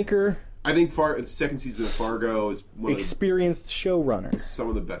filmmaker, I think the second season of Fargo is one of experienced showrunner. some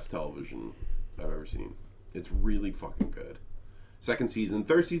of the best television I've ever seen. It's really fucking good. Second season,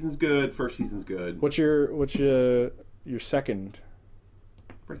 third season's good, first season's good. What's your second?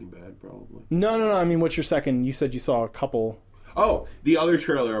 Breaking Bad, probably. No. I mean, what's your second? You said you saw a couple. Oh, the other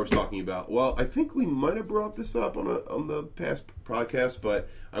trailer I was talking about. Well, I think we might have brought this up on the past podcast, but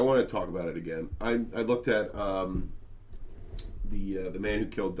I want to talk about it again. I looked at the Man Who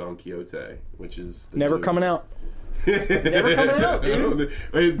Killed Don Quixote, which is the Never new- coming out. Never coming out, dude.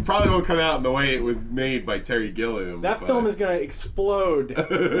 It probably won't come out in the way it was made by Terry Gilliam. That but- film is going to explode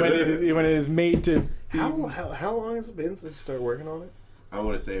when it is made to. How long has it been since you started working on it? I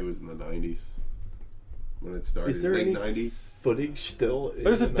want to say it was in the 90s when it started. Is there late any 90s? footage still? in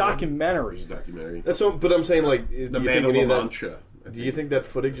There's a the 90s? documentary. There's a documentary. That's what, but I'm saying like The Man of La Mancha. Do you think that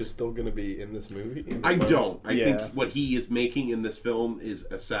footage is still going to be in this movie? I don't. I Yeah. think what he is making in this film is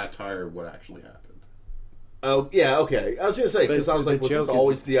a satire of what actually happened. Oh yeah, okay. I was going to say because I was The like, was joke this is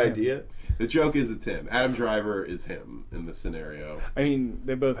always it's the him. idea? The joke is it's him. Adam Driver is him in this scenario. I mean,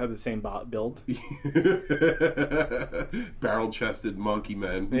 they both have the same build. Barrel-chested monkey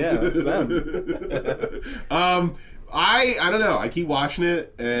men. Yeah, that's them. I don't know. I keep watching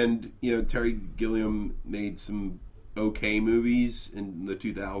it, and Terry Gilliam made some okay movies in the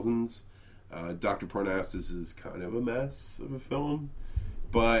 2000s. Dr. Parnassus is kind of a mess of a film,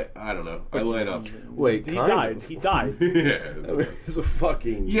 but I don't know. I light up. Wait, He kind died. of. He died. Yeah, It's a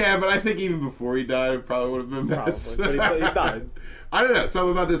fucking. yeah, but I think even before he died, it probably would have been a mess. Probably, but he died. I don't know.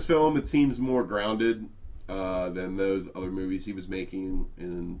 Something about this film, it seems more grounded than those other movies he was making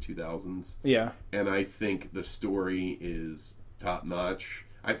in 2000s. Yeah. And I think the story is top notch.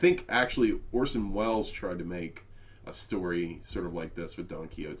 I think actually Orson Welles tried to make a story sort of like this with Don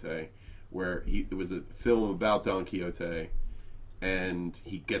Quixote, where it was a film about Don Quixote, and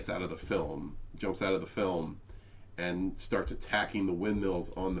he gets out of the film, jumps out of the film, and starts attacking the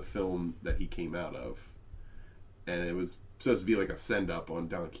windmills on the film that he came out of. And it was supposed to be like a send-up on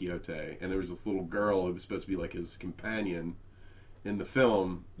Don Quixote, and there was this little girl who was supposed to be like his companion in the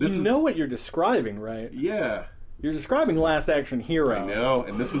film. This You know what you're describing, right? Yeah, You're describing Last Action Hero. I know.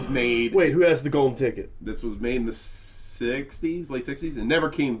 And this was made. Wait, who has the golden ticket? This was made in the 60s, late 60s. It never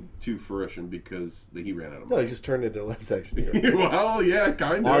came to fruition because he ran out of No, money. he just turned into Last Action Hero. Well, yeah,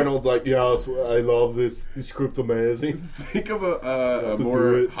 kind of. Arnold's like, yes, I love this. This script's amazing. Think of a to do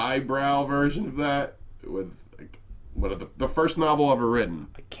more it. highbrow version of that with like one of the first novel ever written.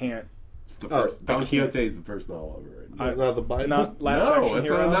 I can't. It's the Oh, first. Don Quixote is the first novel ever written. Not the Bible. Not Last no, Action it's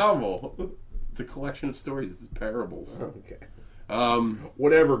Hero. not a novel. It's a collection of stories. It's parables. Okay.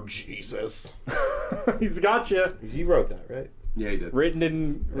 Whatever. Jesus. He's got you. He wrote that, right? Yeah, he did. Written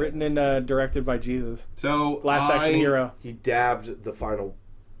and directed by Jesus. So Last Action Hero. He dabbed the final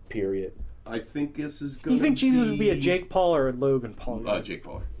period. I think this is Do going you think Jesus would be a Jake Paul or a Logan Paul? Jake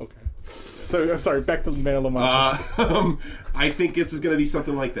Paul. Okay. So I'm sorry. Back to the Man of Lamont. I think this is going to be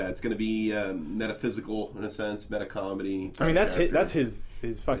something like that. It's going to be metaphysical in a sense, meta comedy. I mean, that's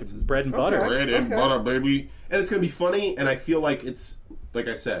his fucking bread and butter. Bread and Okay. butter, baby. And it's going to be funny. And I feel like it's, like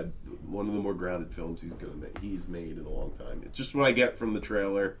I said, one of the more grounded films he's made in a long time. It's just what I get from the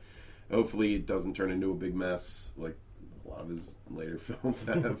trailer. Hopefully, it doesn't turn into a big mess like a lot of his later films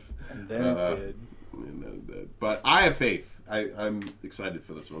have. And then it did. And then it did. But I have faith. I'm excited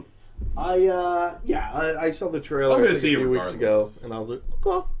for this one. I saw the trailer I'm gonna I think, see a it few weeks ago, regardless. and I was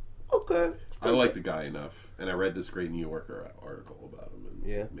like, okay. I like the guy enough, and I read this great New Yorker article about him, and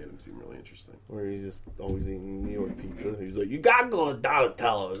Yeah. it made him seem really interesting. Where he's just always eating New York pizza. He's like, you gotta go to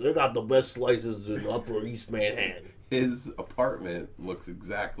Donatello's. They got the best slices in Upper East Manhattan. His apartment looks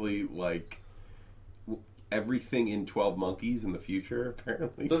exactly like everything in 12 Monkeys in the future,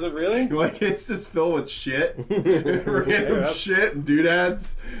 apparently. Does it really? Like, it's just filled with shit. Random shit and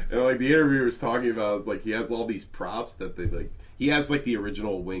doodads. And, like, the interviewer was talking about, like, he has all these props that they, like... He has, like, the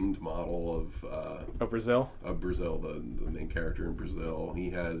original winged model Oh, Brazil. of Brazil, the main character in Brazil. He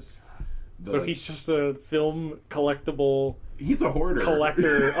has... So he's just a film collectible He's a hoarder.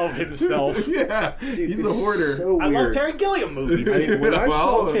 collector of himself. Yeah, he's a hoarder. So I weird. love Terry Gilliam movies. When I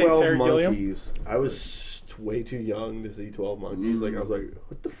saw Well, 12 Terry Gilliam. Monkeys, I was way too young to see 12 Monkeys. Like, I was like,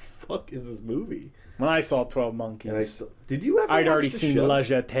 what the fuck is this movie? When I saw 12 And I Monkeys, saw, did you ever I'd watch already the seen show? La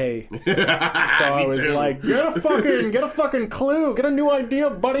Jetée. So I Me was too. like, get a fucking clue. Get a new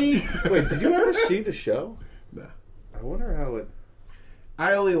idea, buddy. Wait, did you ever see the show? Nah. I wonder how it...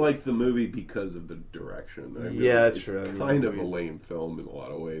 I only like the movie because of the direction. Yeah, that's it's true. I mean, kind of a movies- lame film in a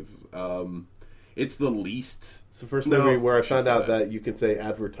lot of ways. It's the least It's the first No, movie where I should found say out that. that you can say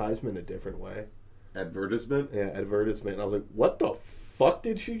advertisement a different way. advertisement. Yeah, advertisement. And I was like, what the fuck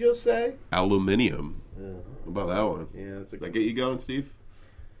did she just say? Aluminium. Yeah, What about that one? yeah it's Did that get you going, Steve?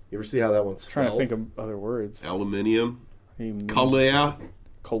 You ever see how that one's Trying spelled? to think of other words. Aluminium. Color. Color,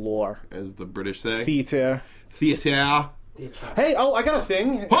 Color. as the British say. Theater. Theater. Hey, oh, I got a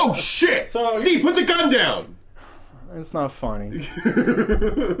thing. Oh shit! So- Steve, put the gun down. It's not funny.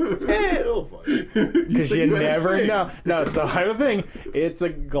 Eh, it'll fun. Because said you you had a never thing. know. No, so I have a thing. It's a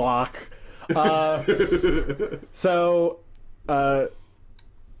Glock.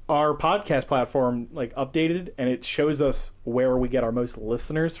 Our podcast platform like updated, and it shows us where we get our most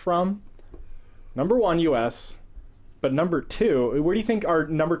listeners from. Number 1, U.S. But number 2, where do you think our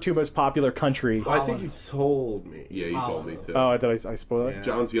number 2 most popular country? I think you told me. Yeah, you told me to. Oh, did I spoil it? Yeah.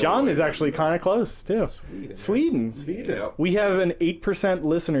 John's the John only is one. actually kind of close too. Sweden. Sweden. Yeah. We have an 8%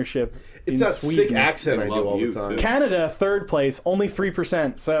 listenership It's in that Sweden. sick accent I do love all you, the time. too. Canada, 3rd place, only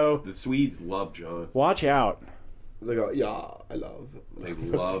 3%. So The Swedes love John. watch out. They go, yeah, I love. They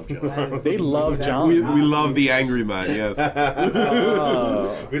love John. They love John. we love the angry man. Yes.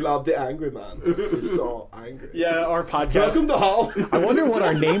 We love the angry man. He's so angry. Yeah, our Welcome podcast. to Hall. I wonder what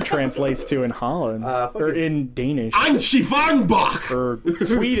our name translates to in Holland or in Danish Anchi Fangbach. or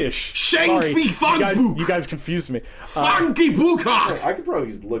Swedish. Schenk Sorry, wie you guys confused me. Funky Buka. I could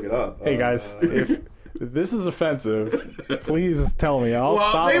probably just look it up. Hey guys, if This is offensive. Please tell me. I'll Well,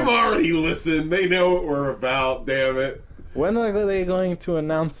 stop. they've already listened. They know what we're about. Damn it. When are they going to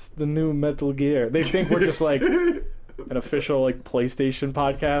announce the new Metal Gear? They think we're just like an official like PlayStation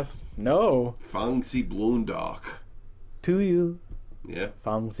podcast. No. Fangsi Bloondock. To you. Yeah.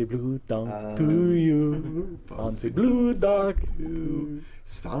 Fancy blue dog to you. Fancy blue dog.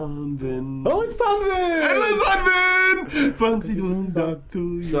 Sandvin. Oh, it's something! Sandvin! Fancy Bloondock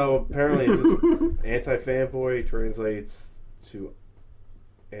to you. So apparently, just anti-fanboy translates to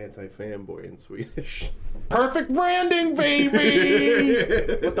anti-fanboy in Swedish. Perfect branding,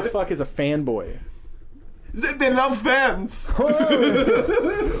 baby! What the fuck is a fanboy? They love fans.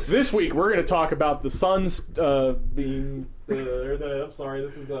 This week we're going to talk about the Suns being I'm sorry,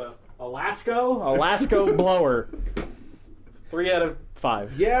 this is a Alaska blower. 3 out of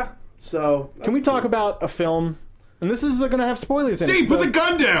 5. Yeah. So Can we talk about a film? And this is going to have spoilers in it. Steve, so put the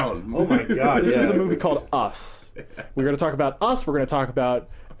gun down. Oh my god! this yeah. is a movie called Us. We're going to talk about Us. We're going to talk about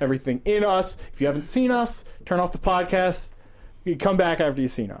everything in Us. If you haven't seen Us, turn off the podcast. You come back after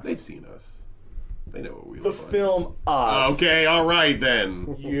you've seen Us. They've seen us. They know what we The look like. film Us. Okay, all right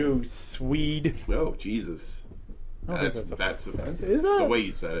then. You Swede. Oh Jesus. I don't think That's offensive. Is that? The way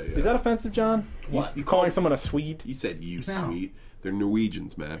you said it. Yeah. Is that offensive, John? What? You calling someone a Swede? You said you No. sweet. They're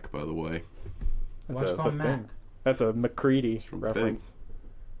Norwegians, Mac. By the way, Why'd you call him the Mac? thing. That's a McCready from reference.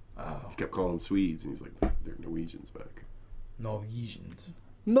 Oh, he kept calling them Swedes, and he's like, they're Norwegians, Mac. Norwegians.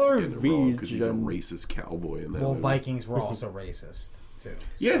 Getting it wrong because he's a Norwegian. racist cowboy in that. Well, movie. Vikings were also racist too.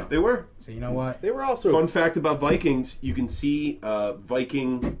 Yeah, So, they were. so you know what? They were also Fun fact about Vikings: you can see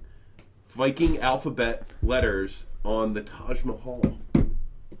Viking alphabet letters on the Taj Mahal.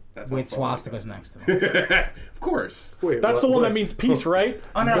 That's how With far I swastikas next to them. go. Of course. Wait, That's what- the one what? that means peace, right?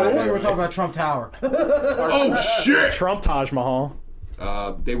 Oh no, I thought you were talking about Trump Tower. Oh shit! Trump Taj Mahal.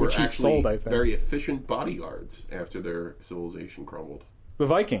 They were Which he actually sold, I think. very efficient bodyguards after their civilization crumbled. The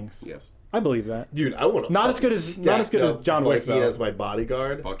Vikings. Yes. I believe that. Dude, I want to. Not as good as John Wick, Viking though. as my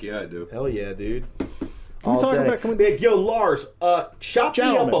bodyguard. Fuck yeah, I do. Hell yeah, dude. Can we talk about? Can we, Big, yo, Lars, shop me up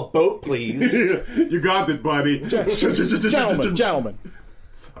Gentlemen. a boat, please. You got it, buddy. gentlemen.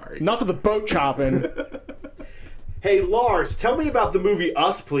 Sorry. Enough of the boat chopping. Hey, Lars, tell me about the movie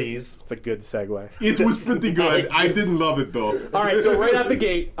Us, please. It's a good segue. It was pretty good. I didn't love it though. All right, so right out the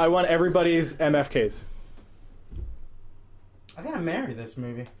gate, I want everybody's MFKs. I think I married this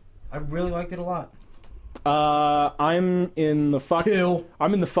movie. I really liked it a lot. I'm in the fuck. Kill.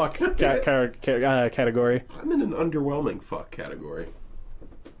 I'm in the fuck category. I'm in an underwhelming fuck category.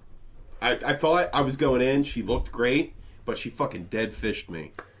 I thought I was going in. She looked great, but she fucking dead fished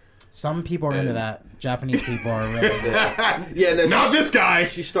me. Some people are into that. Japanese people are really into that. Yeah, and then Not this guy.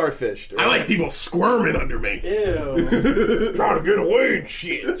 she starfished. I like people squirming under me. Ew. Trying to get away and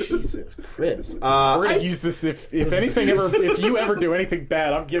shit. Jesus Christ. We're gonna use this if anything ever if you ever do anything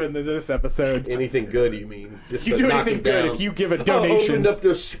bad, I'm giving this episode. Anything good, you mean? Just You to do knock anything him good down. if you give a Oh, donation. opened up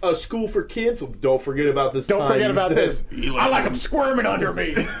to a school for kids. Don't forget about this. Don't time forget you about said- this. He I likes like them. them squirming under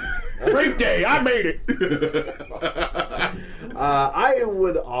me. Great day, I made it. I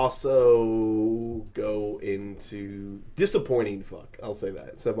would also go into disappointing fuck. I'll say that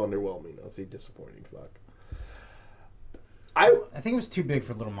instead of underwhelming. I'll say disappointing fuck. I think it was too big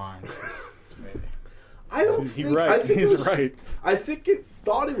for little minds. This movie. I don't He's think. right. I think He's it was, right. I think it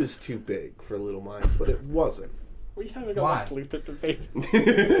thought it was too big for Little Minds, but it wasn't We having a Why? Lex Luthor debate.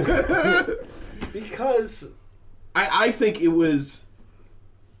 because I think it was.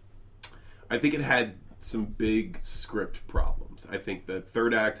 I think it had some big script problems. I think the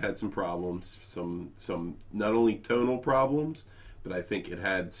third act had some problems, some not only tonal problems, but I think it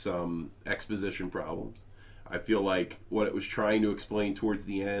had some exposition problems. I feel like what it was trying to explain towards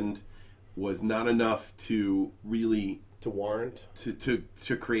the end was not enough to really to warrant.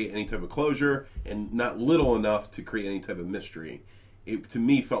 to create any type of closure, and not little enough to create any type of mystery. It to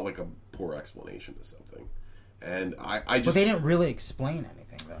me felt like a poor explanation of something, and I But just they didn't really explain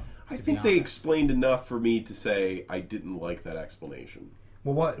anything, though. I to be think they honest. explained enough for me to say I didn't like that explanation.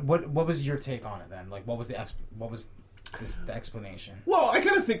 Well, what was your take on it then? Like, what was the explanation? Well, I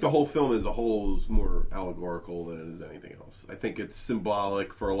kind of think the whole film as a whole is more allegorical than it is anything else. I think it's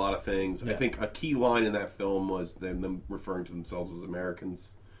symbolic for a lot of things. I Yeah. think a key line in that film was them referring to themselves as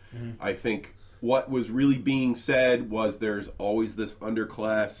Americans. I think what was really being said was there's always this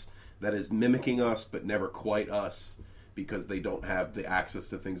underclass that is mimicking us but never quite us because they don't have the access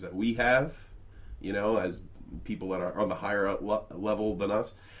to things that we have, you know, as people that are on the higher level than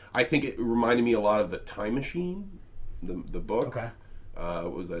us. I think it reminded me a lot of The Time Machine, the book. Okay.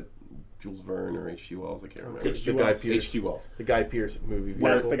 What was that Jules Verne or H.G. Wells. I can't remember. H.G. The Guy Wells. Pearce. H.G. Wells. The Guy Pearce movie. That's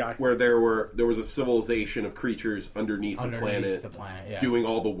vehicle. the guy. Where there was a civilization of creatures underneath the planet, yeah. doing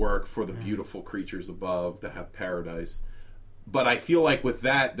all the work for the beautiful creatures above that have paradise. But I feel like with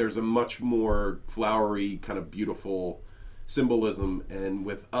that, there's a much more flowery, kind of beautiful symbolism, and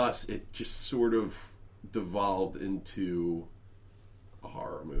with us, it just sort of devolved into a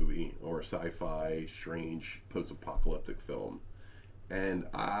horror movie or a sci-fi, strange, post-apocalyptic film. And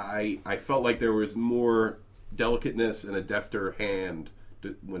I felt like there was more delicateness and a defter hand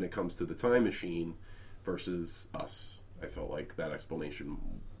when it comes to the time machine versus us. I felt like that explanation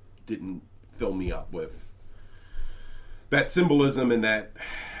didn't fill me up with that symbolism and that,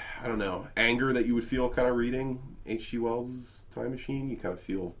 I don't know, anger that you would feel kind of reading H.G. Wells' Time Machine. You kind of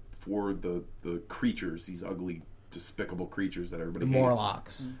feel for the creatures, these ugly, despicable creatures that everybody hates.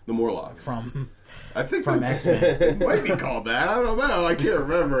 Morlocks. The Morlocks. I think From that's- X-Men. It might be called that. I don't know. I can't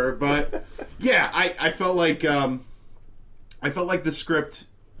remember. But yeah, I felt like the script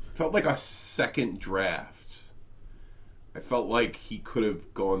felt like a second draft. I felt like he could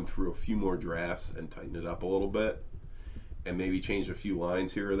have gone through a few more drafts and tightened it up a little bit, and maybe changed a few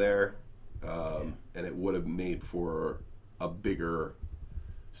lines here or there, and it would have made for a bigger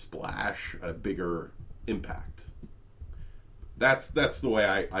splash, a bigger impact. That's the way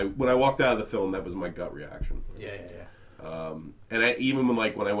I when I walked out of the film, that was my gut reaction. Yeah. And even when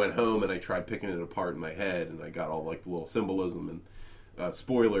I went home and I tried picking it apart in my head, and I got all like the little symbolism and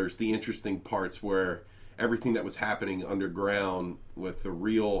spoilers, the interesting parts where everything that was happening underground with the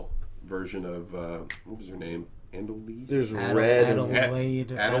real version of what was her name? Annalise? There's Red.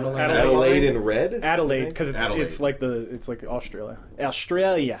 Adelaide. Adelaide and Red. Adelaide, because Adelaide. it's like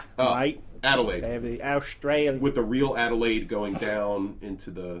Australia, Oh, right? Adelaide. They have the Australia. With the real Adelaide going down into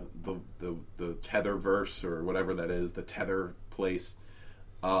the Tetherverse or whatever that is, the Tether place,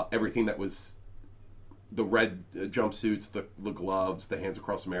 everything that was the red jumpsuits, the gloves, the Hands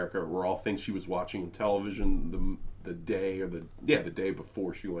Across America were all things she was watching on television the day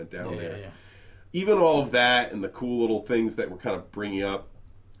before she went down there. Yeah. Even all of that and the cool little things that were kind of bringing up,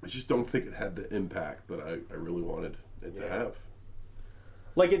 I just don't think it had the impact that I really wanted it to have.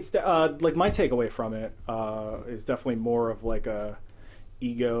 Like it's like my takeaway from it is definitely more of like a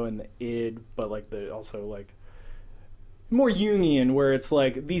ego and the id, but like the also like more Jungian, where it's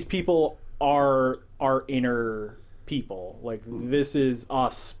like these people are our inner people. Like this is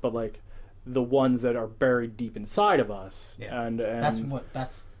us, but like the ones that are buried deep inside of us. Yeah. And I think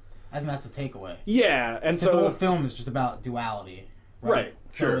that's the takeaway. yeah, and So the whole so film is just about duality, Right,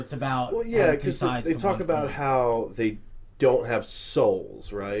 So sure. it's about Well, yeah, having two because sides. they to talk one about coin. how they don't have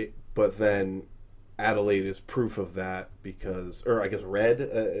souls, right? But then Adelaide is proof of that because, or I guess Red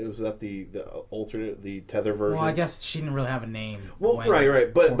was that the alternate, the Tether version. Well, I guess she didn't really have a name. Well, when-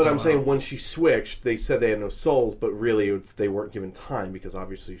 right. But before I'm going saying on. when she switched, they said they had no souls, but really they weren't given time because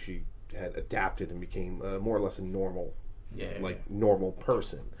obviously she had adapted and became more or less a normal, normal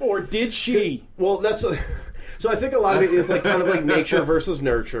person. or did she? Well, that's so. I think a lot of it is like kind of like nature versus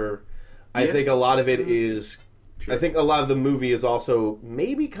nurture. I Yeah. think a lot of it is. I think a lot of the movie is also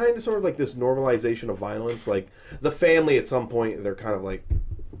maybe kind of sort of like this normalization of violence. Like the family at some point, they're kind of like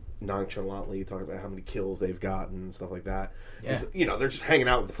nonchalantly talking about how many kills they've gotten and stuff like that. Yeah. You know, they're just hanging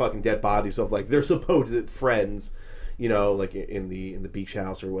out with the fucking dead bodies of like their supposed friends. You know, like in the beach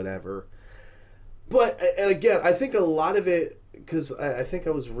house or whatever. But and again, I think a lot of it because I think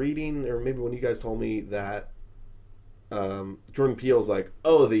I was reading, or maybe when you guys told me that Jordan Peele's like,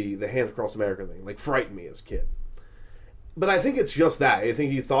 oh, the Hands Across America thing, like frightened me as a kid. But I think it's just that. I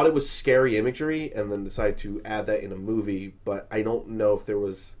think he thought it was scary imagery and then decided to add that in a movie. But I don't know if there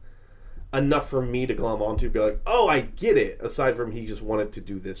was enough for me to glom onto, be like, oh, I get it. Aside from he just wanted to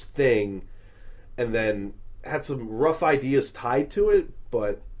do this thing, and then had some rough ideas tied to it,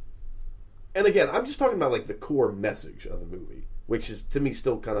 but. And again, I'm just talking about like the core message of the movie, which is to me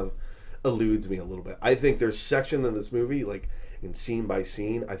still kind of eludes me a little bit. I think there's section in this movie, like in scene by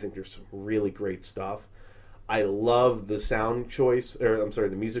scene, I think there's some really great stuff. I love the sound choice, or I'm sorry,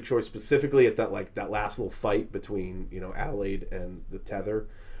 the music choice, specifically at that last little fight between Adelaide and the Tether.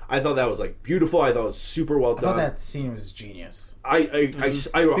 I thought that was like beautiful. I thought it was super well I done. thought that scene was genius I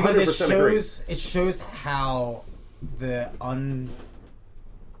 100% because agree. it shows how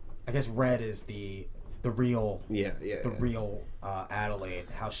I guess Red is the real real Adelaide,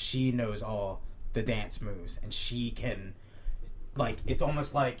 how she knows all the dance moves and she can, like, it's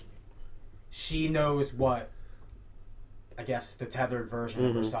almost like she knows what I guess the tethered version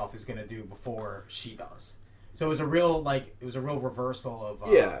of herself is going to do before she does. So it was a real reversal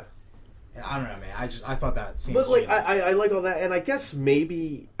of And I don't know, man. I thought that seemed But like genius. I like all that, and I guess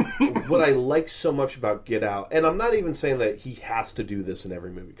maybe what I like so much about Get Out, and I'm not even saying that he has to do this in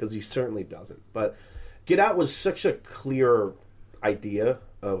every movie because he certainly doesn't. But Get Out was such a clear idea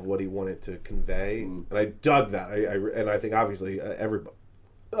of what he wanted to convey, and I dug that. And I think obviously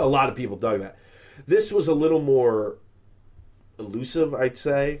a lot of people dug that. This was a little more elusive, I'd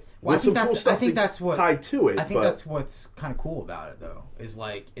say. Well, I With some think cool that's. stuff I think that's what tied to it. I think but- that's what's kind of cool about it, though. Is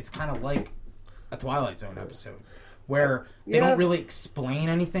like it's kind of like a Twilight Zone episode where they Yeah. don't really explain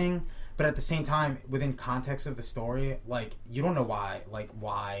anything, but at the same time, within context of the story, like you don't know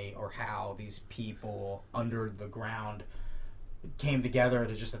why or how these people under the ground came together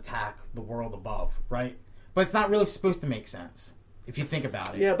to just attack the world above, right? But it's not really supposed to make sense if you think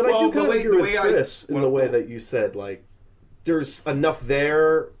about it. Yeah, but I Well, do kind the of way- agree the with way I- Chris in the way that you said, like, there's enough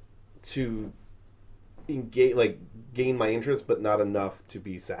there to engage, like, gain my interest, but not enough to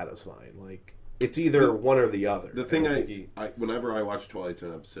be satisfying. Like, it's either one or the other. The thing And think whenever I watch a Twilight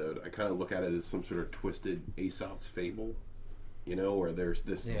Zone episode, I kind of look at it as some sort of twisted Aesop's fable, where there's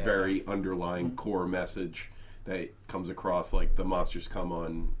this Yeah. very underlying core message that comes across, like the monsters come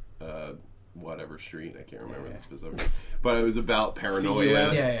on whatever street, I can't remember the specific, but it was about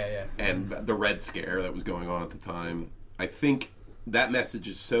paranoia Yeah. and the Red Scare that was going on at the time. I think that message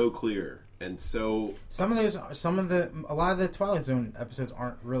is so clear and so A lot of the Twilight Zone episodes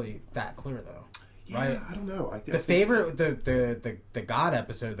aren't really that clear, though. Right? I don't know. The God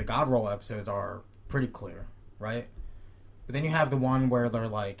episode, the God roll episodes are pretty clear, right? But then you have the one where they're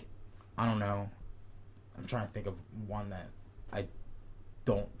like, I don't know. I'm trying to think of one that I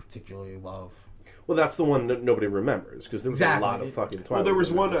don't particularly love. well, that's the one that nobody remembers, because there was Exactly. a lot of fucking Twilight Well, there was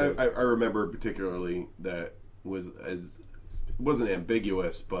Zone one episodes. I remember particularly that wasn't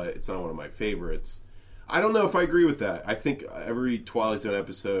ambiguous, but it's not one of my favorites. I don't know if I agree with that. I think every Twilight Zone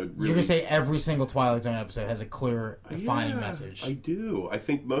episode really... You're gonna say every single Twilight Zone episode has a clear, defining Yeah, message. I do. I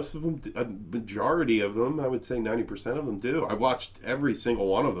think most of them, a majority of them, I would say 90% of them do. I watched every single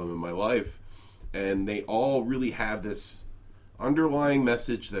one of them in my life, and they all really have this underlying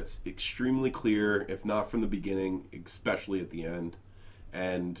message that's extremely clear, if not from the beginning, especially at the end.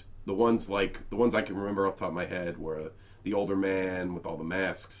 And the ones I can remember off the top of my head were the older man with all the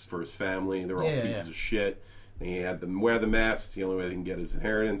masks for his family. They were all pieces of shit. He had them wear the masks. It's the only way they can get his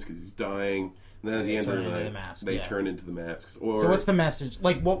inheritance because he's dying. And then at the end of the night, they turn into the masks. Or, So what's the message?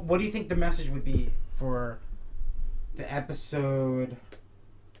 Like, what do you think the message would be for the episode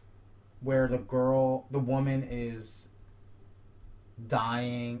where the woman is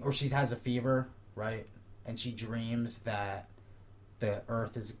dying, or she has a fever, right? And she dreams that the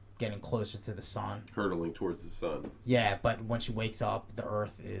Earth is getting closer to the sun. hurtling towards the sun. Yeah, but when she wakes up, the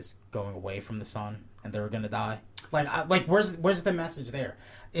Earth is going away from the sun, and they're gonna die. Where's the message there?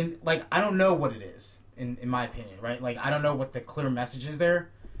 I don't know what it is in my opinion, right? Like, I don't know what the clear message is there,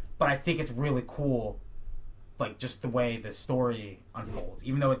 but I think it's really cool, like just the way the story unfolds,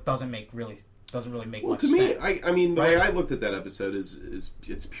 even though it doesn't really make Well, much to me, sense. I mean, the right? way I looked at that episode is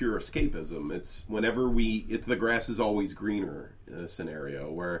it's pure escapism. It's it's the grass is always greener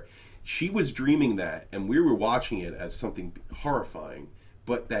scenario where she was dreaming that, and we were watching it as something horrifying.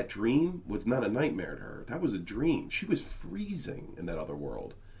 But that dream was not a nightmare to her. That was a dream. She was freezing in that other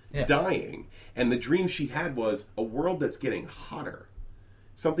world, dying, and the dream she had was a world that's getting hotter,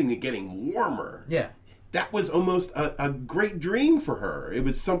 something that's getting warmer. Yeah. That was almost a great dream for her. It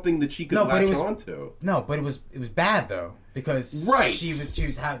was something that she could latch onto. No, but it was bad though, because Right. she was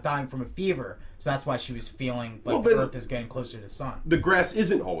dying from a fever, so that's why she was feeling like Well, the then- Earth is getting closer to the sun. The grass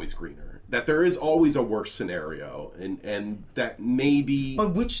isn't always greener. That there is always a worse scenario, and that maybe.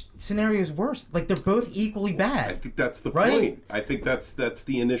 But which scenario is worse? Like, they're both equally I bad. think that's the Right? point. I think that's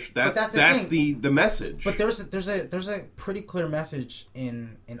the initial. that's That's the the message. But there's a pretty clear message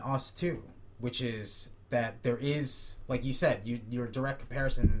in Us too, which is that there is, like you said, your direct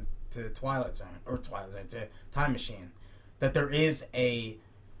comparison to Twilight Zone to Time Machine, that there is a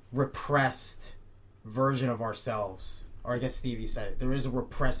repressed version of ourselves. Or I guess Steve, you said it. There is a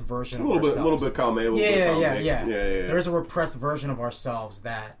repressed version of ourselves. A little bit calm, a little bit calm. Yeah. Yeah. There is a repressed version of ourselves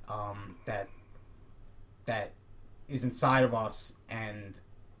that is inside of us, and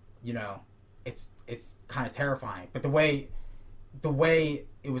it's kind of terrifying. But the way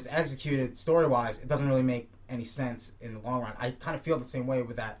it was executed story wise, it doesn't really make any sense in the long run. I kind of feel the same way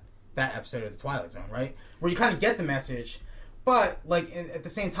with that episode of the Twilight Zone, right? Where you kind of get the message, but at the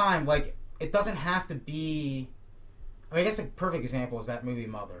same time, it doesn't have to be. I mean, I guess a perfect example is that movie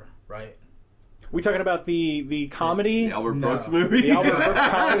Mother, right? We talking about the comedy? The Albert No. Brooks movie. The Albert Brooks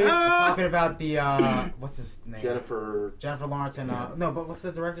comedy? Talking about the what's his name? Jennifer. Jennifer Lawrence and no, but what's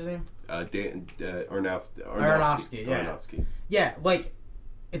the director's name? Dan Aronofsky. Aronofsky, yeah. Aronofsky. Yeah, like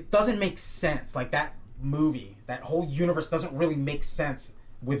it doesn't make sense. Like that movie, that whole universe doesn't really make sense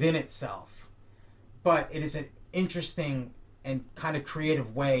within itself. But it is an interesting and kind of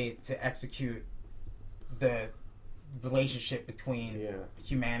creative way to execute the relationship between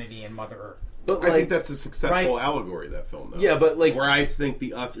humanity and Mother Earth. But I think that's a successful Right. allegory, that film, though. Yeah, but, like- Where I think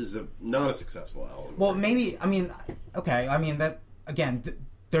the Us is not a successful allegory. Well, maybe okay. I mean that again.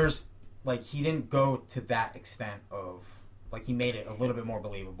 There's like he didn't go to that extent of like he made it a little bit more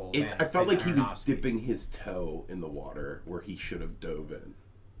believable. I felt than like he was Aronofsky's. dipping his toe in the water where he should have dove in.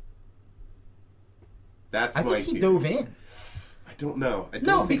 That's I my think he theory. dove in. I don't know. I don't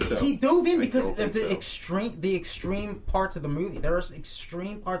No, think so. he dove in I because don't of think the so. extreme parts of the movie. There are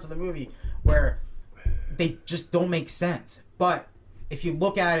extreme parts of the movie where they just don't make sense. But if you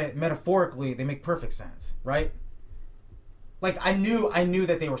look at it metaphorically, they make perfect sense, right? Like I knew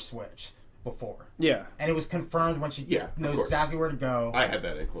that they were switched before, Yeah. and it was confirmed when she Yeah, of knows course. exactly where to go. I had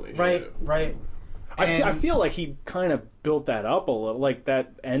that inclination. Right, too. right. I And- feel like he kind of built that up a little, like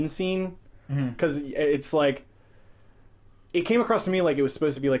that end scene, because it's like it came across to me like it was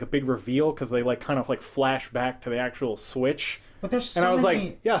supposed to be like a big reveal because they like kind of like flash back to the actual switch, But there's so and I was many...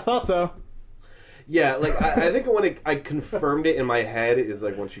 like, yeah, I thought so. Yeah, like I think when I confirmed it in my head is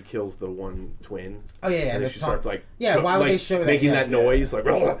like when she kills the one twin. Oh yeah, yeah. And then that's she starts not- like yeah. Why would like, they show that? making Yeah, that noise like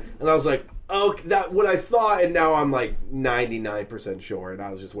and I was like, oh, that what I thought, and now I'm like 99% sure, and I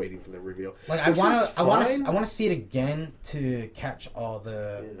was just waiting for the reveal. Like I Which want is to, I want fine. to, I want to see it again to catch all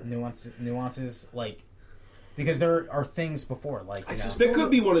the nuances, like because there are things before, like you know, There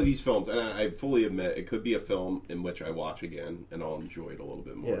could be one of these films, and I fully admit it could be a film in which I watch again and I'll enjoy it a little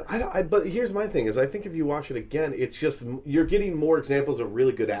bit more. Yeah, but here's my thing: is I think if you watch it again, it's just you're getting more examples of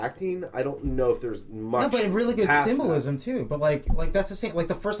really good acting. I don't know if there's much. no, but really good past symbolism too. But like that's the same. Like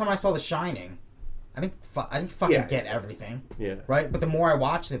the first time I saw The Shining, I didn't fucking Yeah. get everything, That. Yeah, right? But the more I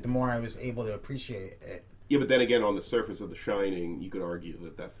watched it, the more I was able to appreciate it. Yeah, but then again, on the surface of The Shining, you could argue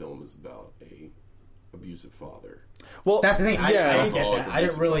that film is about a abusive father. Well, That's the thing. I didn't get Oh, that. I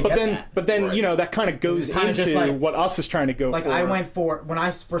didn't really but get then, that. but then Right. you know that kind of goes kinda into just like- what Us is trying to go Like for. I went for when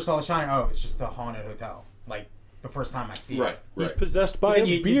I first saw The Shining. Oh, it's just a haunted hotel. Like the first time I see Right, it. He's right. possessed by Then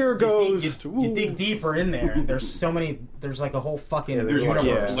a beer ghost. You dig deeper in there. And there's so many. There's like a whole fucking there's There's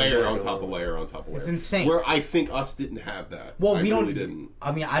universe. Yeah. layer on top of layer on top of layer. It's insane. Where I think Us didn't have that. Well, I we don't. really didn't.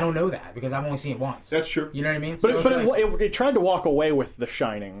 I mean, I don't know that because I've only seen it once. That's true. You know what I mean? But, it's but like- it tried to walk away with The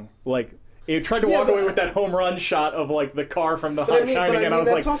Shining. Like, it tried to walk away with that home run shot of, like, the car from The Shining, and I was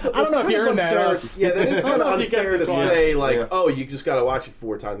like, I don't know if you're in that. Us. Yeah, that is I kind don't of know if you get unfair to this one. say, like, Yeah. oh, you just got to watch it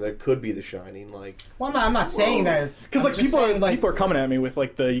 4 times. That could be The Shining. Like, well, I'm not saying that Because I'm like just people saying, are coming at me with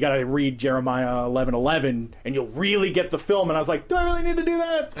like you got to read Jeremiah 11:11 and you'll really get the film, and I was like, do I really need to do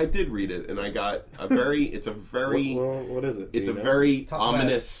that? I did read it, and I got a very. It's a very. what is it? Do It's a you know? very Talks about-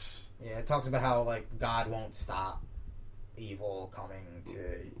 ominous. Yeah, it talks about how like God won't stop evil coming to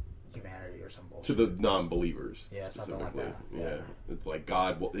humanity or some bullshit. To the non-believers, Yeah, something like specifically. that. Yeah, it's like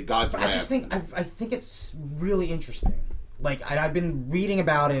God. God's. But I just think I think it's really interesting. Like I've been reading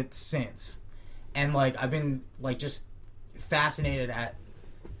about it since, and like I've been like just fascinated at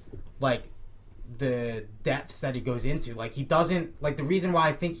like the depths that he goes into. Like he doesn't like the reason why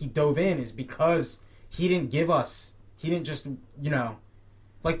I think he dove in is because he didn't give us. He didn't just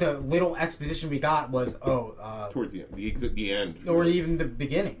like the little exposition we got was towards the end, or even the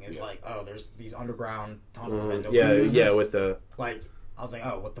beginning is Yeah. like there's these underground tunnels that nobody Yeah, uses. yeah, with the Like I was like,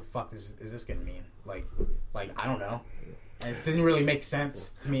 oh, what the fuck is this gonna mean? Like I don't know. And it didn't really make sense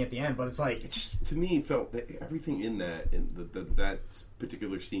to me at the end, but it's like It just to me felt that everything in that that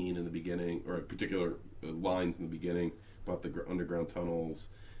particular scene in the beginning, or particular lines in the beginning about the underground tunnels,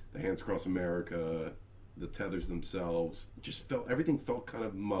 the Hands Across America, the tethers themselves, just everything felt kind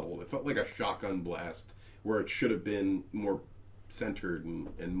of muddled. It felt like a shotgun blast where it should have been more centered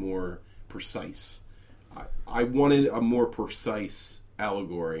and more precise. I wanted a more precise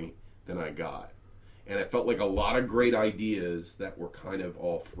allegory than I got. And it felt like a lot of great ideas that were kind of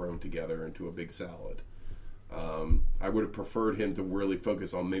all thrown together into a big salad. I would have preferred him to really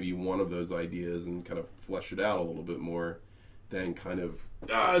focus on maybe one of those ideas and kind of flesh it out a little bit more than kind of,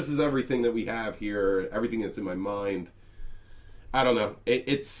 this is everything that we have here, everything that's in my mind. I don't know.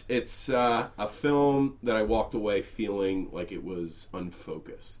 It's a film that I walked away feeling like it was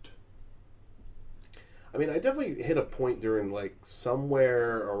unfocused. I mean, I definitely hit a point during like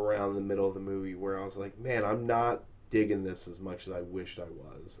somewhere around the middle of the movie where I was like, man, I'm not digging this as much as I wished I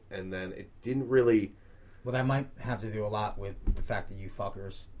was, and then it didn't really. Well, that might have to do a lot with the fact that you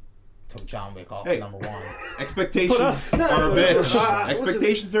fuckers took John Wick off Hey. number one. Expectations us- are a bitch. Listen,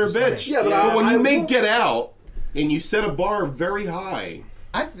 Expectations are a bitch. Yeah, but But when I you make will- Get Out and you set a bar very high,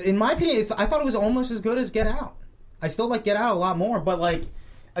 In my opinion, I thought it was almost as good as Get Out. I still like Get Out a lot more, but like,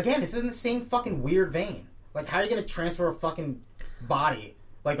 again, it's in the same fucking weird vein. Like, how are you gonna transfer a fucking body,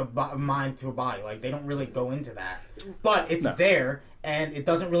 like a mind to a body? Like, they don't really go into that, but it's there, and it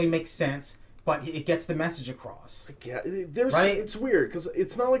doesn't really make sense. But it gets the message across. Yeah, there's. Right? It's weird because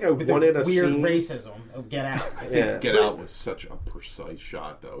it's not like I With wanted the a weird scene. racism of Get Out. Yeah. Get Out was such a precise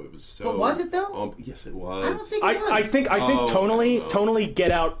shot, though. It was so. But was it, though? Yes, it was. I don't think I think Oh, tonally I don't know.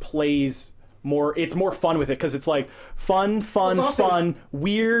 Get Out plays more. It's more fun with it because it's like fun, it's also- fun,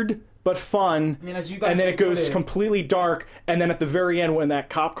 weird but fun. I mean, as you guys and then it goes put it- completely dark. And then at the very end, when that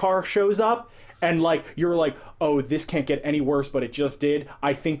cop car shows up, and like you're like, oh, this can't get any worse, but it just did.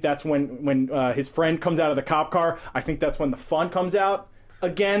 I think that's when his friend comes out of the cop car. I think that's when the fun comes out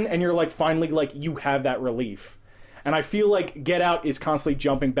again, and you're like, finally, like you have that relief. And I feel like Get Out is constantly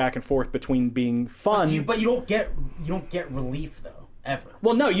jumping back and forth between being fun. But you don't get relief though ever.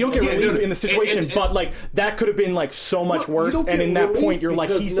 Well, no, you don't get Yeah, relief no, in the situation, and- but like that could have been like so much No, you worse. don't And get in that relief point, you're like,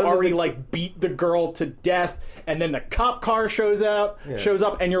 because he's none of already the- like beat the girl to death, and then the cop car shows up,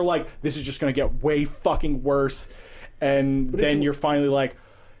 and you're like, this is just gonna get way fucking worse. And then you're finally like,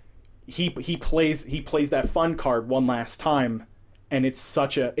 he plays that fun card one last time, and it's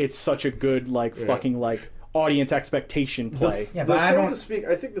such a good like fucking like audience expectation play. Yeah, The but I so don't. to speak,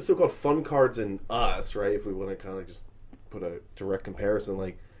 I think the so-called fun cards in Us, right? If we want to kind of like just put a direct comparison,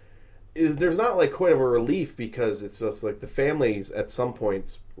 like, there's not like quite of a relief because it's just like the families at some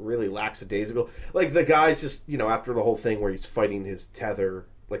points really lackadaisical. Like the guy's just after the whole thing where he's fighting his tether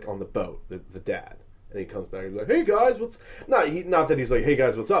like on the boat, the dad. And he comes back and he's like, "Hey guys, what's not that he's like, hey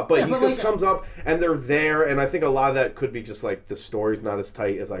guys, what's up?" But Yeah, he but, just like, comes up and they're there, and I think a lot of that could be just like the story's not as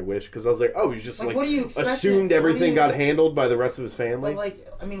tight as I wish because I was like, oh, he's just Like, like what do you expect? assumed What do everything you got ex- handled by the rest of his family. But like,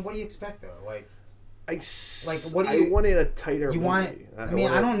 I mean, what do you expect though? Like, what do I you- wanted a tighter. you movie. want it? I mean,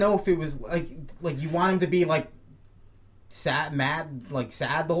 I don't know if it was like you want him to be like sad, mad, like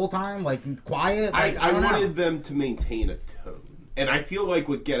sad the whole time, like quiet. Like, I don't know. wanted them to maintain a tone, and I feel like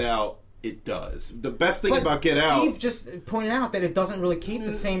with Get Out, it does. The best thing But about Get Steve Out, just pointed out that it doesn't really keep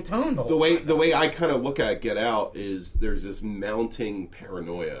the same tone the whole time. the way I kind of look at Get Out is there's this mounting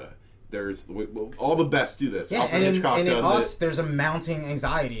paranoia. There's all the best do this. Yeah, Alfred and Hitchcock in does Us, it. there's a mounting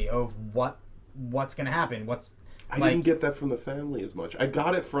anxiety of what's going to happen. I didn't get that from the family as much. I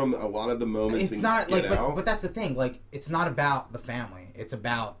got it from a lot of the moments. It's in not Get like, Out. but that's the thing. Like, it's not about the family. It's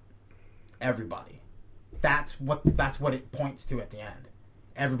about everybody. That's what it points to at the end.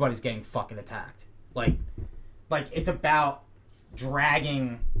 Everybody's getting fucking attacked. Like it's about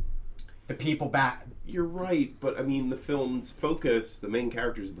dragging the people back. You're right, but I mean, the film's focus, the main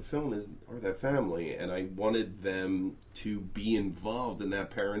characters of the film are that family, and I wanted them to be involved in that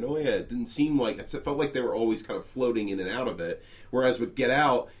paranoia. It didn't seem like it felt like they were always kind of floating in and out of it. Whereas with Get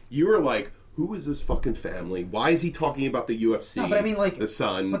Out, you were like, "Who is this fucking family? Why is he talking about the UFC?" No, but I mean, like the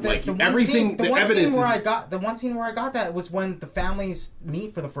son, But like the one everything. scene, The one evidence scene where is. the one scene where I got that was when the families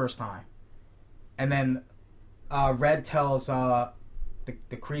meet for the first time, and then Red tells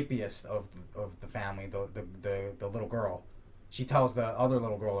the creepiest of the family, the little girl. She tells the other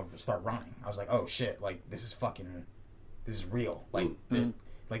little girl to start running. I was like, oh shit! Like this is real. Like this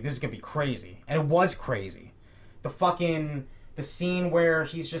is gonna be crazy, and it was crazy. The scene where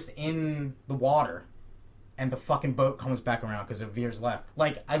he's just in the water, and the fucking boat comes back around because it veers left.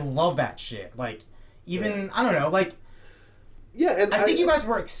 Like I love that shit. Like even I don't know. Like Yeah, and I think you guys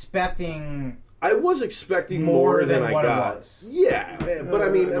were expecting. I was expecting More more than I what it got. was. Yeah, but I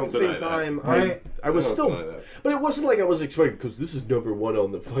mean, I at don't the deny same that. time, Right? I was I don't still. deny that. But it wasn't like I was expecting because this is number one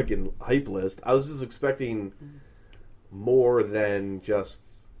on the fucking hype list. I was just expecting more than just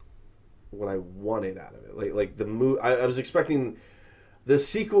what I wanted out of it. Like the I was expecting the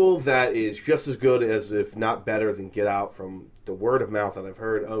sequel that is just as good as, if not better, than Get Out from the word of mouth that I've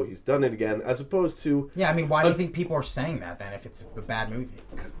heard. Oh, he's done it again, as opposed to. Yeah, I mean, why do you think people are saying that then? If it's a bad movie,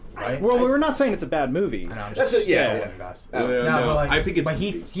 right? Well, we're not saying it's a bad movie. I know, I'm That's just it, yeah, trolling yeah. you guys. No, But like, I think it's. but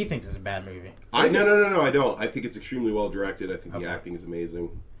he thinks it's a bad movie. No, I don't. I think it's extremely well directed. I think the acting is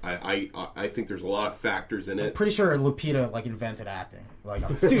amazing. I think there's a lot of factors in I'm it. pretty sure Lupita like invented acting. Like,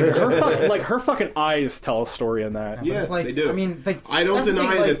 Dude, her fucking eyes tell a story in that. Yeah, it's like, they do. I mean, like, I don't that's the thing,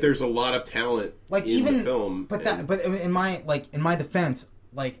 deny like- that there's a lot of talent like in even the film. but in my defense,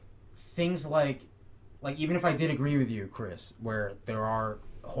 like things like even if I did agree with you, Chris, where there are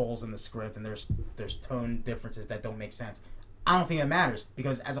holes in the script and there's tone differences that don't make sense. I don't think that matters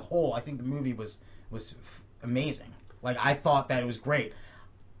because as a whole, I think the movie was amazing. Like I thought that it was great.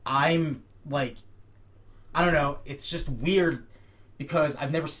 I'm like, I don't know. It's just weird because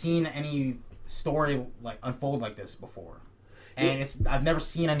I've never seen any story like unfold like this before, and I've never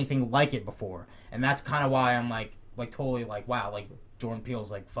seen anything like it before, and that's kind of why I'm like totally like wow, like Jordan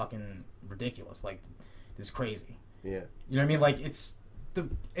Peele's like fucking ridiculous, like this is crazy. Yeah, you know what I mean? Like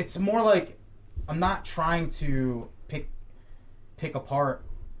it's more like I'm not trying to pick apart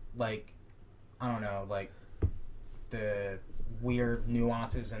like I don't know like the weird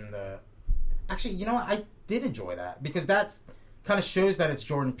nuances and the actually you know what I did enjoy that because that's kind of shows that it's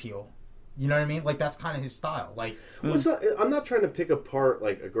Jordan Peele. You know what I mean? Like that's kind of his style. Like I'm not trying to pick apart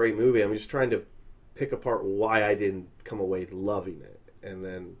like a great movie. I'm just trying to pick apart why I didn't come away loving it, and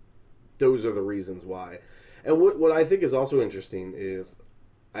then those are the reasons why. And what I think is also interesting is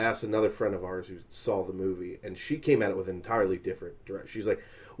I asked another friend of ours who saw the movie, and she came at it with an entirely different direction. She's like,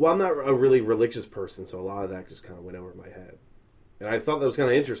 well, I'm not a really religious person, so a lot of that just kind of went over my head. And I thought that was kind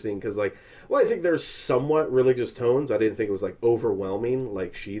of interesting because, like, well, I think there's somewhat religious tones. I didn't think it was, like, overwhelming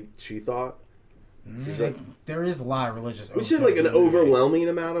like she thought. Like, there is a lot of religious which is, like, an overwhelming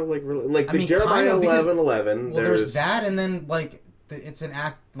amount of, like, I mean, Jeremiah 11:11. Well, there's that, and then, like, it's an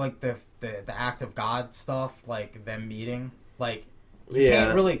act, like, the act of God stuff, like, them meeting. Like, you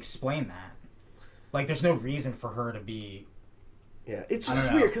can't really explain that. Like, there's no reason for her to be... Yeah, it's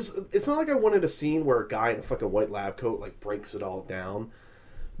just weird, because it's not like I wanted a scene where a guy in a fucking white lab coat, like, breaks it all down.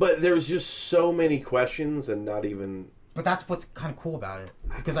 But there's just so many questions and not even... But that's what's kind of cool about it.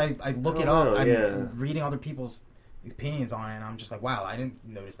 Because I look it up, I'm reading other people's opinions on it, and I'm just like, wow, I didn't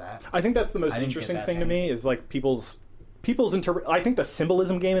notice that. I think that's the most interesting thing to me, is, like, people's I think the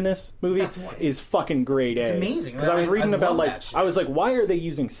symbolism game in this movie is fucking grade A. It's amazing. Because I was reading about, like, I was like, why are they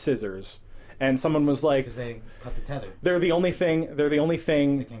using scissors? And someone was like, because they cut the tether. They're the only thing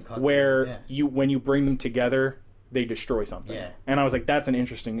where when you bring them together, they destroy something. Yeah. And I was like, that's an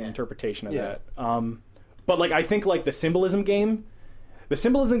interesting interpretation of that. But like, I think like the symbolism game,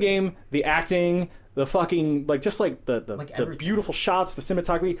 the acting, the fucking like just like the beautiful shots, the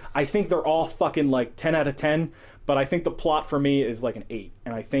cinematography. I think they're all fucking like 10 out of 10. But I think the plot for me is like an 8,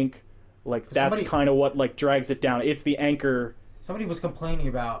 and I think like that's kind of what like drags it down. It's the anchor. Somebody was complaining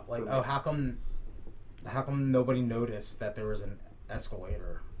about like, oh, how come nobody noticed that there was an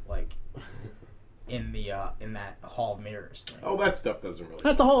escalator like in that hall of mirrors thing? Oh, that stuff doesn't really.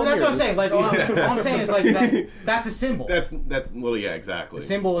 That's a hall of mirrors. That's what I'm saying. Like all I'm saying is like that's a symbol. That's well, yeah, exactly. The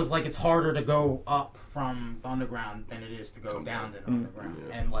symbol is like it's harder to go up from the underground than it is to go down to the underground,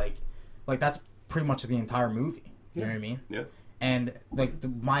 and like that's pretty much the entire movie. You know what I mean? Yeah. And like the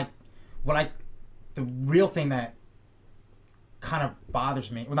real thing that kind of bothers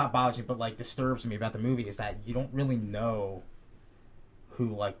me, well, not bothers me, but like disturbs me about the movie is that you don't really know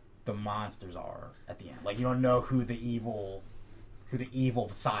who like the monsters are at the end. Like you don't know who the evil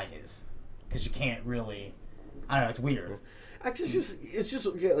side is because you can't really. I don't know. It's weird. It's just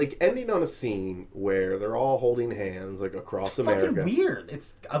like ending on a scene where they're all holding hands like across America. Fucking weird.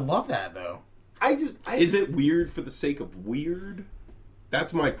 I love that though. Is it weird for the sake of weird?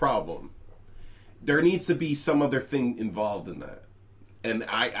 That's my problem. There needs to be some other thing involved in that. And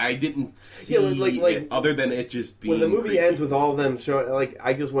I didn't see it other than it just being... When the movie creepy. ends with all of them showing... Like,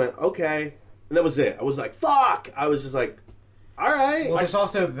 I just went, okay. And that was it. I was like, fuck! I was just like, alright. Well, there's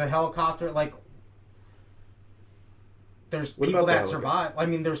also the helicopter, like... There's people that survive. I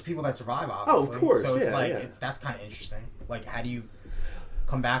mean, there's people that survive, obviously. Oh, of course. So it's that's kind of interesting. Like, how do you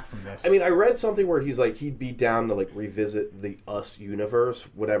come back from this? I mean, I read something where he's like, he'd be down to, like, revisit the Us universe,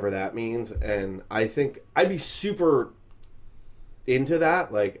 whatever that means. And I think I'd be super into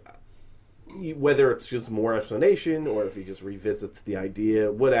that. Like, whether it's just more explanation or if he just revisits the idea,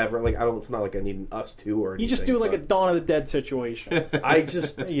 whatever. Like, it's not like I need an Us 2 or anything. You just do like a Dawn of the Dead situation.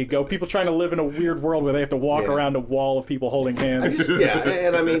 There you go. People trying to live in a weird world where they have to walk around a wall of people holding hands.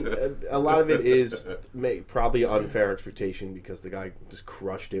 And I mean, a lot of it is probably unfair expectation because the guy just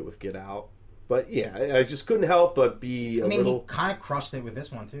crushed it with Get Out. But yeah, I just couldn't help but be he kind of crushed it with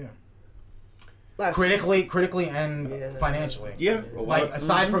this one too. Critically and financially. Yeah. Like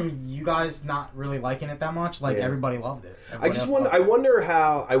aside from you guys not really liking it that much, like everybody loved it. I wonder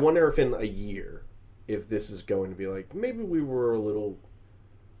if in a year, if this is going to be like, maybe we were a little,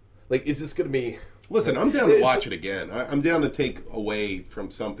 like, is this going to be... Listen, I'm down to watch it again. I'm down to take away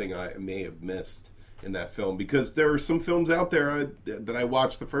from something I may have missed in that film, because there are some films out there that I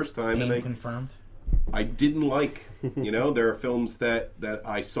watched the first time. And confirmed? I didn't like. You know, there are films that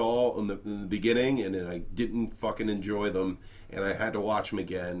I saw in the beginning, and then I didn't fucking enjoy them, and I had to watch them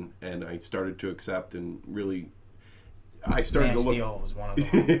again, and I started to accept and really. I started Man to look. Steel was one of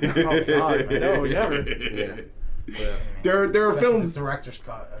them. Oh God, no, never. Yeah. There are films. The director's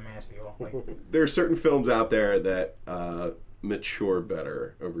cut of Man of Steel. Like, There are certain films out there that mature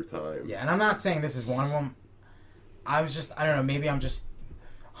better over time. yeah, and I'm not saying this is one of them. I don't know, maybe I'm just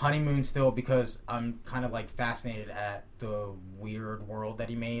honeymoon still because I'm kind of like fascinated at the weird world that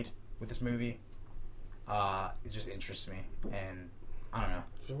he made with this movie. It just interests me, and I don't know.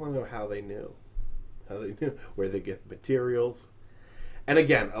 I just want to know how they knew where they get materials, and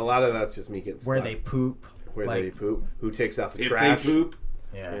again, a lot of that's just me getting Where stuck. they poop. Where like, they poop, who takes out the If trash. they poop,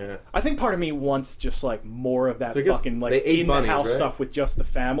 Yeah. Yeah. I think part of me wants just like more of that So I guess fucking like they ate in bunnies, the house right? stuff with just the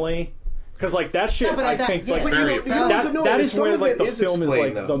family. Because like that shit, Yeah, but I that- think yeah, like but very that is some where of like it the is film is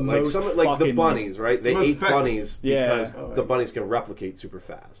explained, like though. the like most some, like the fucking bunnies, right? They most ate effective. bunnies Yeah. because Oh, the yeah. bunnies can replicate super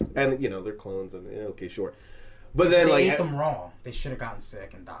fast, and you know they're clones, and okay, sure. But then They like ate them raw. They should have gotten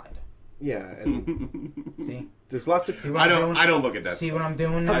sick and died. yeah, and See? there's lots of See what I'm doing? I don't look at that. See what I'm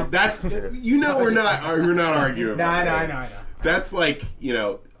doing now? That's you know we're not arguing. No, about I that. know. That's like, you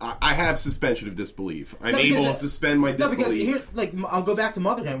know, I have suspension of disbelief. I'm No, because able to suspend my No, disbelief. because here, like, I'll go back to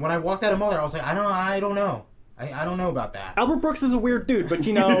Mother again. When I walked out of Mother, I was like, I don't know. I don't know about that. Albert Brooks is a weird dude, but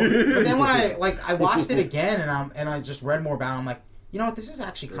you know, But then when I watched it again and I just read more about it, I'm like, you know what, this is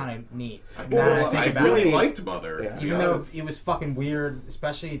actually kind of neat. Now that Well, think I about really it. liked Mother. Yeah. to be Even though honest. it was fucking weird,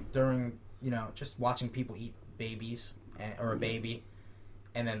 especially during, you know, just watching people eat babies or a baby,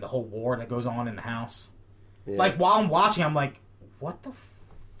 and then the whole war that goes on in the house. yeah. Like, while I'm watching, I'm like, what the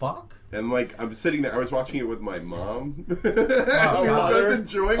fuck? And like I'm sitting there, I was watching it with my mom. we were Mother. both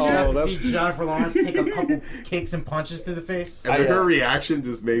enjoying Oh, You it. have to that's- see Jennifer Lawrence take a couple kicks and punches to the face. And I- her reaction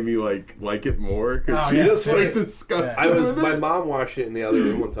just made me like it more because Oh, she yeah. was like Yeah. disgusted. I was with my it. mom watched it in the other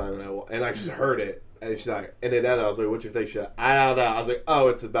room one time, and I just heard it, and she's like, and it ended. I was like, "What's your thing?" She's like, "I don't know." I was like, "Oh,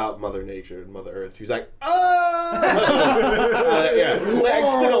 it's about Mother Nature and Mother Earth." She's like, "Oh, yeah." Like, I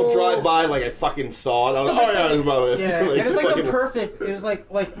still don't drive by like I fucking saw it. I was like, "Oh yeah, it's about this." Yeah, and it's like the fucking- perfect. It was like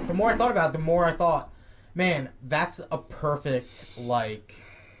the more I thought about it, the more I thought, man, that's a perfect like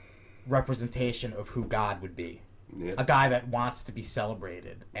representation of who God would be. Yeah. A guy that wants to be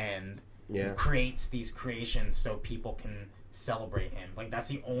celebrated and Yeah. creates these creations so people can celebrate him. Like that's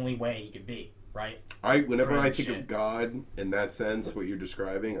the only way he could be, right? Whenever I Cringe think shit. of God in that sense, what you're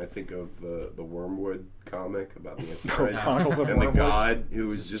describing, I think of the Wormwood comic about the Antichrist Chronicles of and the Wormwood. God who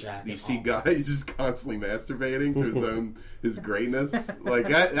is just Jacking you see off. God he's just constantly masturbating to his greatness. Like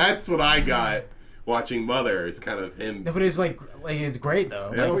that's what I got watching Mother is kind of him. No, but it's like it's great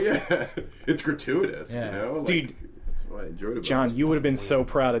though. Oh Like, yeah, it's gratuitous. Yeah. You know, like, Dude. That's what I enjoyed about John, it. you would have been so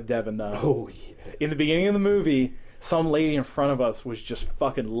proud of Devin though. Oh yeah. In the beginning of the movie, some lady in front of us was just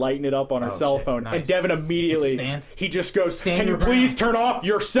fucking lighting it up on her Oh, cell shit. phone, Nice. and Devin immediately Took a stand? he just goes, Stand "Can you your please ground." turn off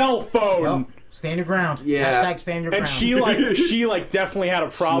your cell phone?" Yo, stand your ground. Yeah. Hashtag stand your And ground. she definitely had a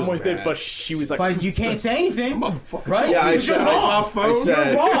problem was with it, mad. but she was like, But you can't say anything, right? Yeah, I You're said- wrong. off phone. I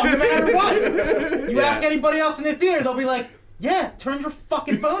said- Wrong, no matter what. You Yeah. ask anybody else in the theater, they'll be like, "Yeah, turn your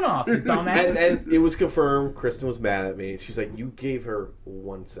fucking phone off, you dumbass." And it was confirmed. Kristen was mad at me. She's like, "You gave her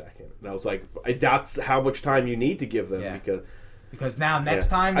 1 second," and I was like, "I doubt how much time you need to give them Yeah. because." Because now, next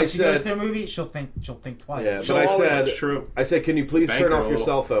Yeah. time I when she goes said- to a movie, she'll think twice. Yeah, She'll but I always- said, It's true. I said, "Can you please Spank turn her off a your little.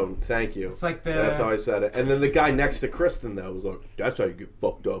 cell phone? Thank you." It's like the- That's how I said it. And then the guy next to Kristen though was like, "That's how you get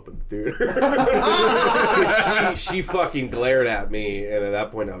fucked up in the theater." 'Cause she fucking glared at me, and at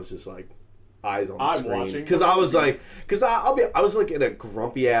that point I was just like, eyes on the I'm screen watching. because I was like, I was like in a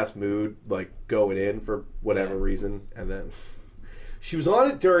grumpy ass mood, like going in for whatever reason, and then she was on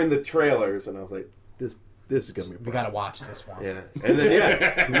it during the trailers, and I was like, this is gonna be. a We problem. gotta watch this one. Yeah, and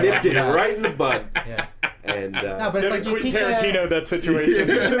then nipped it right in the bud, Yeah. and No, but it's Devin like you Quentin teach Tarantino a, that situation.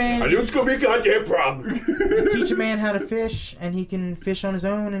 you teach a man, I knew it was gonna be a goddamn problem. you teach a man how to fish, and he can fish on his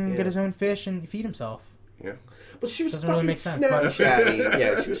own and Yeah. get his own fish and feed himself. Yeah. But she was Doesn't really fucking make sense, but- Snapchatting.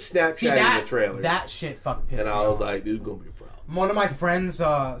 Yeah, she was Snapchatting See in that the trailers. that shit fucking pissed and me I was off. like, this is gonna be a problem. One of my friend's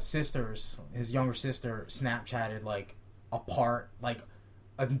sisters, his younger sister, Snapchatted like a part, like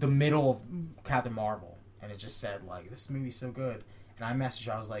the middle of Captain Marvel, and it just said like, "This movie's so good." And I messaged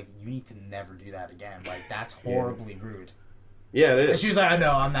her, I was like, "You need to never do that again. Like that's horribly rude." Yeah, it And is. she was like, "I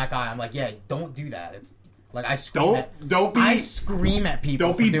know, I'm that guy." I'm like, "Yeah, don't do that. It's like I scream Don't be I scream at people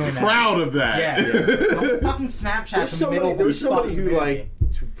don't for be doing proud of that. that. Yeah, don't fucking Snapchat There's in the middle of there a was somebody fucking who movie. like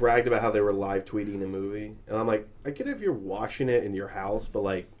bragged about how they were live tweeting a movie, and I'm like, I get it if you're watching it in your house, but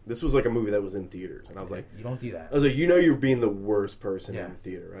like this was like a movie that was in theaters, and I was like, You don't do that. I was like, you're being the worst person Yeah. in the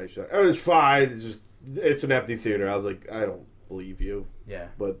theater, right? She's like, oh, it's fine, it's an empty theater. I was like, I don't believe you, Yeah.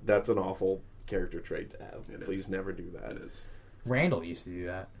 but that's an awful character trait to have. It Please is. never do that. It is. Randall used to do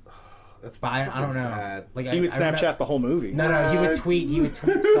that. That's But I don't know. bad. Like He would I remember- Snapchat the whole movie. No, he would tweet. He would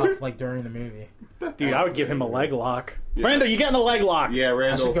tweet stuff like during the movie. Dude, I would give him a leg lock. Randall, you getting a leg lock? Yeah, I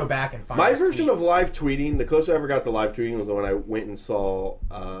Randall. should go back and find My his version of tweets. live tweeting, the closest I ever got to live tweeting was when I went and saw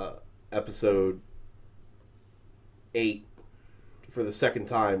episode 8 for the second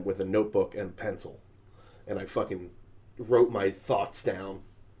time with a notebook and pencil. And I fucking wrote my thoughts down.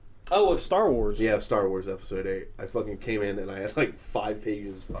 Oh, of Star Wars. Yeah, Star Wars Episode 8. I fucking came in and I had like 5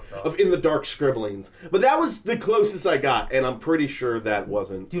 pages fucked up. of in the dark scribblings. But that was the closest I got, and I'm pretty sure that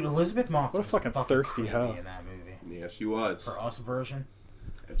wasn't. Dude, Elizabeth Moss What a was fucking thirsty creepy hoe. in that movie. Yeah, she was. For us version.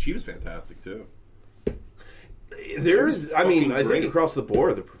 And she was fantastic too. There's, I mean, fucking I think great. across the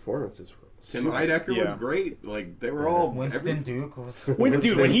board, the performances were. Tim Heidecker Yeah. was great. Like they were all Winston Duke was.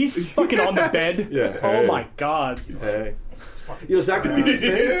 Dude, when he's fucking on the bed. Yeah. Oh my god. Hey. fucking Is that going to be the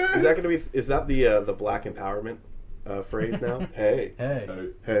thing? Yeah. Is that going to be? Is that the black empowerment phrase now? Hey, Hey.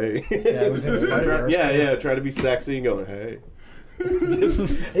 hey. Yeah, it was in Spider-Verse. yeah. Try to be sexy and going hey.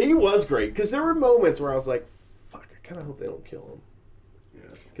 He was great because there were moments where I was like, "Fuck, I kind of hope they don't kill him." Yeah.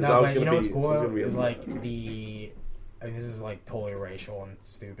 'Cause No, I was but you gonna know what's be- cool I was gonna be is upset. like the. I mean, this is like totally racial and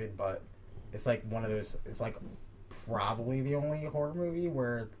stupid, but it's like one of those. It's like probably the only horror movie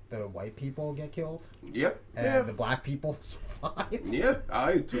where the white people get killed Yep. and Yeah. the black people survive. Yeah.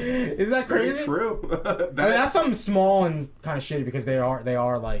 Is that crazy? True. I mean, that's something small and kind of shitty because they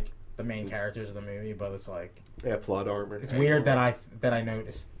are like the main characters of the movie, but it's like Yeah, plot armor. it's weird that I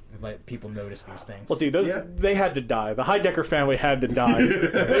noticed that people notice these things. Well, dude, those Yeah. they had to die. The Heidecker family had to die.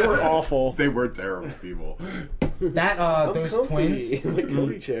 They were awful. They were terrible people. that I'm those comfy twins in the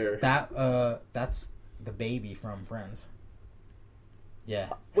comfy chair. that's the baby from Friends. Yeah,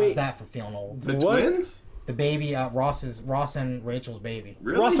 Wait. how's that for feeling old? The What? twins? The baby, Ross and Rachel's baby.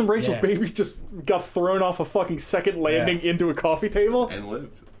 Really? Ross and Rachel's Yeah. baby just got thrown off a fucking second landing into a coffee table. And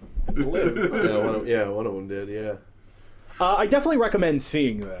lived. One of them did. Yeah. I definitely recommend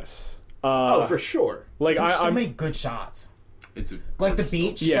seeing this. Oh, for sure. Like There's so I'm many good shots, It's a like the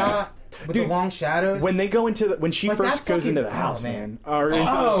beach Yeah. shot with Dude, the long shadows. when they go into when she Like, first that goes into the fucking- house, oh, man, man. or into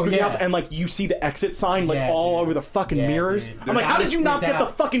the Oh, spooky yeah. house, and like you see the exit sign like Yeah, all dude. over the fucking Yeah, mirrors. dude. I'm like, how I did was you not freaked get the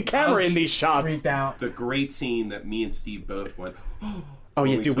out. fucking I camera was in these shots? freaked out. the great scene that me and Steve both went. Oh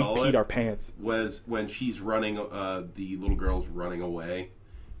when yeah, dude, we saw peed it our pants. Was when she's running. The little girl's running away,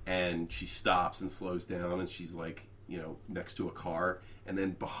 and she stops and slows down, and she's like, next to a car, and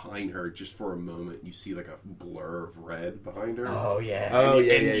then behind her, just for a moment, you see like a blur of red behind her. Oh yeah. Oh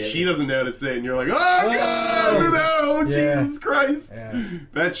yeah, and yeah. she doesn't notice it, and you're like, "Oh God, no, Yeah. Jesus Christ!" Yeah.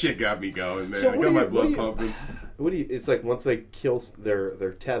 That shit got me going, man. So I what got do my you- blood pumping. What do you? It's like once they kill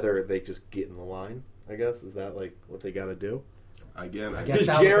their tether, they just get in the line. I guess is that like what they got to do? Again, I guess guess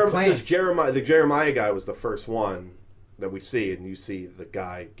that was the plan. The Jeremiah guy was the first one that we see, and you see the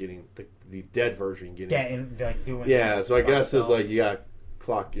guy getting the dead version getting. Like doing. Yeah, this so I by guess it's himself. like you got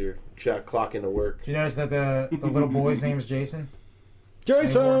clock into work. Did you notice that the little boy's name is Jason? And he wore a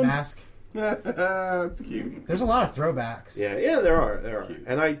Jason. mask. that's cute. There's a lot of throwbacks. Yeah, there are, cute.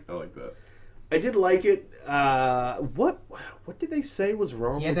 and I like that. did like it. What did they say was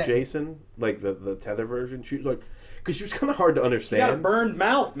wrong Yeah, with that- Jason? Like the tether version? She was like, because she was kind of hard to You got a understand. burned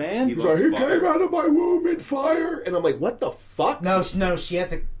mouth, man. He He's like, he loves fire. came out of my womb in fire, and I'm like, what the fuck? No, she had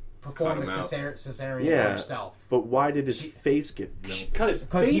to perform Cut the him out. cesarean Yeah. herself. But why did his She- face get? She cut his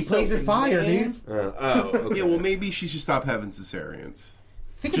Because he face plays with open, fire, man. dude. Okay. Yeah, well, maybe she should stop having cesareans.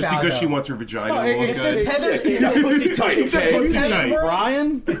 Think Just about because it, she though. wants her vagina Oh, to look it's the good. tether- Keep that pussy tight, Keep that okay? pussy Tight. tight.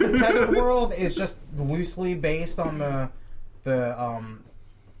 Brian. The tethered world is just loosely based on the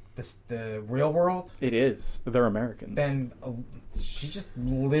real world. It is. They're Americans. Then she just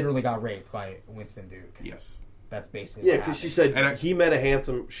literally got raped by Winston Duke. Yes. That's basically Yeah, what because she happened. said And she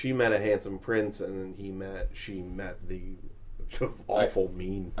met a handsome prince, and then she met the awful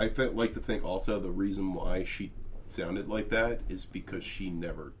mean. I like to think also the reason why she sounded like that is because she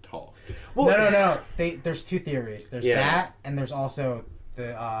never talked. Well, No. There's two theories. There's Yeah. that, and there's also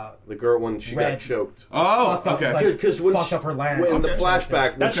the the girl when she Red. got choked. Oh, Fucked up, okay. like- Because when fucked up her larynx. when the Okay. flashback,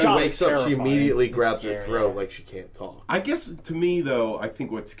 when That she shot wakes is up, she terrifying. immediately It's grabs her scary, throat yeah. like she can't talk. I guess to me though, I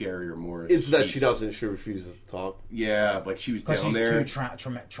think what's scarier more It's that she she's- refuses to talk. Yeah, like she was because down she's there. too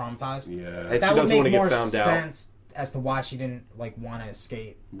traumatized. Yeah. And That she would doesn't make want to more get found out. sense as to why she didn't like want to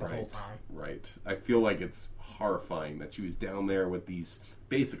escape the whole time. Right. I feel like it's horrifying that she was down there with these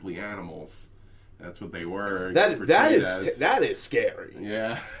basically animals. That's what they were. That is scary.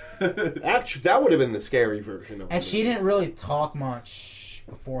 Yeah. That would have been the scary version of it. And she didn't really talk much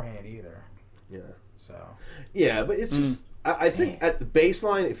beforehand either. Yeah. So. Yeah, but it's just. I think at the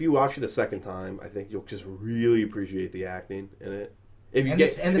baseline, if you watch it a second time, I think you'll just really appreciate the acting in it. If you And get,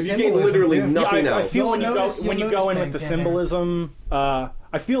 the- and the if you get symbolism, literally too. nothing I else. feel when You'll you notice- go when you'll you go in notice with the things, yeah, symbolism,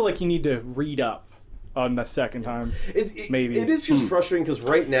 I feel like you need to read up on the second time. Maybe. It is just frustrating because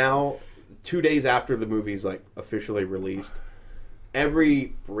right now, 2 days after the movie's like officially released,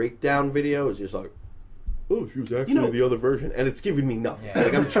 every breakdown video is just like, oh, she was actually the other version, and it's giving me nothing. Yeah.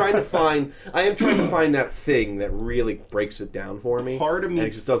 Like I am trying to find that thing that really breaks it down for me. Part of me and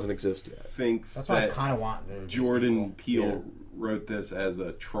it just doesn't exist yet. thinks That's why I that kind of want there to be a Jordan sequel. Peele wrote this as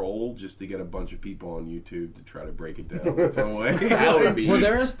a troll just to get a bunch of people on YouTube to try to break it down in some way. That would be. Well,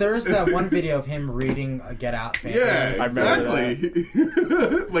 there's that one video of him reading a Get Out fan. Yeah, I remember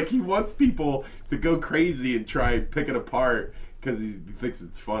exactly. Like he wants people to go crazy and try and pick it apart because he thinks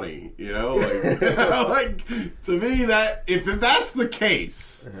it's funny. You know, like, like to me that if that's the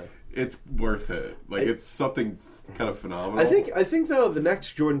case, it's worth it. Like it's something kind of phenomenal. I think though the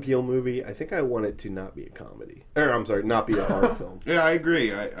next Jordan Peele movie, I think I want it to not be a comedy, or I'm sorry, not be a horror film. Yeah, I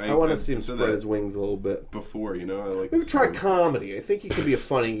agree. I want to see him said spread that his wings a little bit. before. You know, I like Maybe to try see- comedy. I think he could be a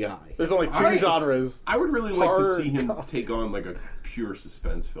funny guy. There's only two genres. I would really like to Horror see him comedy. take on like a pure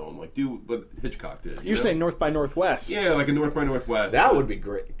suspense film, like do what Hitchcock did. You're know? saying North by Northwest? Yeah, like a North by Northwest. That would be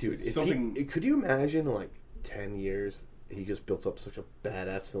great, dude. If Something- could you imagine like 10 years? He just built up such a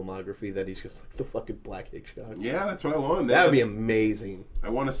badass filmography that he's just like the fucking Black Hitchcock. Yeah, that's what I want. That would be amazing. I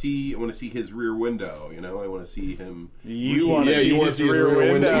want to see his rear window. You know, I want to see him. You want to Yeah, see you wanna his see his rear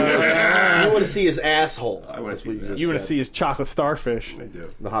rear window? window. You want to see his asshole. I wanna That's see what that. just You want to said. see his chocolate starfish? I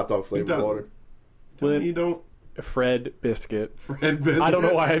do. the hot dog Who flavored doesn't? water. Tell me Limp- you don't. Fred Biscuit. Fred Biscuit. I don't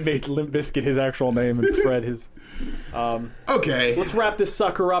know why I made Limp Biscuit his actual name and Fred his. Okay. Let's wrap this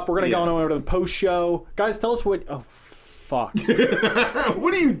sucker up. We're gonna go on over to the post show, guys. Tell us what. Oh fuck!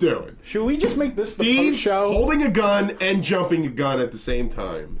 What are you doing? Should we just make this the Steve post show? holding a gun and jumping a gun at the same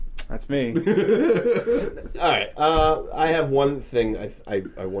time. That's me. All right. I have one thing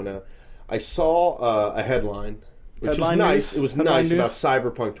I want to. I saw a headline, which Headline was nice. news? It was Headline nice news? about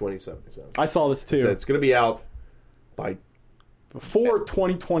Cyberpunk 2077. I saw this So too. it's going to be out by Before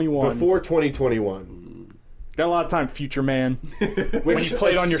 2021. before 2021. Got a lot of time, future man. When you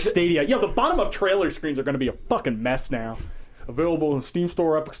play it on your Stadia. Yo, the bottom of trailer screens are going to be a fucking mess now. Available in Steam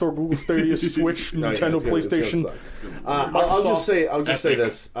Store, Epic Store, Google Stadia, Switch, No, yeah, Nintendo, it's PlayStation. gonna suck. I'll just say Epic.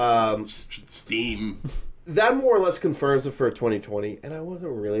 this. Steam. That more or less confirms it for 2020, and I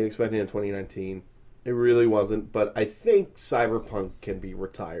wasn't really expecting it in 2019. It really wasn't, but I think Cyberpunk can be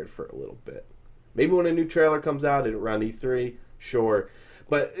retired for a little bit. Maybe when a new trailer comes out around E3, sure.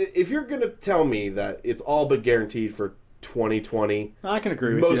 But if you're going to tell me that it's all but guaranteed for 2020, I can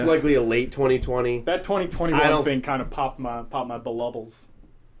agree with most you. likely a late 2020, That I 2021 don't- thing kind of popped my belubbles.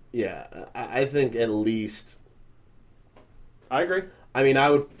 yeah, I think at least. I agree. I mean, I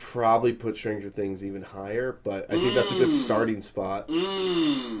would probably put Stranger Things even higher, but I think that's a good starting spot.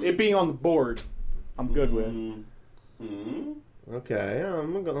 It being on the board, I'm good with. Okay,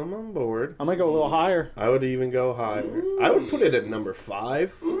 I'm on board. I'm going to go a little higher. I would even go higher. I would put it at number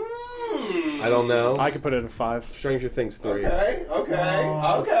 5. I don't know. I could put it at 5. Stranger Things 3. Okay.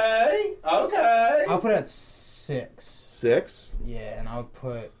 I'll put it at 6. 6. Yeah, and I would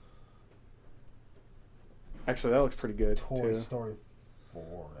put Actually, that looks pretty good, Toy too. Story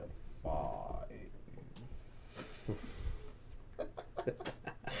 4 at 5.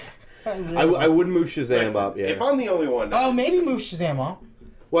 I would move Shazam Listen, up, yeah. If I'm the only one. Oh, maybe move Shazam up.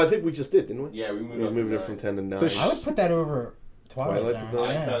 Well, I think we just did, didn't we? Yeah, we moved We up moved to it from 9. 10 to 9. The I would put that over Twilight Twilight Zone. Zone?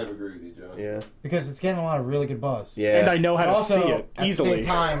 I Yeah. kind of agree with you, John. Yeah. Because it's getting a lot of really good buzz. Yeah. And I know how But to also, see it at easily. the same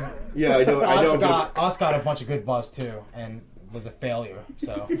time, Yeah, I know. I know. Us got a bunch of good buzz too, and was a failure.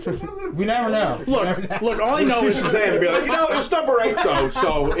 So we never know. We never know. Look, all I know is Shazam be like, it's number 8 though,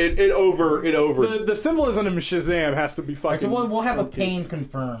 so it over. the symbolism in Shazam has to be fucking. So we'll have a pain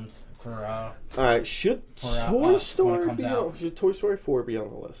confirmed for. All right, should us Toy when it Story comes be out. on? Should Toy Story 4 be on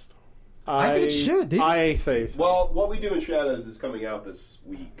the list? I think it should, dude. I say so. Well, What We Do in Shadows is coming out this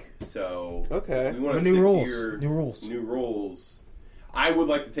week, so Okay. we want to New stick rules. to your New rules. New rules. I would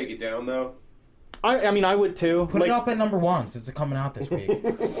like to take it down though. I mean, I would too. Put Like, it up at number 1 since it's coming out this week.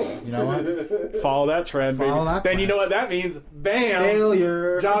 You know what? follow that trend, baby. Follow that Then you trend. know what that means. Bam!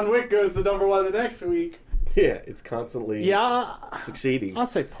 Failure. John Wick goes to number 1 the next week. Yeah, it's constantly Yeah, succeeding. I'll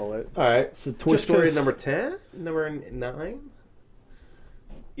say pull it. All right, so Toy Just Story 'cause- number 10, number 9.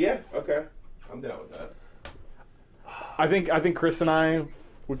 Yeah, okay. I'm down with that. I think Chris and I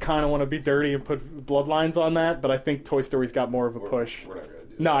would kind of want to be dirty and put bloodlines on that, but I think Toy Story's got more of a push. We're not going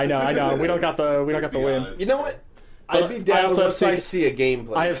to do No, I know. We don't got the Let's be win. honest. You know what? But I'd be I down also have once I stake- see a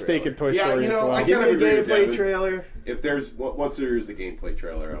gameplay. I have stake in Toy Yeah, Story you know, as well. I Give me a kinda agree with gameplay Devin. trailer. If there's once there's a gameplay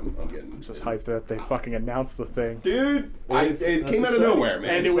trailer, I'm getting Just hyped that they fucking announced the thing. Dude, it came out of exciting. nowhere,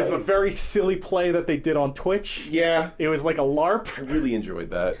 man. And it was a So- very silly play that they did on Twitch. yeah. It was like a I LARP. really enjoyed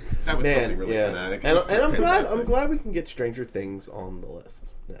that. That was Man, something really yeah. fanatic. And I'm Fantastic. glad we can get Stranger Things on the list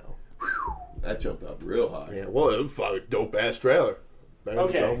now. That jumped up real high. Yeah, well, it was a dope ass trailer.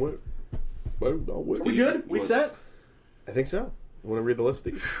 Okay. We good? We set? I think so. You want to read the list,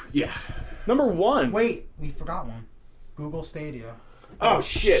 Steve? Yeah. Number 1. Wait, we forgot one. Google Stadia. Oh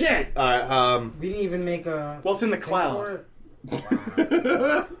shit! shit. All right, We didn't even make a. Well, it's in the thing cloud. for it.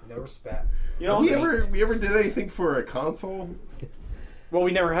 Wow. No respect. You know, we ever did anything for a console well,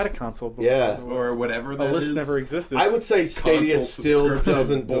 we never had a console before. Yeah. or whatever A that list is? never existed. I would say Stadia Console still subscription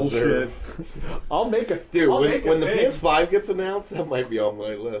doesn't deserve. I'll make a Dude, I'll make a when the thing. PS5 gets announced, that might be on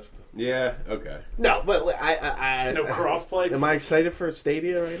my list. Yeah. Okay. No, but I No crossplay. Am I excited for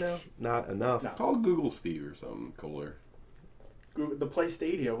Stadia right now? Not enough. No. Call Google Steve or something cooler. The Play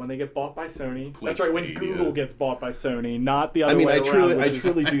Stadia when they get bought by Sony. Play That's right. When Stadia. Google gets bought by Sony, not the other I mean, way I around. truly which is-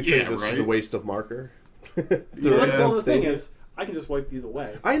 do think Yeah, this is right? a waste of marker. Yeah. Well, the thing Stadia. is, I can just wipe these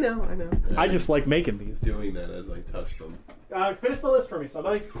away. I know. I just like making these. doing that as I touch them. Finish the list for me,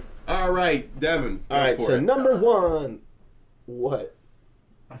 somebody. All right, Devin. All right, go for so it. number 1. What?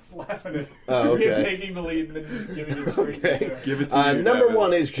 I was laughing at Oh, him okay. taking the lead and then just giving it straight to Okay. you. Give it to you. Number Devin.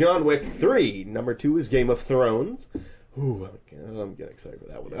 1 is John Wick 3. Number 2 is Game of Thrones. Ooh, I'm getting excited for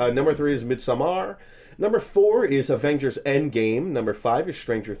that one. Number 3 is Midsommar. Number 4 is Avengers Endgame. Number 5 is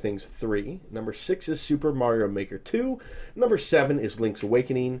Stranger Things 3. Number 6 is Super Mario Maker 2. Number 7 is Link's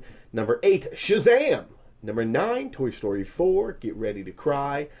Awakening. Number 8, Shazam. Number 9, Toy Story 4, Get Ready to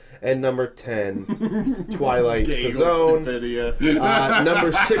Cry. And number 10, Twilight Gay Zone. video.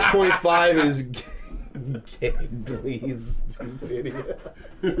 Number 6.5 is Please video.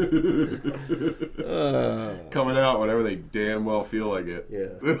 Coming out whenever they damn well feel like it.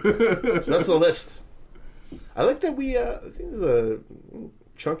 Yeah. So that's the list. I like that we I think there's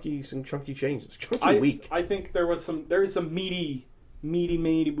some chunky changes. Chunky week. I think there is some meaty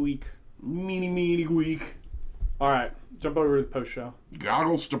week. Meany week. All right, jump over to the post show.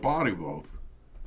 Goggles to body rope.